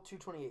 available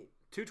 2/28.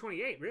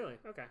 2/28, really?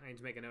 Okay, I need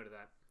to make a note of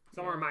that.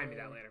 Someone remind me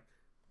that later.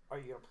 Are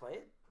you gonna play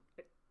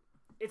it?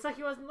 It's like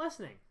he wasn't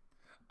listening.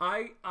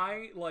 I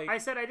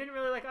said I didn't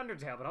really like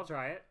Undertale, but I'll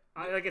try it.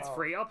 It's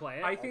free. I'll play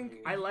it. I think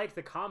I liked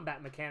the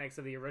combat mechanics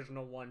of the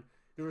original one.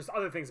 There was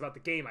other things about the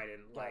game I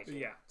didn't like.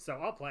 Yeah. So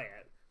I'll play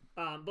it.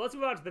 But let's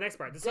move on to the next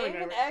part.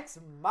 Daemon X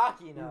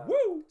Machina.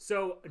 Woo!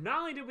 So not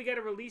only did we get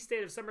a release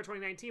date of summer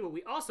 2019, but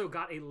we also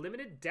got a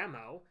limited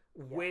demo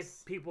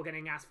with people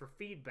getting asked for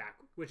feedback,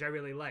 which I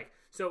really like.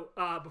 So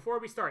before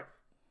we start,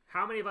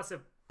 how many of us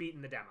have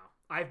beaten the demo?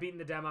 I've beaten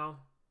the demo.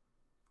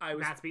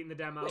 Matt's beaten the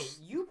demo. Wait,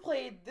 you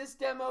played this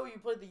demo, you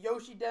played the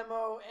Yoshi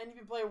demo, and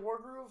you played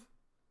Wargroove?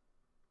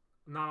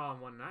 Not all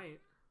in one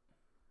night.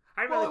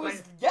 It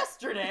was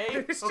yesterday.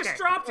 It's just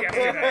dropped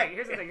yesterday.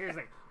 Here's the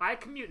thing. I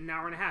commute an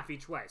hour and a half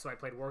each way, so I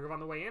played Wargroove on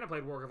the way in. I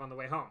played Wargroove on the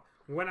way home.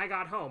 When I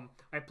got home,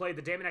 I played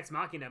the Daemon X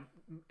Machina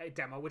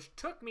demo, which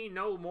took me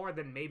no more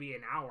than maybe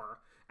an hour.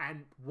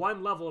 And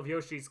one level of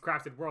Yoshi's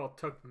Crafted World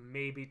took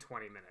maybe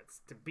 20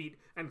 minutes to beat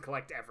and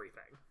collect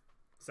everything.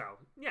 So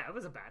yeah, it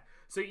wasn't bad.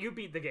 So you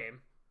beat the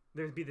game.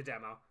 There's beat the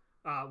demo.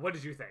 What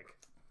did you think?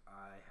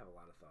 I have a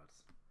lot of thoughts.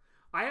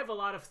 I have a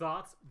lot of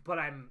thoughts, but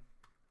I'm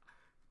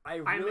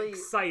I'm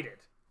excited.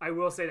 I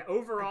will say that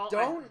overall,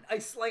 I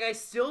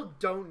still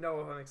don't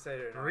know if I'm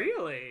excited or not.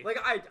 Really? Like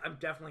I'm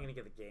definitely gonna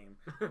get the game,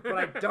 but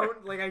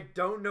I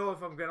don't know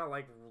if I'm gonna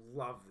like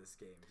love this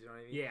game. Do you know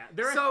what I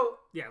mean?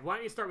 Yeah. Why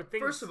don't you start with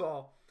things? First of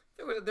all,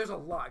 there's a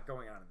lot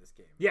going on in this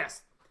game.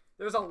 Yes.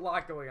 There's a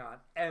lot going on,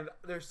 and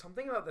there's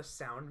something about the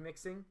sound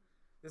mixing.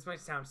 This might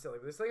sound silly,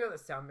 but there's something about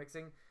the sound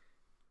mixing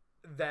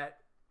that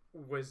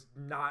was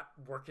not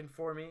working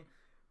for me.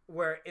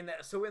 Where in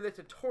the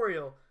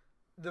tutorial.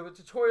 The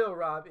tutorial,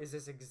 Rob, is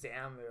this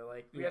exam. They're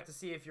like, we have to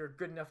see if you're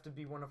good enough to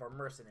be one of our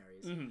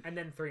mercenaries. Mm-hmm. And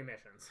then 3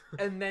 missions.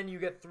 And then you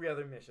get 3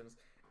 other missions.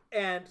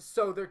 And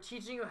so they're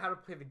teaching you how to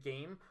play the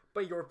game,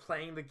 but you're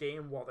playing the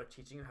game while they're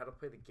teaching you how to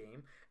play the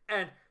game.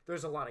 And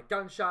there's a lot of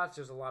gunshots,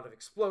 there's a lot of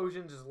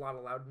explosions, there's a lot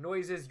of loud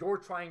noises. You're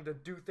trying to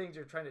do things,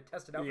 you're trying to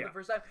test it out for the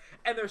first time.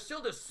 And they're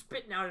still just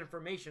spitting out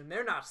information.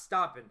 They're not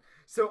stopping.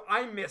 So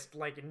I missed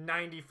like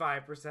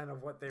 95%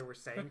 of what they were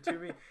saying to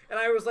me. And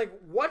I was like,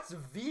 what's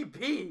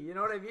VP? You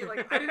know what I mean?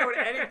 Like, I didn't know what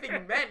anything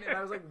meant. And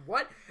I was like,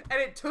 what? And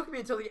it took me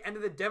until the end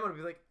of the demo to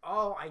be like,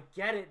 oh, I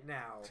get it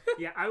now.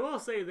 Yeah, I will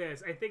say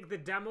this. I think the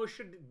demo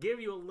should give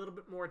you a little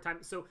bit more time.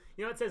 So,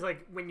 you know, it says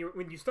like when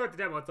you start the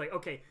demo, it's like,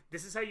 okay,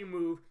 this is how you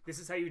move, this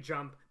is how you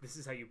jump, this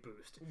is how you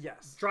boost.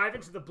 Yes. Drive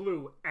into the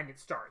blue and it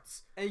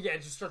starts. And yeah,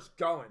 it just starts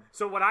going.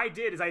 So what I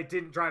did is I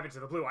didn't drive into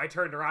the blue. I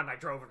turned around and I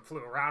drove and flew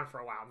around for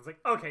a while. I was like,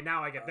 okay,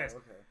 now I get this.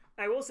 Okay.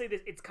 I will say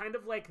this. It's kind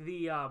of like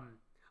the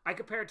I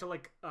compare it to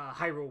like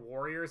Hyrule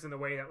Warriors in the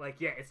way that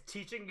like it's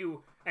teaching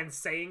you and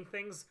saying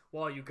things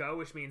while you go,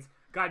 which means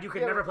God, you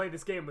could never play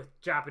this game with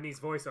Japanese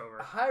voiceover.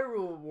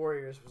 Hyrule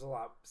Warriors was a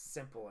lot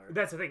simpler.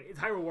 That's the thing.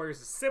 Hyrule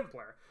Warriors is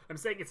simpler. I'm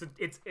saying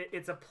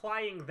it's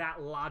applying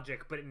that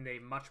logic, but in a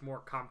much more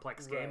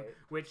complex game,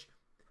 which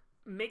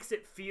makes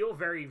it feel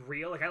very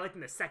real. Like I liked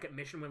in the second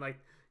mission when like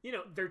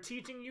they're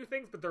teaching you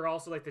things, but they're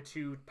also like the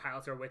 2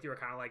 pilots who are with you are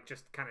kind of like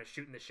just kind of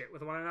shooting the shit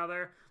with one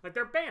another. Like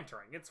they're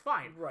bantering. It's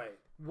fine. Right.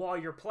 While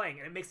you're playing,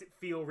 and it makes it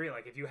feel real.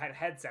 Like if you had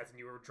headsets and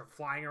you were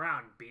flying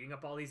around beating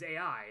up all these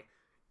AI,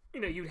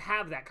 you'd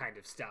have that kind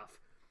of stuff.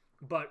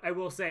 But I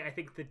will say, I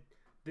think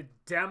the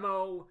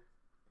demo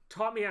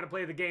taught me how to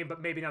play the game,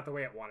 but maybe not the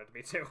way it wanted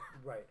me to.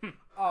 Right.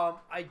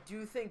 I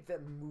do think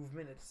that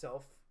movement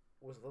itself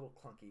was a little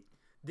clunky.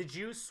 Did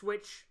you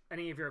switch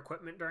any of your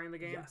equipment during the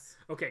game? Yes.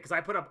 Okay, because I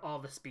put up all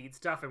the speed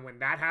stuff, and when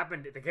that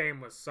happened, the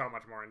game was so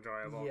much more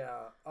enjoyable.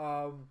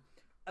 Yeah.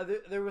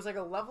 There was like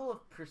a level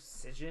of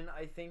precision,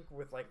 I think,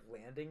 with like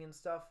landing and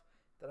stuff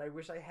that I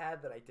wish I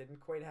had that I didn't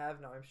quite have.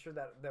 Now I'm sure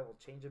that will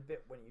change a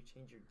bit when you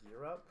change your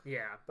gear up.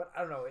 Yeah. But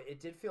I don't know. It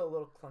did feel a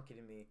little clunky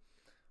to me.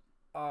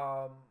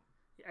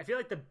 I feel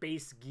like the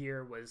base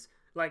gear was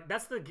like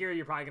that's the gear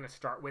you're probably going to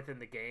start with in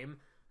the game.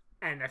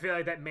 And I feel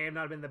like that may have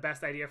not been the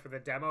best idea for the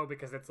demo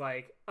because it's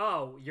like,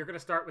 oh, you're going to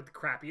start with the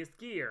crappiest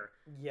gear.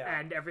 Yeah.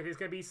 And everything's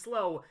going to be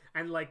slow.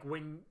 And like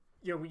when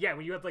when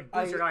you have like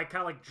booster, like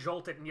kind of like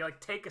jolt it and you like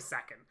take a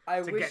second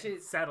to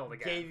get settled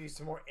again. Gave you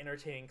some more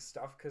entertaining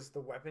stuff because the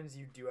weapons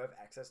you do have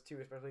access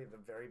to, especially at the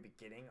very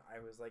beginning,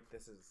 I was like,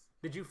 this is...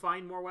 Did you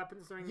find more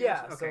weapons during the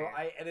mission? So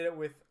I ended up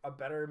with a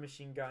better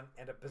machine gun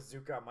and a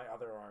bazooka on my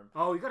other arm.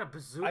 Oh, you got a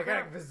bazooka? I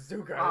got a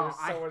bazooka. Oh, it was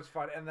so much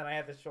fun. And then I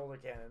had the shoulder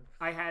cannon.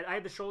 I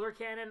had the shoulder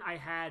cannon. I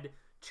had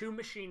two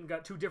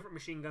different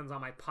machine guns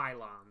on my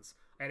pylons.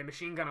 I had a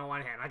machine gun on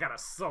one hand. I got a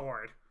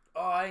sword.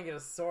 Oh, I didn't get a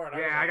sword.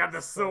 I got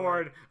the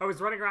sword. I was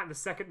running around in the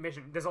second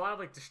mission. There's a lot of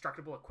like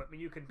destructible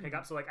equipment you can pick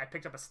up. So like I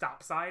picked up a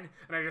stop sign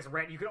and I just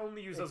ran. You can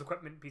only use those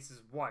equipment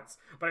pieces once,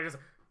 but I just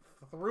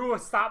threw a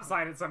stop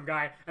sign at some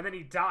guy and then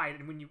he died.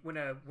 And when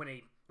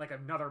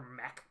another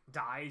mech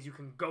dies, you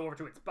can go over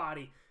to its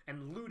body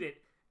and loot it.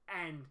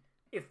 And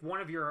if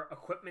one of your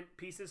equipment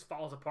pieces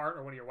falls apart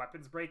or one of your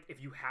weapons break, if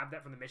you have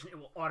that from the mission, it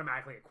will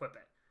automatically equip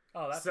it.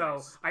 Oh, that's so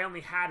nice. I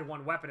only had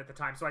one weapon at the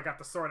time, so I got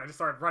the sword. I just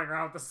started running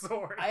around with the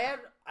sword. I had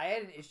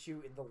an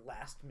issue in the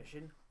last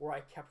mission where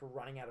I kept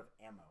running out of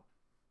ammo.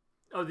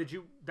 Oh, did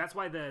you? That's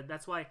why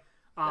that's why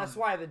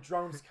the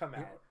drones come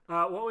out.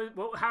 How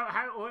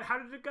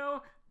did it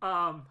go?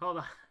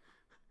 Hold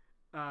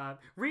on.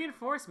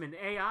 Reinforcement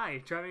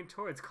AI driving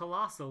towards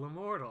colossal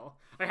immortal.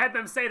 I had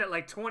them say that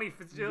like 20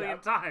 bajillion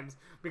times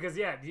because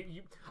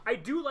I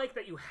do like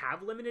that you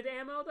have limited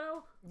ammo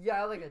though.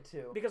 Yeah, I like it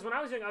too. Because when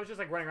I was young, I was just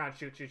like running around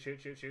shoot,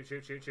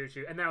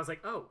 and then I was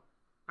like, oh,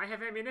 I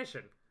have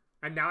ammunition,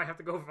 and now I have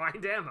to go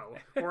find ammo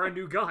or a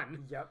new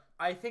gun. Yep.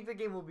 I think the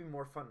game will be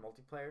more fun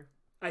multiplayer.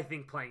 I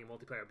think playing in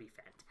multiplayer would be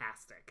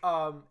fantastic.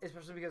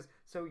 Especially because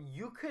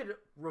you could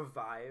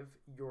revive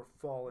your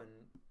fallen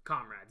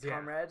comrades,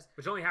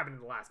 which only happened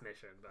in the last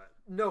mission. But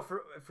no,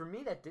 for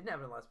me that didn't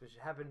happen in the last mission.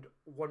 It happened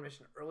one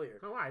mission earlier.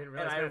 Oh, I didn't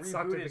realize and that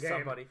sucked in the game.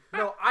 Somebody.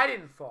 No, I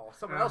didn't fall.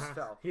 Someone else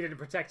fell. He didn't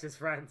protect his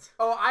friends.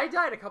 Oh, I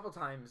died a couple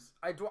times.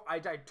 I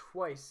died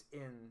twice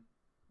in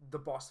the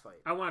boss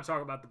fight. I want to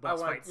talk about the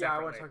boss fight separately. Yeah,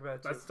 I want to talk about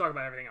it too. Let's talk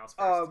about everything else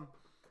first.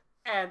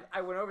 And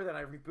I went over there and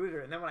I rebooted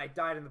her, and then when I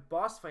died in the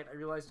boss fight, I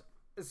realized,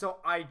 So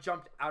I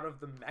jumped out of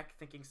the mech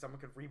thinking someone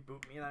could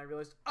reboot me, and I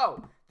realized,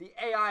 oh, the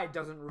AI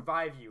doesn't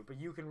revive you, but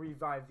you can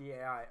revive the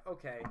AI.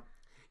 Okay.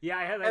 Yeah,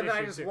 I had that. And then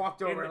I just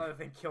walked over and let the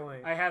thing kill me.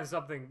 I have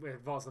something that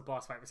involves the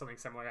boss fight where something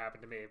similar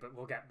happened to me, but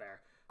we'll get there.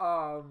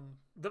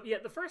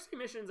 The first few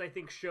missions I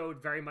think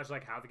showed very much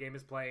like how the game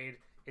is played.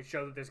 It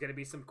showed that there's going to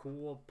be some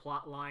cool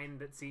plot line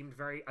that seemed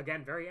very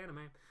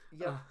anime.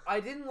 Yeah, I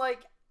didn't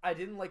like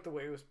the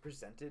way it was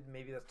presented.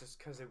 Maybe that's just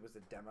because it was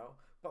a demo.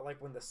 But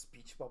like when the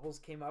speech bubbles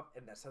came up,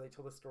 and that's how they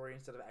told the story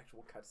instead of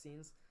actual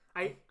cutscenes.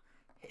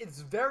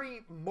 It's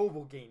very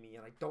mobile gamey,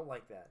 and I don't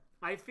like that.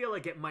 I feel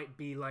like it might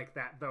be like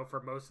that though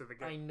for most of the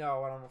game. I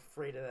know, and I'm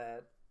afraid of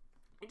that.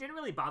 It didn't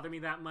really bother me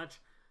that much.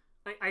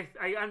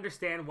 I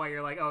understand why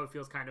you're like, oh, it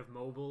feels kind of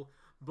mobile,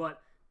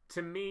 but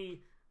to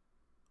me,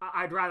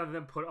 I'd rather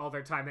them put all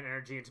their time and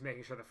energy into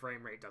making sure the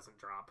frame rate doesn't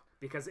drop.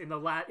 Because in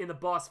the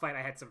boss fight,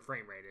 I had some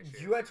frame rate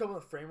issues. You had trouble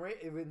with frame rate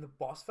in the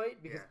boss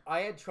fight? Because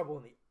I had trouble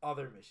in the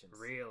other missions.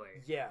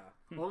 Really? Yeah.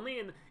 Only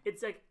in...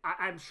 It's like...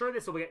 I'm sure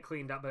this will get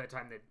cleaned up by the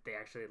time that they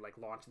actually like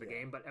launch the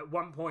game, but at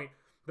one point...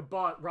 The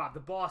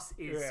boss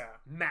is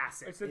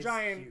massive. It's a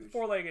giant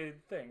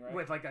four-legged thing, right?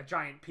 With like a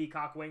giant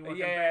peacock wing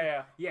looking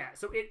thing. Yeah,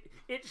 so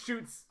it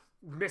shoots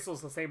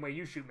missiles the same way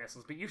you shoot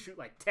missiles, but you shoot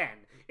like 10.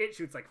 It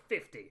shoots like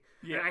 50.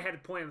 Yeah. And I had a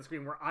point on the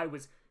screen where I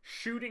was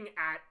shooting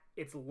at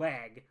its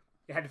leg.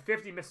 It had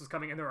 50 missiles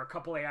coming, and there were a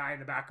couple AI in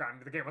the background.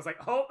 And the game was like,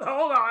 hold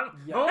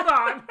on, hold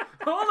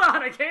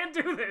on, I can't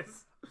do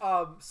this.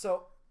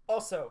 So,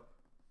 also,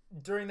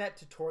 during that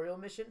tutorial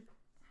mission,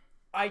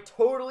 I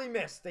totally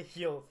missed the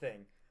heal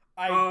thing.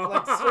 I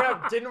straight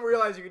up didn't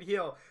realize you could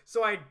heal.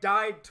 So I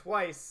died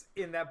twice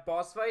in that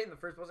boss fight, in the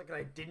first boss fight,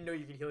 because I didn't know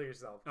you could heal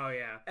yourself. Oh,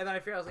 yeah. And then I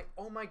figured, I was like,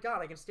 oh my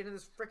god, I can stand in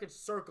this freaking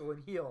circle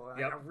and heal.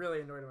 And I got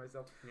really annoyed at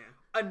myself.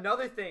 Yeah.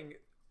 Another thing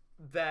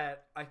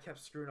that I kept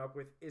screwing up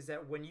with is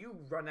that when you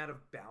run out of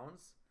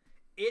bounds,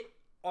 it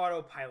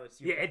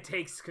autopilots you. Yeah, it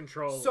takes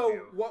control of you.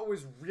 So what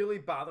was really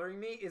bothering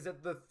me is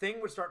that the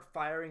thing would start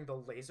firing the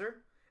laser,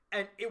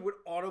 and it would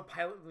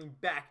autopilot me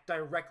back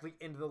directly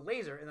into the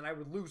laser, and then I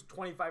would lose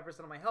 25%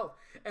 of my health.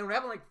 And it would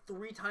happen like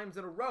 3 times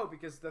in a row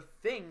because the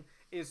thing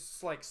is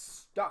like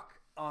stuck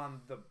on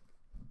the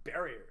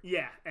barrier.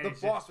 Yeah. And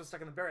the boss was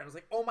stuck in the barrier. And I was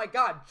like, oh my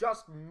god,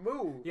 just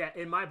move. Yeah,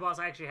 in my boss,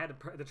 I actually had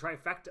the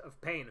trifecta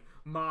of pain.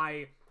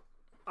 My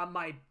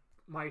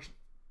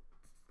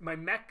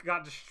mech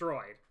got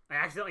destroyed. I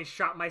accidentally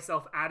shot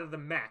myself out of the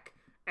mech.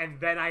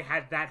 And then I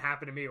had that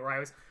happen to me where I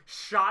was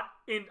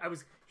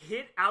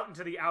hit out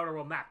into the outer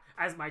world map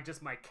as my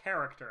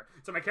character.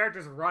 So my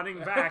character's running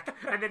back,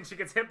 and then she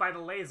gets hit by the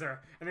laser,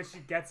 and then she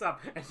gets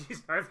up, and she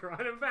starts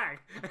running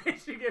back,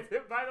 and she gets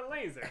hit by the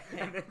laser.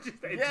 And then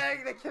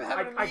that can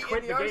happen to me. I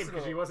quit the game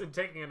because she wasn't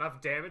taking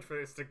enough damage for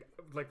this to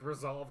like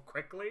resolve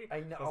quickly.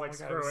 I know. I was like,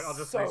 screw it, I'll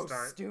just so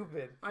restart.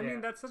 Stupid. I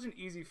mean, that's such an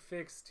easy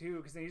fix too,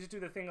 because then you just do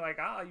the thing like,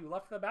 you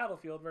left the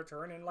battlefield,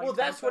 return in like. Well,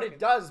 that's what it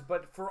does,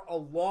 but for a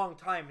long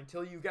time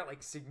until you get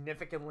like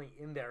significantly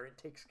in there, it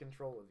takes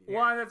control of you.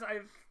 Well, I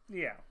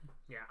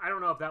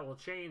don't know if that will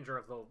change or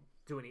if they'll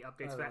do any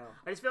updates to that.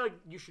 I just feel like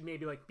you should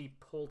maybe like be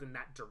pulled in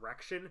that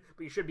direction,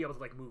 but you should be able to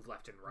like move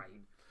left and right.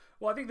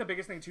 Well, I think the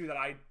biggest thing too that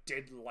I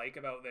did like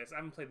about this, I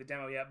haven't played the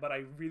demo yet, but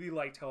I really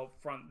liked how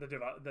upfront the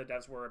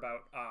devs were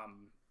about.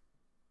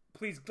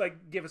 Please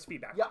like give us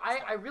feedback. Yeah,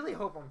 I really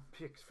hope I'm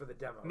picked for the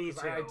demo. Me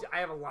too. I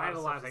have a lot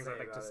of things I'd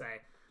like to say.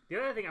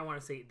 The other thing I want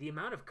to say, the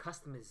amount of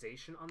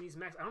customization on these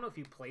mechs. I don't know if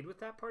you played with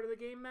that part of the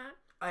game, Matt.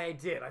 I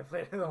did. I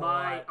played it a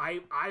lot.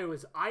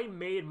 I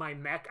made my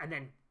mech and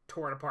then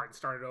tore it apart and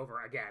started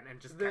over again and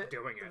just kept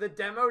doing it. The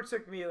demo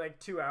took me like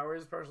 2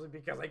 hours, partially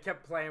because I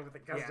kept playing with the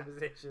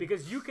customization. Yeah,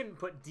 because you can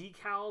put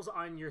decals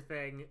on your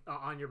thing,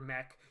 on your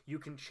mech. You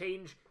can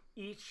change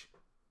each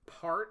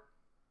part,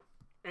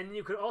 and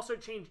you could also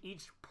change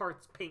each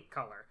part's paint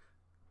color.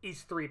 Each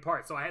 3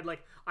 parts. So I had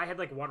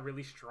like one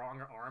really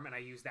strong arm, and I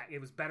used that. It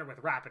was better with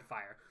rapid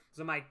fire.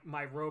 So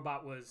my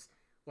robot was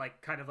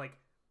like kind of like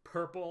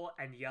purple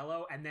and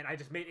yellow, and then I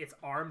just made its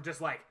arm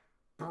just like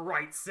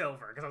bright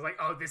silver because I was like,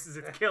 oh, this is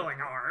its killing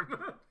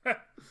arm.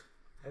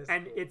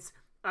 And cool.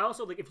 I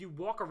also like if you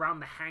walk around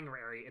the hangar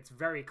area, it's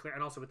very clear,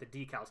 and also with the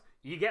decals,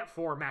 you get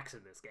 4 mechs in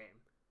this game.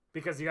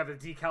 Because you have the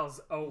decals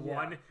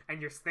 01 and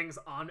your thing's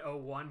on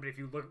 01, but if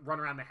you run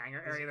around the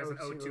hangar area, there's an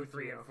 02,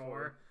 3, and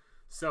 4.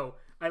 So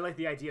I like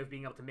the idea of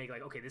being able to make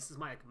like, okay, this is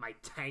my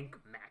tank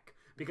mech.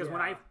 Because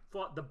when I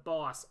fought the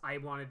boss, I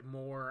wanted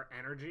more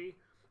energy.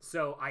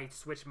 So I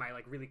switched my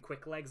like really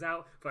quick legs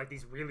out for like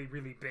these really,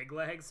 really big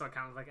legs. So I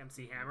kind of like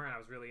MC Hammer, and I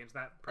was really into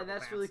that. And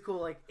that's really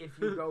cool. Like if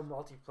you go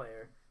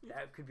multiplayer,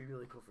 that could be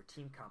really cool for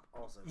team comp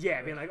also.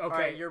 Yeah, being like, okay, all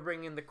right, you're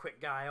bringing the quick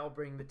guy, I'll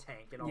bring the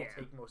tank, and I'll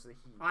take most of the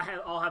heat.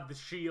 I'll have the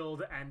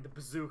shield and the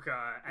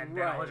bazooka, and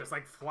then I'll just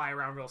like fly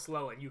around real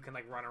slow, and you can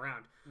like run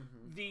around.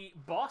 Mm-hmm. The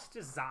boss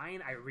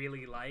design I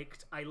really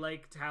liked. I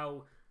liked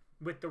how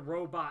with the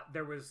robot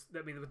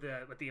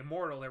with the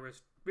immortal there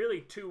was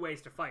really 2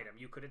 ways to fight him.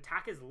 You could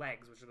attack his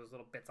legs, which are those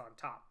little bits on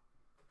top,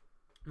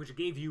 which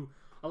gave you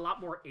a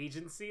lot more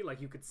agency.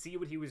 Like, you could see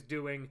what he was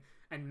doing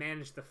and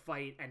manage the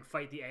fight and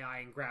fight the AI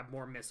and grab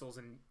more missiles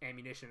and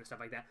ammunition and stuff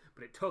like that.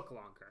 But it took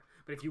longer.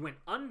 But if you went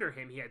under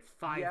him, he had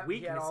 5 weaknesses.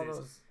 He had all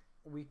those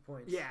weak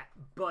points. Yeah,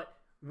 but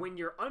when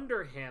you're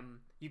under him,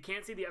 you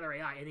can't see the other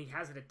AI, and he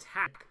has an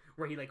attack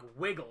where he, like,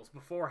 wiggles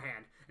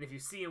beforehand. And if you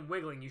see him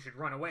wiggling, you should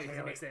run away because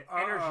it makes an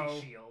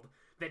energy shield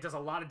that does a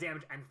lot of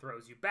damage and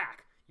throws you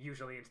back,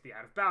 usually into the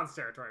out-of-bounds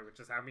territory, which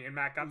is how me and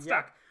Matt got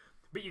stuck.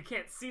 But you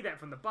can't see that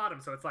from the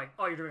bottom, so it's like,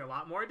 oh, you're doing a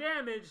lot more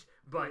damage,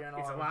 but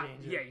it's a lot.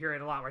 Yeah, you're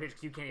in a lot more danger.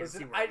 You can't even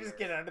see where I just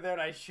get under there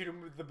and I shoot him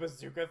with the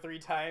bazooka 3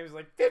 times,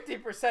 like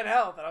 50%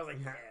 health, and I was like,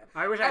 yeah.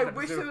 I wish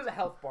there was a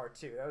health bar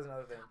too. That was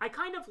another thing. I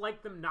kind of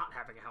like them not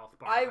having a health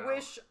bar.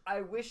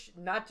 I wish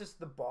not just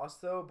the boss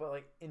though, but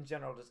like in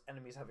general, just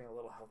enemies having a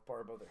little health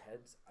bar above their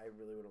heads. I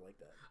really would have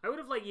liked that. I would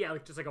have liked,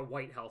 like just like a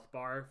white health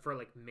bar for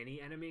like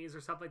mini enemies or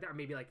something like that, or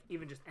maybe like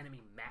even just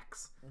enemy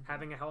mechs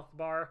having a health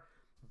bar.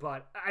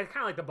 But I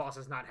kind of like the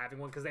bosses not having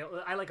one because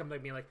I like them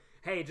like being like,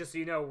 hey, just so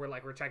you know,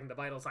 we're checking the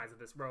vital signs of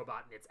this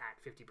robot and it's at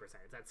 50%,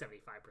 it's at 75%,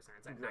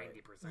 it's at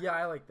 90%. Yeah,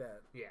 I like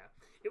that. Yeah,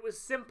 it was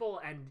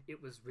simple and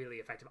it was really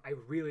effective. I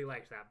really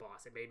liked that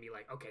boss. It made me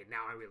like, okay,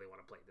 now I really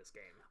want to play this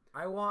game.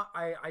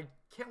 I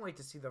can't wait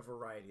to see the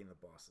variety in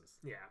the bosses.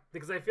 Yeah,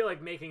 because I feel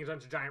like making a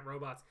bunch of giant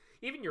robots,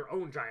 even your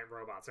own giant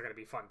robots, are gonna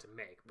be fun to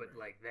make. But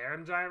like their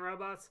giant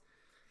robots.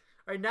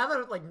 All right, now that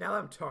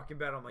I'm talking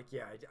about it, I'm like,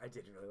 yeah, I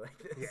didn't really like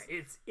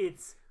this. Yeah,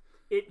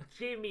 it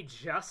gave me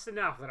just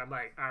enough that I'm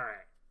like, all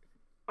right,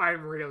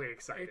 I'm really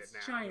excited it's now.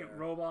 It's giant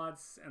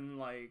robots, and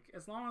like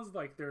as long as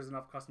like there's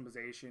enough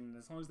customization,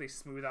 as long as they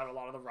smooth out a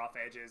lot of the rough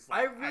edges.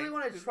 Like, I really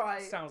want to try.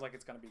 It sounds like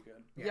it's gonna be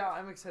good. Yeah,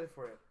 I'm excited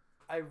for it.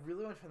 I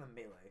really want to try the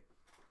melee.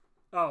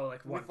 Oh,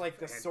 like with like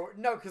the sword?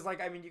 No, because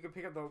like I mean, you can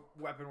pick up the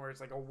weapon where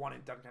it's like a one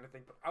and done kind of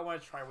thing. But I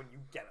want to try when you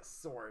get a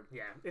sword.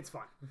 Yeah, it's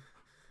fun.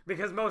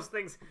 Because most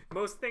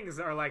things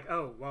are like,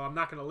 oh, well, I'm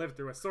not going to live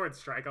through a sword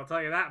strike. I'll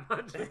tell you that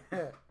much.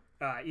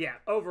 Yeah.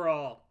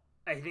 Overall,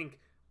 I think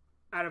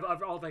out of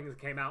all things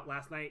that came out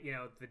last night, you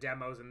know, the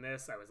demos and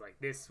this, I was like,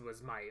 this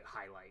was my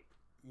highlight.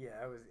 Yeah,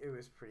 it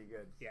was pretty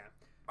good. Yeah.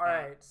 All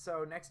right.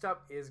 So next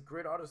up is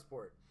Grid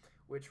Autosport,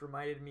 which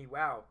reminded me,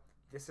 wow,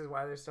 this is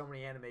why there's so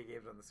many anime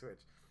games on the Switch.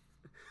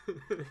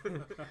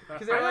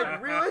 Because they're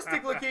like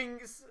realistic looking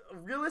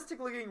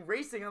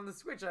racing on the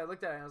Switch. I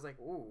looked at it and I was like,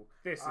 ooh,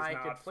 I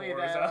could play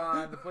that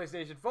on the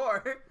PlayStation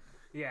 4.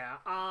 Yeah.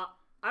 I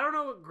don't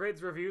know what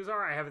Grid's reviews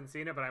are. I haven't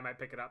seen it, but I might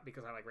pick it up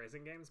because I like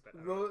racing games. But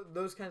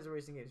those kinds of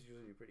racing games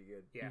usually do pretty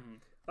good. Yeah.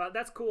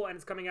 That's cool, and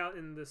it's coming out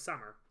in the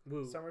summer.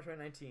 Woo. Summer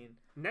 2019.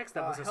 Next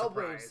up is a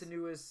Hellblade: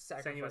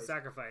 surprise. Senua's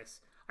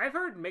Sacrifice. I've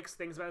heard mixed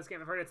things about this game.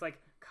 I've heard it's like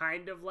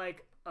kind of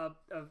like a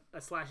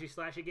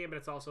slashy game, but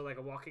it's also like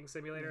a walking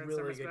simulator in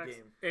some respects.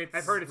 Game.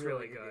 I've heard it's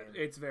really good.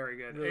 It's very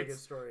good. Really good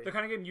story. The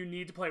kind of game you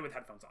need to play with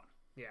headphones on.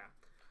 Yeah.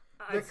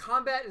 The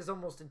combat is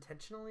almost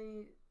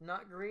intentionally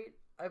not great,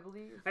 I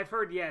believe. I've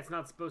heard, it's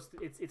not supposed to.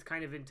 It's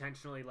kind of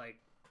intentionally like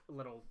a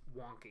little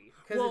wonky.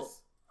 Well,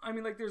 I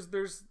mean, like there's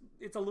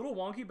it's a little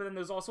wonky, but then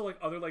there's also like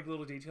other like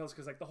little details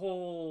because like the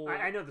whole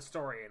I know the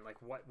story and like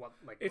what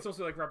like it's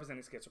also like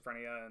representing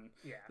schizophrenia and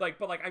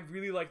but like I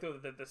really like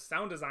the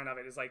sound design of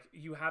it is like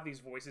you have these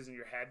voices in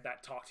your head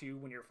that talk to you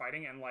when you're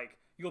fighting, and like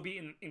you'll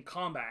be in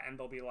combat and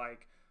they'll be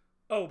like,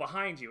 oh,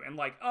 behind you, and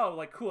like, oh,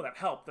 like cool, that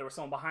helped, there was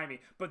someone behind me,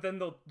 but then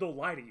they'll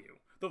lie to you.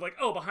 They're like,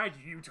 oh, behind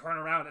you, you turn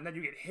around, and then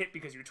you get hit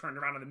because you turned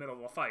around in the middle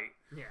of a fight.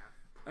 Yeah.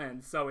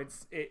 And so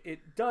it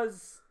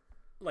does,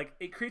 like,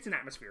 it creates an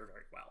atmosphere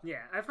very well.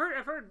 Yeah, I've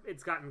heard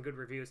it's gotten good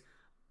reviews.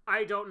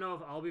 I don't know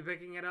if I'll be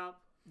picking it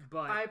up,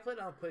 but I played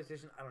it on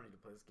PlayStation. I don't need to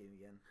play this game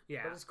again.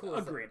 Yeah. But it's cool.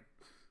 Agreed.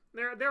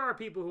 There are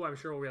people who I'm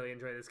sure will really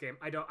enjoy this game.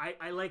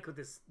 I like what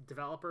this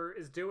developer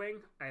is doing.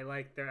 I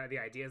like the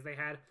ideas they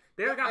had.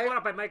 They got bought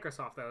up by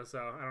Microsoft though,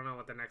 so I don't know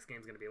what the next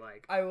game's gonna be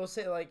like. I will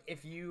say, like,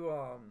 if you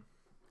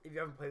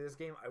haven't played this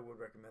game, I would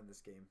recommend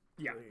this game.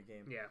 Yeah. Really good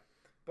game. Yeah.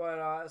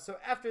 But so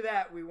after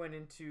that, we went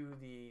into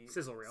the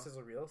Sizzle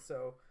Reel.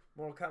 So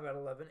Mortal Kombat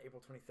 11,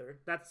 April 23rd.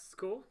 That's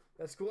cool.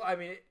 That's cool. I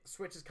mean,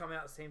 Switch is coming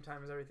out at the same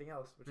time as everything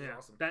else, which is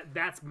awesome.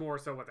 That's more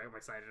so what I'm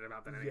excited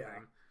about than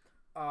anything.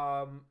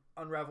 Yeah.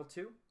 Unravel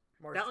 2.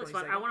 March that looks 22nd.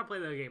 fun. I want to play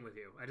the game with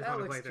you. I just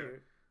want to play through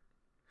it.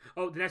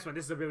 Oh, the next one.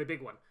 This is a really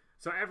big one.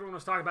 So everyone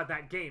was talking about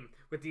that game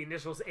with the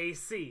initials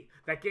AC.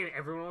 That game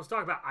everyone was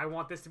talking about. I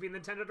want this to be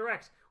Nintendo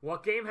Direct.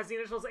 What game has the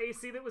initials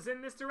AC that was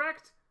in this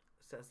Direct?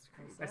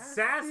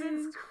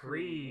 Assassin's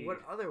Creed.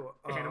 What other one?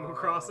 Animal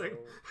Crossing.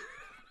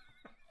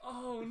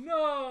 Oh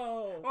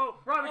no! Oh,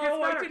 Rob, it gets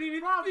better. I didn't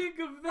even think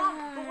of that.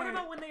 Rob, but what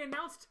about when they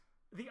announced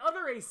the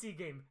other AC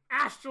game,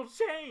 Astral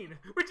Chain,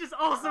 which is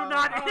also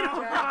not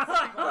Animal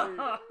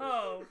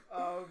Crossing?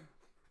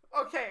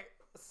 Okay,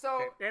 so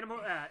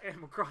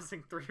Animal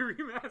Crossing 3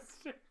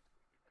 Remastered.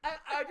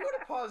 I do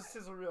want to pause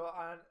Sizzle Reel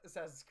on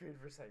Assassin's Creed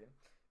for a second,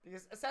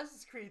 because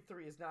Assassin's Creed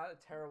 3 is not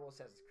a terrible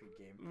Assassin's Creed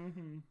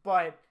game,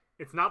 but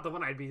it's not the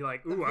one I'd be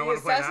like, ooh, I want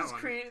to play that one. Assassin's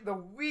Creed, the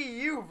Wii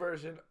U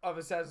version of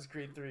Assassin's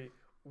Creed 3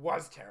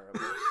 was terrible.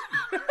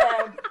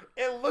 And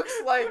it looks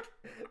like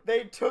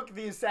they took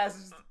the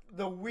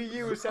the Wii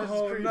U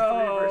Assassin's Creed 3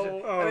 no.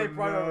 version, and they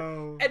brought it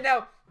over. And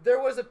now there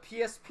was a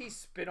PSP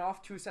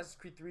spin-off to Assassin's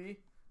Creed 3,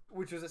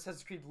 which was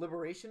Assassin's Creed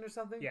Liberation or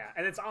something. Yeah,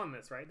 and it's on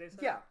this, right? They said?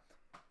 Yeah.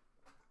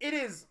 It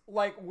is,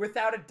 like,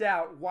 without a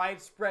doubt,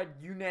 widespread,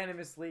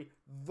 unanimously,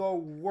 the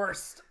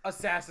worst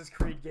Assassin's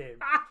Creed game.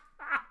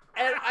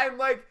 And I'm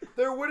like,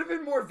 there would have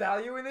been more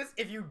value in this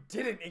if you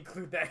didn't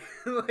include that.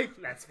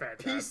 Like, that's fair.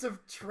 Piece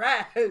of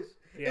trash.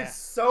 Yeah. It's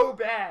so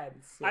bad.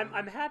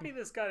 I'm happy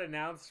this got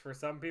announced for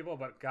some people,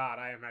 but God,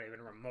 I am not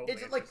even remotely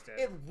It's just, like,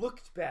 interested. it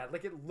looked bad.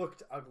 Like, it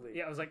looked ugly.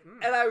 Yeah, I was like,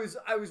 And I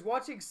was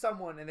watching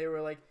someone, and they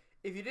were like,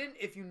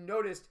 if you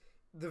noticed,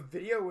 the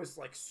video was,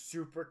 like,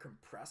 super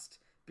compressed.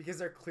 Because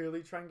they're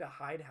clearly trying to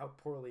hide how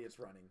poorly it's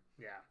running.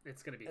 Yeah,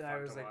 it's going to be fun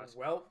to watch. like,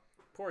 well...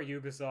 Poor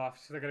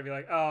Ubisoft. They're going to be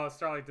like, oh,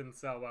 Starlink didn't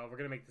sell well. We're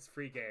going to make this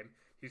free game.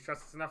 Do you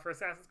trust us enough for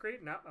Assassin's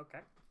Creed? No? Okay.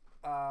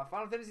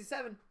 Final Fantasy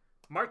VII.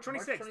 March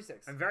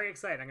 26th. I'm very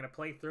excited. I'm going to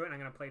play through it, and I'm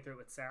going to play through it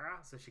with Sarah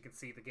so she can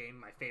see the game,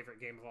 my favorite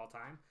game of all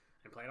time,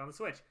 and play it on the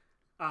Switch.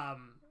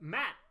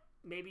 Matt,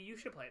 maybe you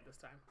should play it this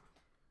time.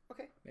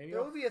 Okay. Maybe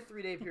there will be a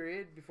 3-day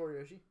period before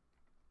Yoshi.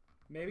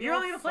 Maybe you're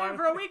only gonna play it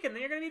for a week and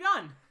then you're gonna be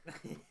done.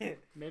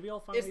 Maybe I'll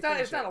finally.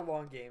 It's not a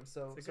long game,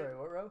 so sorry.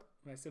 What, Ro?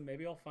 I said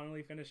maybe I'll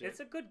finally finish it. It's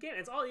a good game.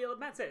 It's all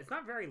Matt said. It's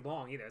not very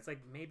long either. It's like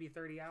maybe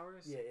 30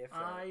 hours. Yeah.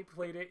 I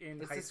played it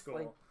in high school.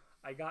 Like...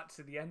 I got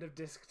to the end of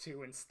disc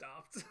 2 and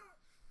stopped.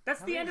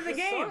 That's the end of the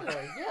game.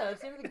 Yeah,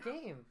 that's the end of the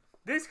game.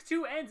 Disc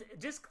 2 ends.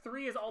 Disc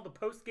 3 is all the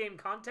post game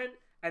content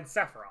and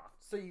Sephiroth.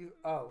 So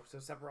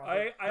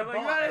Sephiroth.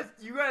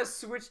 You gotta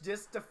switch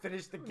discs to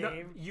finish the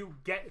game. No, you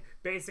get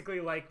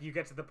you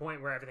get to the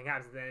point where everything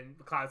happens, and then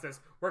Cloud says,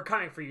 "We're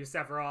coming for you,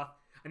 Sephiroth,"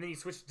 and then you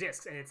switch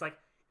discs, and it's like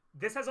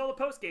this has all the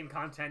post game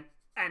content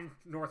and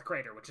North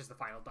Crater, which is the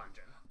final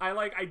dungeon.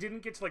 I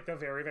didn't get to like the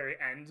very very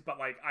end, but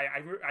like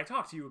I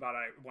talked to you about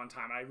it one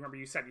time. And I remember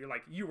you said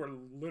you were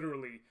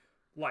literally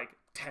like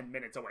 10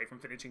 minutes away from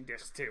finishing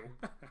disc 2.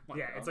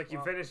 It's like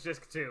you finish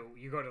disc 2,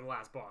 you go to the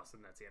last boss,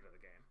 and that's the end of the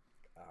game.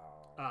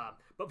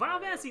 But Final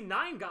Fantasy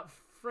IX got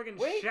friggin'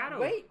 shadowed.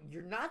 Wait,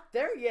 you're not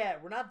there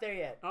yet. We're not there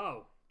yet.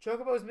 Oh.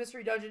 Chocobo's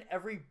Mystery Dungeon,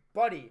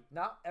 everybody,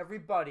 not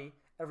everybody,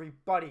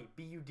 everybody,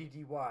 Buddy.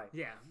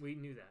 Yeah, we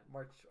knew that.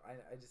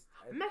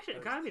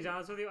 Can I be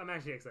honest with you? I'm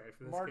actually excited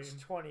for this March game.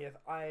 20th,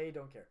 I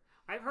don't care.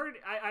 I've heard,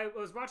 I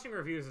was watching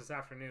reviews this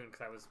afternoon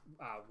because I was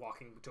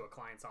walking to a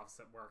client's office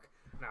at work,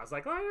 and I was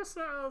like,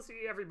 I'll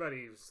see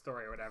everybody's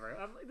story or whatever.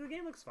 The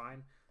game looks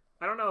fine.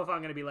 I don't know if I'm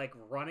going to be, like,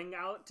 running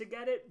out to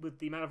get it with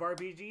the amount of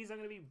RPGs I'm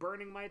going to be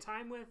burning my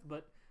time with,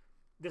 but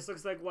this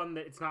looks like one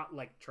that it's not,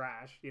 like,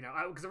 trash, you know?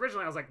 Because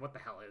originally I was like, what the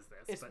hell is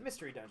this? It's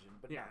Mystery Dungeon,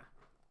 but yeah.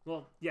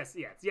 Well, yes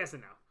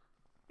and no.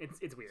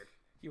 It's weird.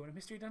 You want a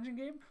Mystery Dungeon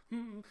game?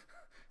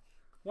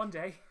 One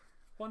day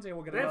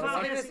we'll get it.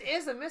 This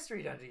is a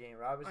Mystery Dungeon game,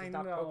 Rob. It's just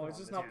not Pokemon. It's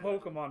just not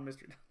Pokemon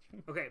Mystery Dungeon.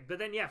 Okay, but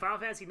then, Final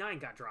Fantasy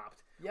IX got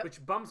dropped. Yep.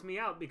 Which bums me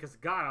out because,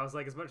 God, I was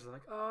like, as much as I'm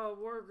like, oh,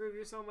 Wargroove,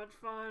 you're so much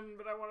fun,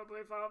 but I want to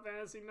play Final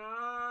Fantasy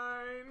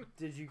IX.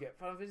 Did you get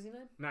Final Fantasy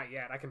IX? Not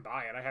yet. I can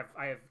buy it. I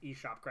have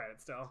eShop credit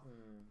still.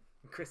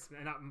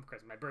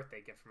 My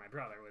birthday gift for my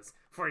brother was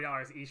 $40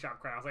 eShop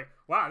credit. I was like,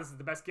 wow, this is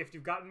the best gift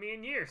you've gotten me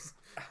in years.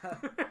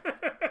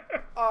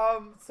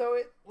 So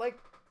it, like,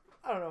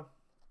 I don't know.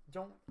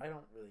 I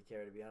don't really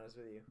care, to be honest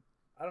with you.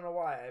 I don't know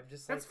why. I'm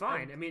just That's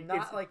fine. I mean,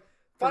 not like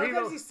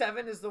Final Fantasy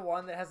VII is the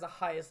one that has the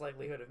highest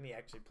likelihood of me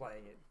actually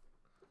playing it.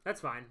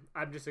 That's fine.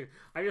 I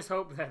just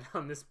hope that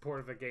on this port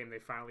of the game they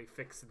finally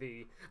fix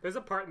there's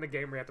a part in the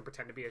game where you have to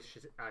pretend to be a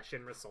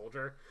Shinra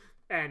soldier,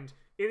 and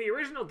in the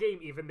original game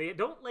even they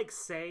don't like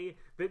say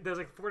that there's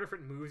like 4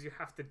 different moves you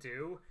have to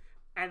do,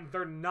 and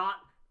they're not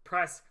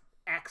press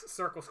X,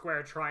 circle,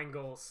 square,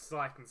 triangle,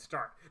 select, and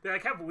start. They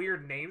like have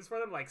weird names for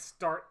them, like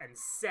start and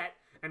set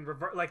and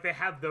revert. Like they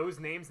have those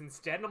names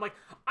instead, and I'm like,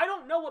 I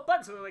don't know what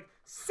button. So they're like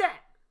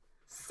set,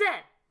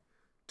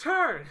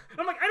 turn.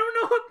 I'm like, I don't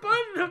know what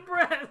button to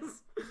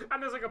press.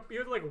 And there's like you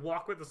have to like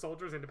walk with the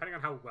soldiers, and depending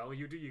on how well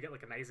you do, you get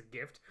like a nice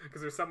gift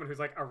because there's someone who's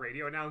like a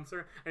radio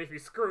announcer, and if you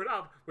screw it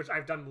up, which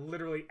I've done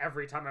literally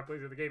every time I play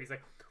through the game, he's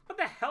like, what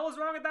the hell is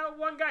wrong with that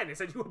one guy? And they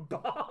send you a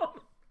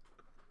bomb.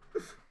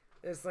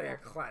 It's like a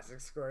classic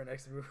Square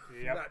Enix move.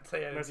 Yep.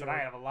 Listen, I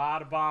have a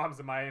lot of bombs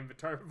in my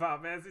inventory for Final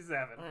Fantasy VII.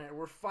 All right,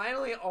 we're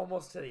finally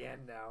almost to the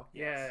end now.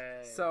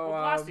 Yeah. So the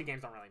last 2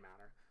 games don't really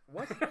matter.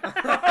 What?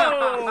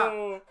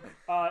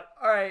 All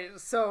right,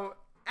 so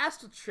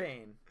Astral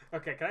Chain.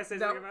 Okay, can I say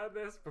something about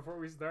this before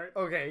we start?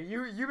 Okay,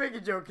 you make a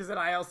joke because then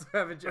I also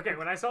have a joke. Okay,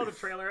 when I saw the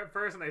trailer at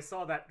first and I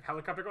saw that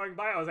helicopter going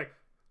by, I was like,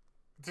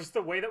 just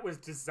the way that was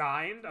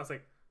designed, I was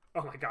like,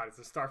 oh my God, it's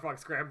a Star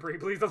Fox Grand Prix.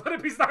 Please don't let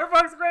it be Star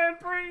Fox Grand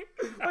Prix.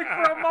 Like,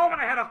 for a moment,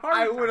 I had a heart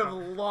attack. I would have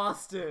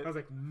lost it. I was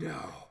like, no.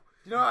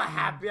 You know how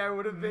happy I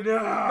would have been?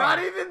 No. Not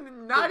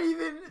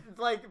even,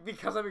 like,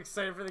 because I'm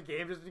excited for the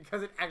game, just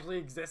because it actually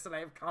exists and I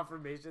have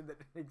confirmation that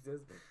it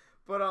exists.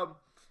 But,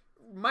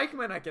 Mike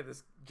might not get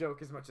this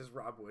joke as much as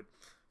Rob would.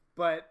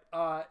 But,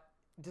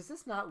 does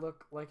this not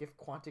look like if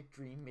Quantic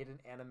Dream made an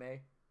anime?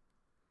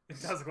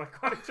 It does look like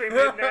Quantic Dream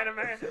made an anime.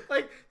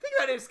 Like, think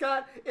about it.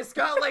 It's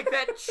got like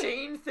that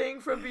chain thing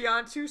from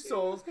Beyond Two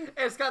Souls, and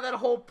it's got that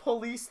whole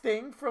police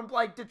thing from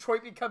like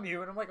Detroit Become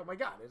You, and I'm like, oh my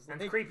god, it's and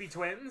like, creepy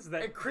twins.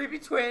 and creepy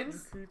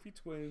twins. Creepy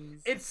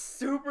twins. It's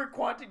super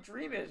Quantic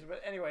Dreamish,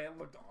 but anyway, it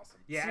looked awesome.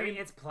 Yeah, I mean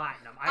it's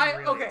platinum. I'm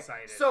really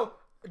excited. So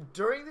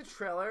during the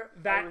trailer,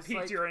 that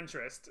piqued your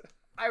interest.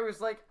 I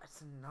was like,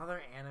 it's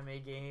another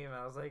anime game.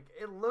 I was like,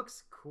 it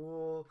looks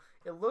cool.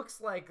 It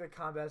looks like the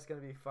combat's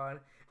gonna be fun.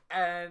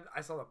 And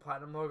I saw the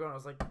platinum logo, and I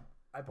was like,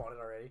 I bought it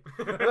already.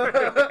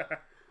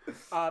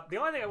 The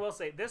only thing I will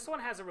say, this one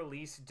has a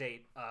release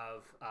date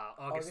of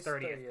August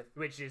 30th,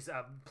 which is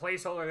a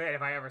placeholder date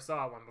if I ever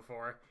saw one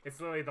before. It's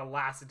literally the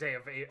last day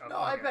of No,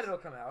 August. I bet it'll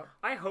come out.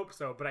 I hope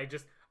so, but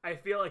I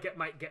feel like it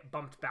might get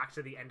bumped back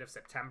to the end of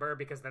September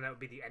because then that would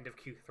be the end of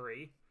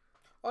Q3.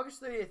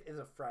 August 30th is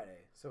a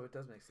Friday, so it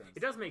does make sense.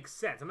 It does make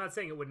sense. I'm not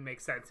saying it wouldn't make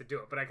sense to do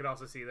it, but I could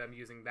also see them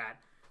using that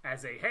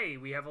as a, hey,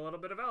 we have a little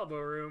bit of elbow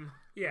room.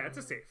 Yeah, it's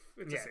a safe.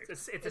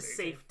 It's a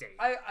safe date.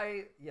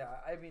 I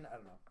mean, I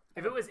don't know.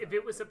 If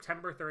it was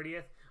September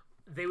 30th,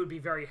 they would be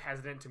very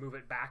hesitant to move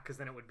it back because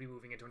then it would be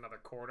moving into another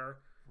quarter,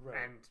 Right.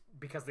 and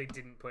because they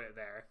didn't put it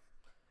there.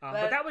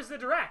 But that was the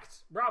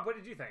direct. Rob, what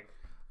did you think?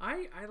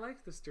 I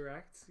like this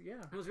direct. Yeah,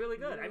 It was really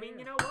good. Yeah, I mean, yeah.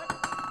 you know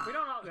what? We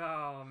don't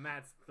all. Oh,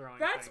 Matt's throwing.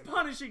 that's things.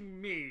 punishing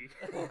me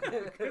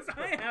because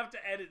I have to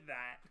edit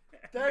that.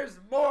 There's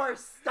more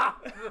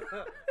stuff.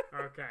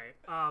 Okay.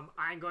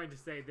 I'm going to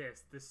say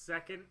this: the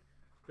second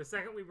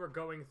we were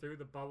going through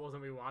the bubbles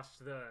and we watched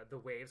the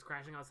waves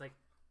crashing, I was like,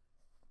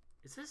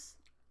 "Is this?"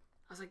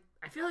 I was like,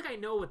 "I feel like I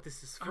know what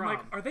this is from." I'm like,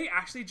 are they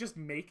actually just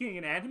making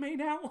an anime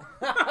now?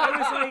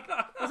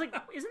 I was like,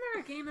 isn't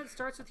there a game that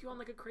starts with you on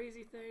like a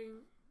crazy thing?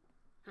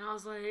 And I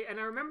was like, and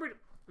I remembered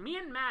me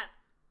and Matt.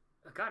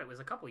 God, it was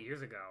a couple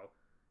years ago.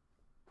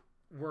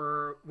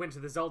 Went to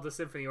the Zelda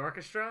Symphony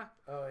Orchestra.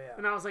 Oh yeah.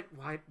 And I was like,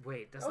 why?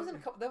 Wait, That was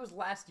that was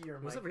last year.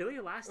 Mike. Was it really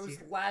last year? It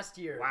was last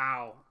year.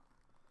 Wow,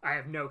 I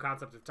have no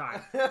concept of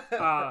time.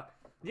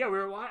 Yeah,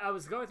 I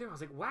was going through. I was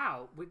like,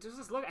 wow, does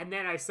this look? And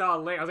then I saw a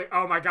link. I was like,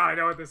 oh my god, I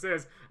know what this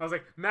is. I was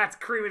like, Matt's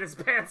creaming his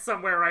pants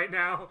somewhere right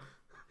now,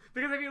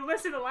 because if you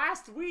listen to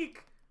last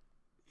week,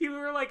 we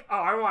were like,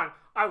 oh,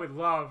 I would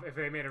love if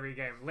they made a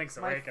regame, Link's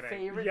Awakening. My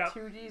favorite Yep.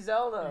 2D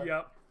Zelda.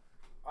 Yep.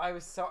 I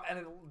was so,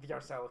 and the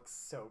art style looks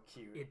so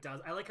cute. It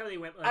does. I like how they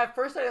went. Like, At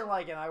first, I didn't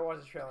like it. And I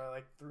watched the trailer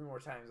like 3 more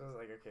times. I was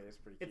like, okay, it's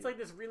pretty cute. it's like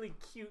this really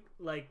cute,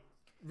 like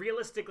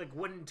realistic, like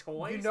wooden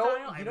toy you know,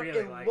 style. you know, I really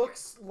it like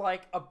looks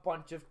like a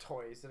bunch of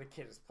toys that a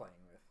kid is playing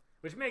with.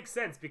 which makes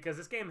sense because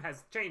this game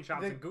has chain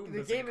shops and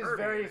Goombas. The game and is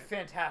Kirby very in it.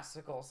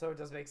 fantastical, so it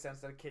does make sense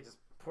that a kid just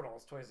put all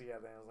his toys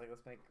together. And I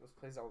was like, let's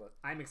play Zelda.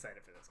 I'm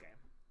excited for this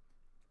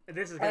game.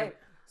 This is gonna. Hey,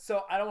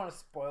 so I don't want to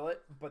spoil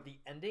it, but the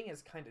ending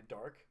is kind of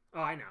dark.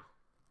 Oh, I know.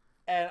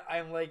 And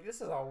I'm like, this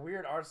is a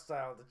weird art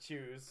style to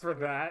choose For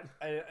that,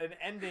 an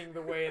ending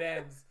the way it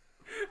ends.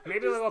 maybe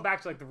they'll go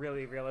back to like the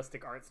really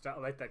realistic art style,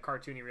 like the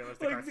cartoony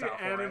realistic Like art the style.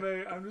 For anime,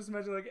 it. I'm just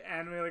imagining like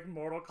anime, like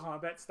Mortal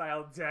Kombat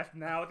style death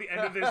now at the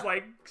end of this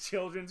like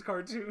children's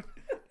cartoon.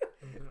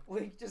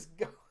 Link just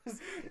goes,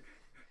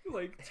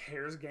 Like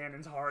tears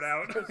Ganon's heart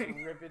out. starts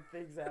ripping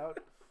things out.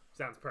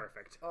 Sounds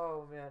perfect.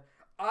 Oh man,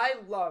 I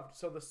loved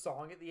the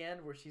song at the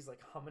end where she's like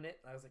humming it,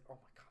 and I was like, oh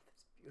my god,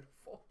 that's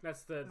beautiful.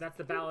 That's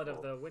the Ballad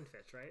of the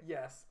Windfish, right?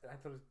 Yes, and I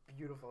thought it was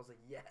beautiful. I was like,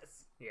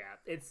 yes. Yeah,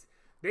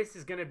 this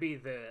is gonna be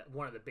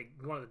one of the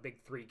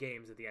big 3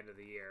 games at the end of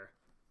the year.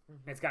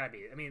 Mm-hmm. It's gotta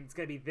be. I mean, it's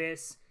gonna be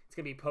this. It's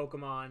gonna be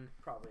Pokemon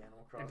Probably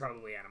Animal Crossing. and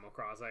probably Animal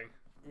Crossing.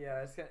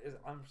 Yeah,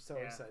 I'm so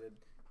excited.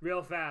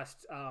 Real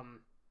fast,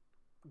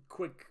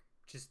 quick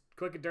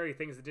and dirty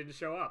things that didn't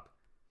show up.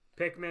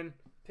 Pikmin,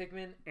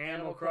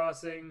 Animal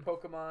Crossing,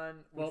 Pokemon.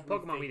 Well,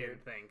 Pokemon we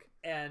didn't think.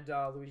 And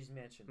Luigi's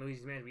Mansion.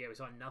 Luigi's Mansion. Yeah, we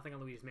saw nothing on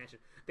Luigi's Mansion.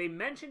 They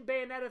mentioned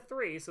Bayonetta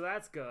 3, so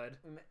that's good.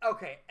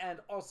 Okay, and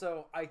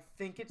also I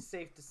think it's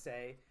safe to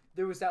say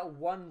there was that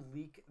one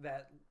leak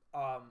that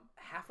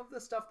half of the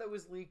stuff that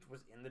was leaked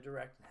was in the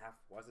direct and half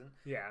wasn't.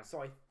 Yeah.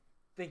 So I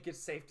think it's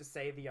safe to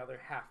say the other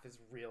half is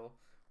real,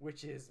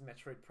 which is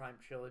Metroid Prime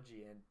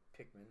Trilogy and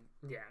Pikmin.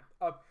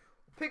 Yeah.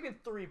 Pikmin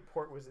 3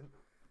 port was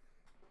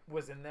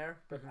in there,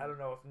 but I don't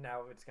know if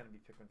now it's going to be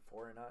Pikmin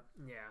 4 or not.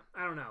 Yeah,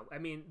 I don't know. I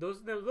mean, those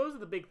are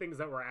the big things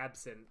that were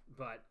absent,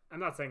 but I'm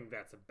not saying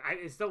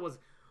it still was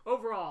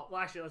overall.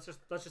 Well, actually, let's just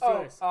do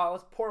this.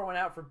 Let's pour one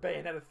out for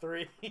Bayonetta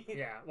 3.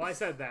 Yeah, well, I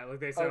said that. Like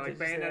they said, like did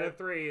you say Bayonetta that?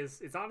 3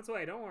 it's on its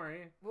way. Don't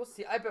worry. We'll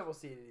see. I bet we'll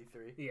see it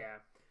at E3.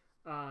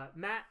 Yeah,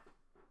 Matt.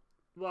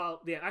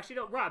 Well, yeah. Actually,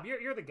 no. Rob,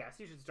 you're the guest.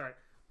 You should start.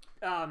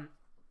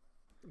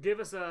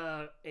 Give us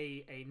a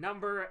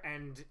number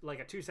and like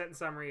a 2-sentence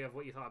summary of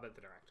what you thought about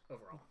the direct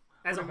overall.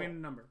 As a I whole.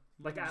 mean, number.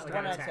 Like out of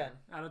 1 out of 10. 10.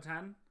 Out of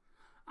 10,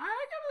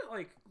 I give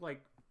it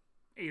like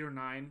 8 or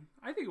 9.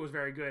 I think it was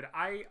very good.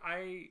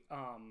 It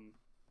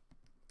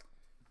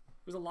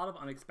was a lot of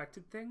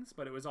unexpected things,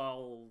 but it was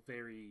all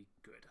very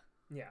good.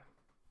 Yeah.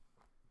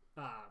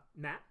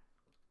 Matt.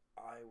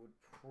 I would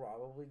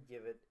probably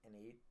give it an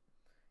 8.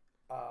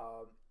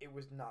 It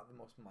was not the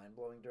most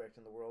mind-blowing direct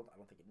in the world. I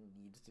don't think it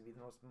needs to be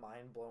the most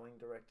mind-blowing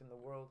direct in the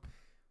world.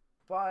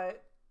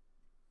 But,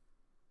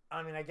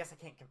 I mean, I guess I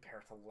can't compare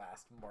it to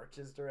last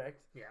March's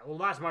direct. Yeah, well,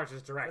 last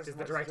March's direct is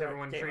the direct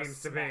everyone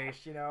dreams to be.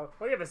 You know?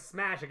 Well, it gave us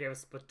Smash, it gave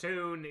us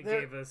Splatoon, it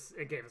gave us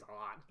a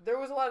lot. There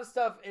was a lot of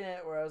stuff in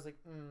it where I was like,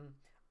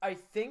 I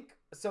think...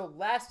 So,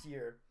 last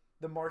year,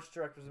 the March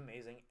direct was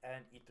amazing,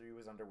 and E3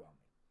 was underwhelming.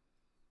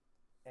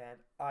 And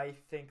I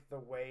think the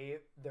way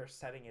they're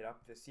setting it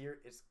up this year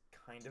is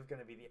kind of going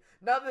to be the...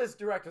 Not that this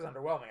direct was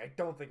underwhelming. I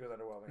don't think it was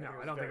underwhelming. No,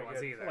 I don't think it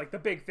was either. Like, the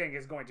big thing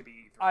is going to be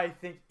E3. I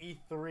think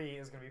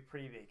E3 is going to be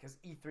pretty big. Because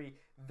E3,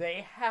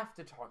 they have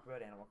to talk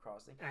about Animal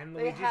Crossing. And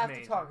They Luigi's have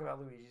Mansion. to talk about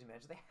Luigi's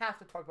Mansion. They have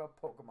to talk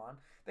about Pokemon.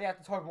 They have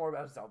to talk more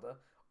about Zelda.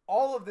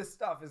 All of this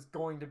stuff is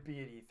going to be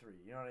at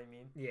E3. You know what I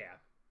mean? Yeah.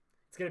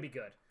 It's going to be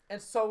good.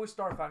 And so is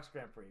Star Fox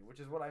Grand Prix, which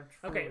is what I'm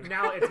Okay,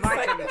 now it's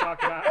my turn to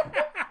talk about...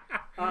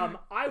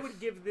 I would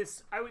give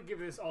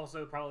this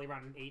also probably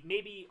around an 8.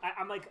 Maybe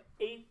I'm like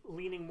 8,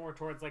 leaning more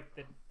towards like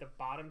the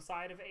bottom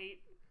side of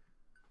 8.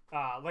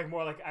 Like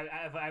more like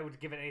if I would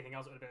give it anything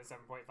else, it would have been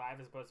a 7.5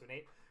 as opposed to an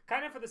 8.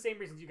 Kind of for the same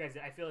reasons you guys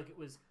did. I feel like it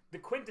was the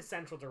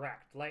quintessential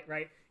direct, like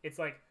right. It's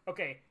like,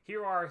 okay,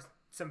 here are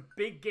some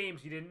big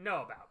games you didn't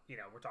know about. You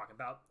know, we're talking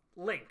about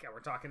Link and we're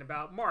talking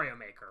about Mario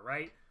Maker,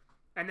 right?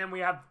 And then we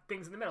have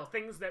things in the middle,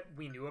 things that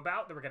we knew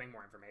about that we're getting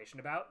more information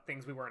about,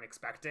 things we weren't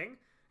expecting,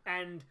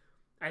 and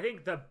I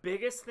think the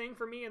biggest thing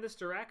for me in this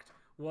direct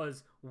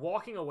was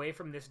walking away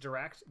from this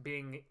direct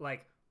being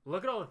like,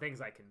 look at all the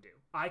things I can do.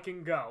 I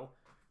can go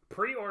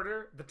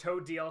pre-order the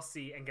Toad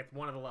DLC and get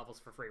one of the levels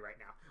for free right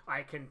now.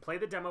 I can play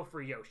the demo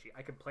for Yoshi.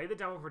 I can play the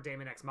demo for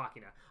Daemon X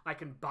Machina. I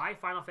can buy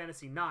Final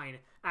Fantasy IX,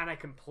 and I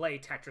can play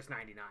Tetris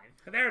 99.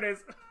 There it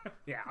is.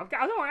 Yeah, I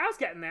was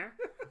getting there.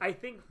 I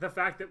think the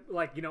fact that,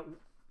 like, you know,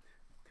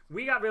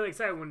 we got really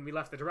excited when we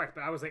left the direct,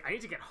 but I was like, I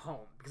need to get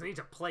home because I need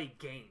to play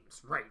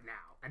games right now.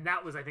 And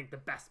that was, I think, the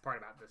best part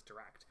about this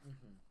direct.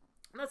 Mm-hmm.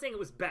 I'm not saying it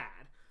was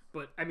bad,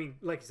 but, I mean,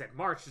 like you said,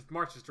 March's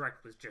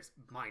direct was just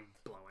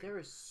mind-blowing. There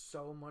is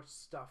so much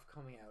stuff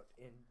coming out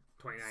in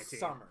 2019.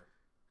 Summer.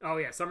 Oh,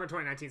 yeah, summer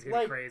 2019 is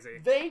going to be crazy.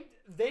 They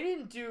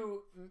didn't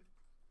do...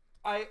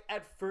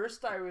 At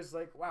first, I was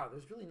like, wow,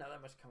 there's really not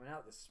that much coming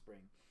out this spring.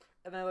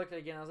 And then I looked at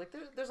it again, I was like,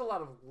 there's a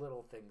lot of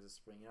little things this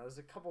spring. You know, there's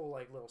a couple,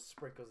 like, little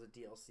sprinkles of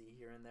DLC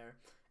here and there,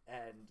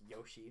 and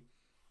Yoshi.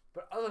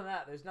 But other than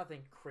that, there's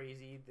nothing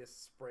crazy this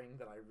spring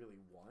that I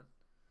really want.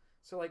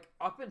 So, like,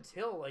 up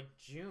until, like,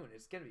 June,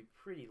 it's going to be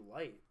pretty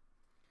light.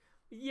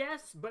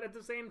 Yes, but at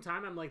the same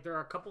time, I'm like, there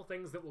are a couple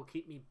things that will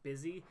keep me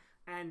busy,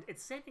 and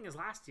it's the same thing as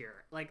last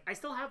year. Like, I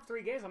still have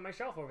 3 games on my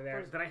shelf over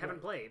there that I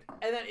haven't played.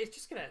 And then it's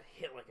just going to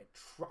hit like a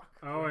truck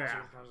when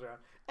June comes around.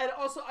 And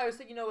also, I was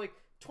thinking, you know, like,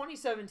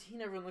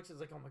 2017, everyone looks at it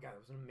like, oh my god, it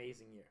was an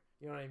amazing year.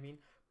 You know what I mean?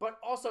 But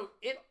also,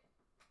 it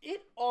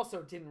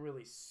also didn't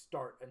really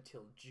start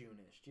until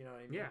June-ish. Do you know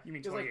what I mean? Yeah. You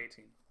mean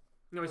 2018?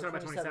 No, we started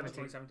about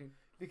 2017.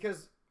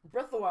 Because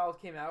Breath of the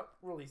Wild came out,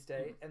 release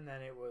day, and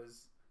then it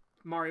was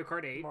Mario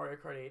Kart 8.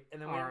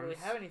 And then we didn't really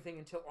have anything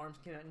until ARMS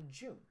came out in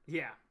June.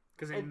 Yeah.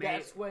 Because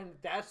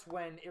that's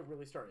when it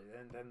really started.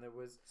 And then there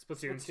was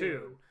Splatoon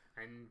 2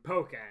 and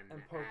Pokken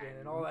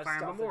and all that Fire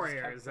stuff. Emblem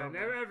Warriors and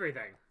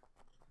everything.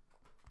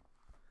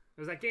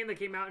 There was that game that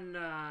came out in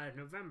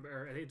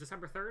November, I think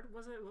December 3rd,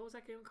 was it? What was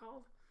that game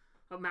called?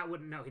 Oh, Matt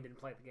wouldn't know. He didn't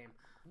play the game.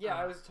 Yeah,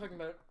 I was talking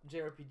about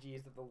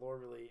JRPGs that the lore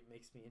really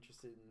makes me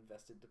interested and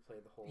invested to play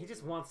the whole... He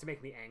just wants to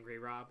make me angry,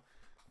 Rob.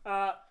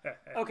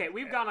 Okay,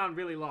 we've gone on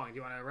really long. Do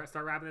you want to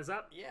start wrapping this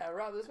up? Yeah,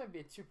 Rob, this might be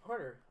a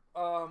 2-parter.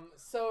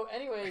 So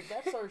anyway,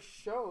 that's our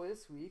show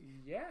this week.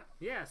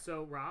 Yeah,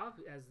 so Rob,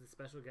 as the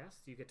special guest,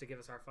 you get to give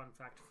us our fun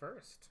fact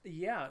first.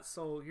 Yeah,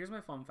 so here's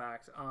my fun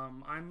fact.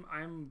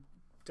 I'm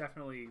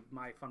definitely,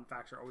 my fun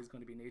facts are always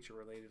going to be nature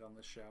related on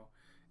this show.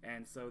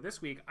 And so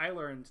this week I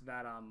learned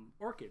that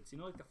orchids, you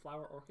know, like the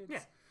flower orchids? Yeah.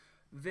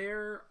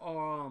 Their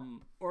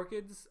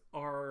orchids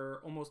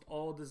are almost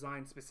all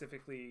designed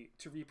specifically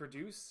to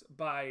reproduce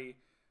by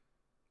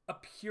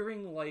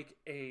appearing like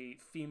a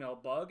female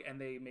bug, and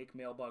they make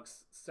male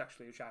bugs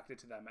sexually attracted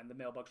to them, and the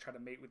male bugs try to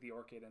mate with the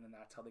orchid, and then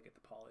that's how they get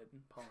the pollen.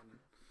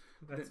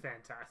 That's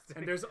fantastic.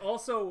 And there's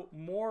also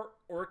more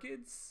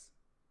orchids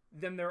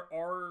than there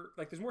are,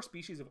 like, there's more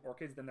species of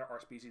orchids than there are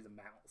species of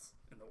mammals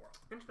in the world.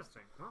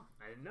 Interesting. Well,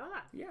 I didn't know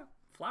that. Yeah,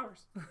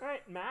 flowers. All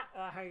right, Matt,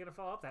 how are you going to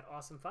follow up that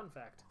awesome fun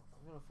fact?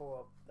 I'm going to follow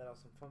up that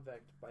awesome fun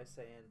fact by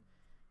saying,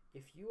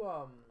 if you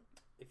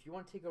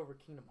want to take over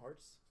Kingdom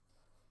Hearts,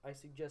 I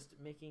suggest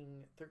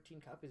making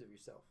 13 copies of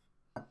yourself.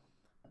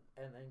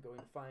 And then going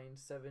to find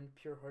 7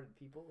 pure-hearted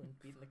people and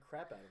beating the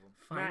crap out of them.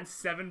 Find Matt,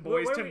 7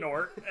 boys to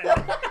Nort.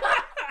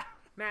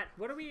 Matt,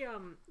 what are we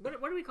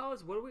what do we call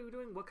this? What are we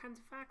doing? What kinds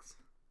of facts?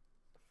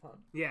 Fun.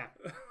 Yeah.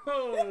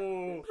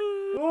 Oh,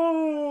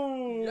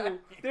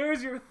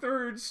 there's your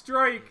 3rd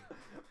strike.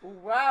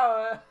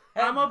 Wow.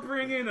 I'm gonna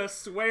bring in a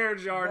swear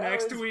jar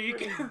next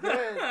week.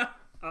 Good.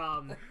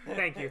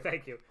 Thank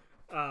you.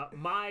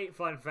 My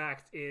fun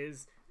fact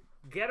is,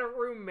 get a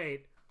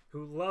roommate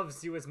who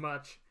loves you as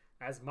much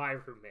as my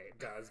roommate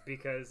does,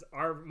 because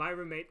my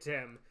roommate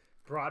Tim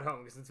brought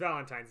home, because it's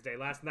Valentine's Day,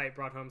 last night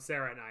brought home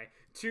Sarah and I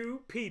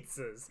 2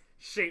 pizzas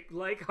shaped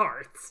like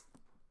hearts.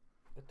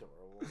 Adorable.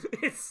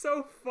 It's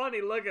so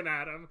funny looking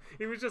at him.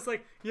 He was just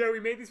like, yeah, we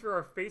made these for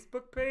our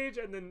Facebook page,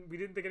 and then we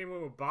didn't think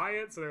anyone would buy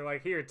it, so they're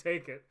like, here,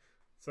 take it.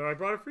 So I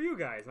brought it for you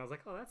guys. And I was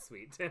like, oh, that's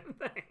sweet, Tim.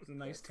 Thanks. It's a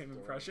nice Tim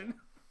impression.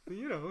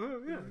 You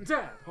know, yeah.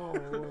 Dab. Oh.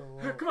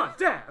 Come on,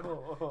 dab.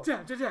 Oh.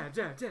 Dab, dab, dab,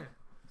 dab, dab.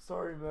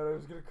 Sorry, man, I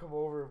was gonna come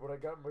over, but I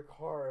got in my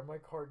car, and my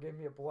car gave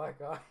me a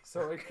black eye,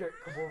 so I can't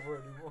come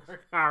over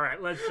anymore. All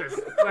right, let's just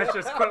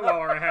quit while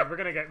we're ahead. We're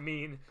gonna get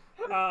mean.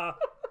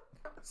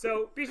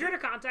 So be sure to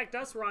contact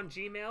us. We're on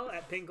Gmail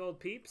at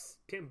pinkgoldpeeps.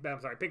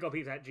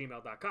 Pinkgoldpeeps at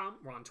gmail.com.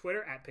 We're on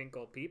Twitter at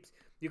pinkgoldpeeps.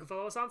 You can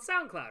follow us on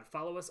SoundCloud.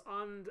 Follow us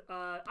on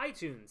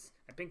iTunes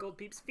at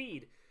pinkgoldpeeps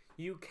feed.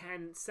 You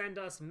can send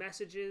us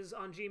messages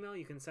on Gmail.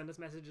 You can send us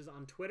messages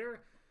on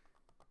Twitter.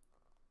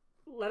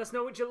 Let us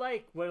know what you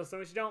like. Let us know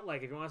what you don't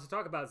like if you want us to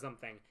talk about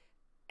something.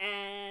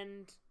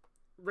 And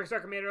Rick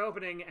Starker made our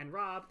opening. And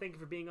Rob, thank you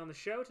for being on the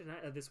show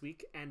tonight, this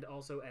week, and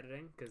also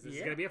editing, because this is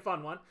going to be a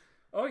fun one.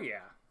 Oh,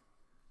 yeah.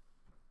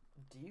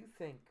 Do you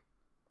think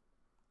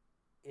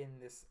in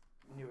this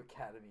new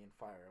academy in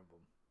Fire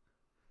Emblem,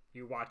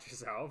 you watch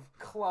yourself,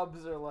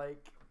 clubs are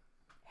like,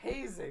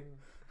 hazing,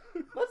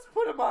 let's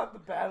put him on the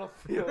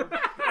battlefield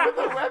with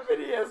a weapon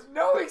he has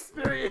no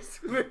experience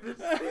with and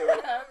see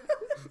what happens?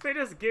 They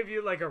just give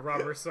you like a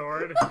rubber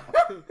sword.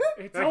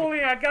 It's only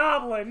a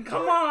goblin,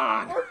 come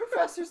on! Or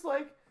professor's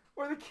like,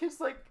 or the kid's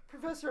like,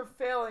 Professor, I'm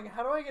failing,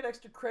 how do I get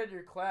extra credit in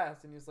your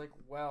class? And he's like,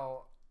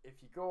 well, if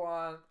you go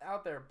on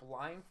out there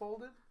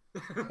blindfolded,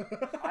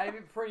 I'd be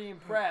pretty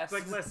impressed.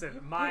 It's like, listen,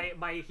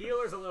 my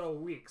healer's a little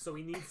weak, so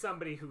we need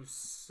somebody who's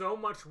so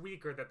much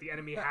weaker that the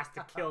enemy has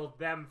to kill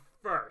them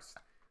first.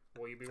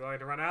 Will you be willing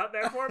to run out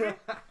there for me?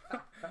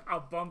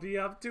 I'll bump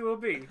you up to a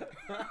B.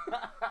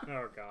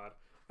 Oh, God.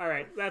 All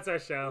right, that's our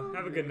show.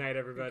 Have a good night,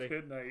 everybody.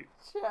 Good night.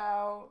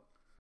 Ciao.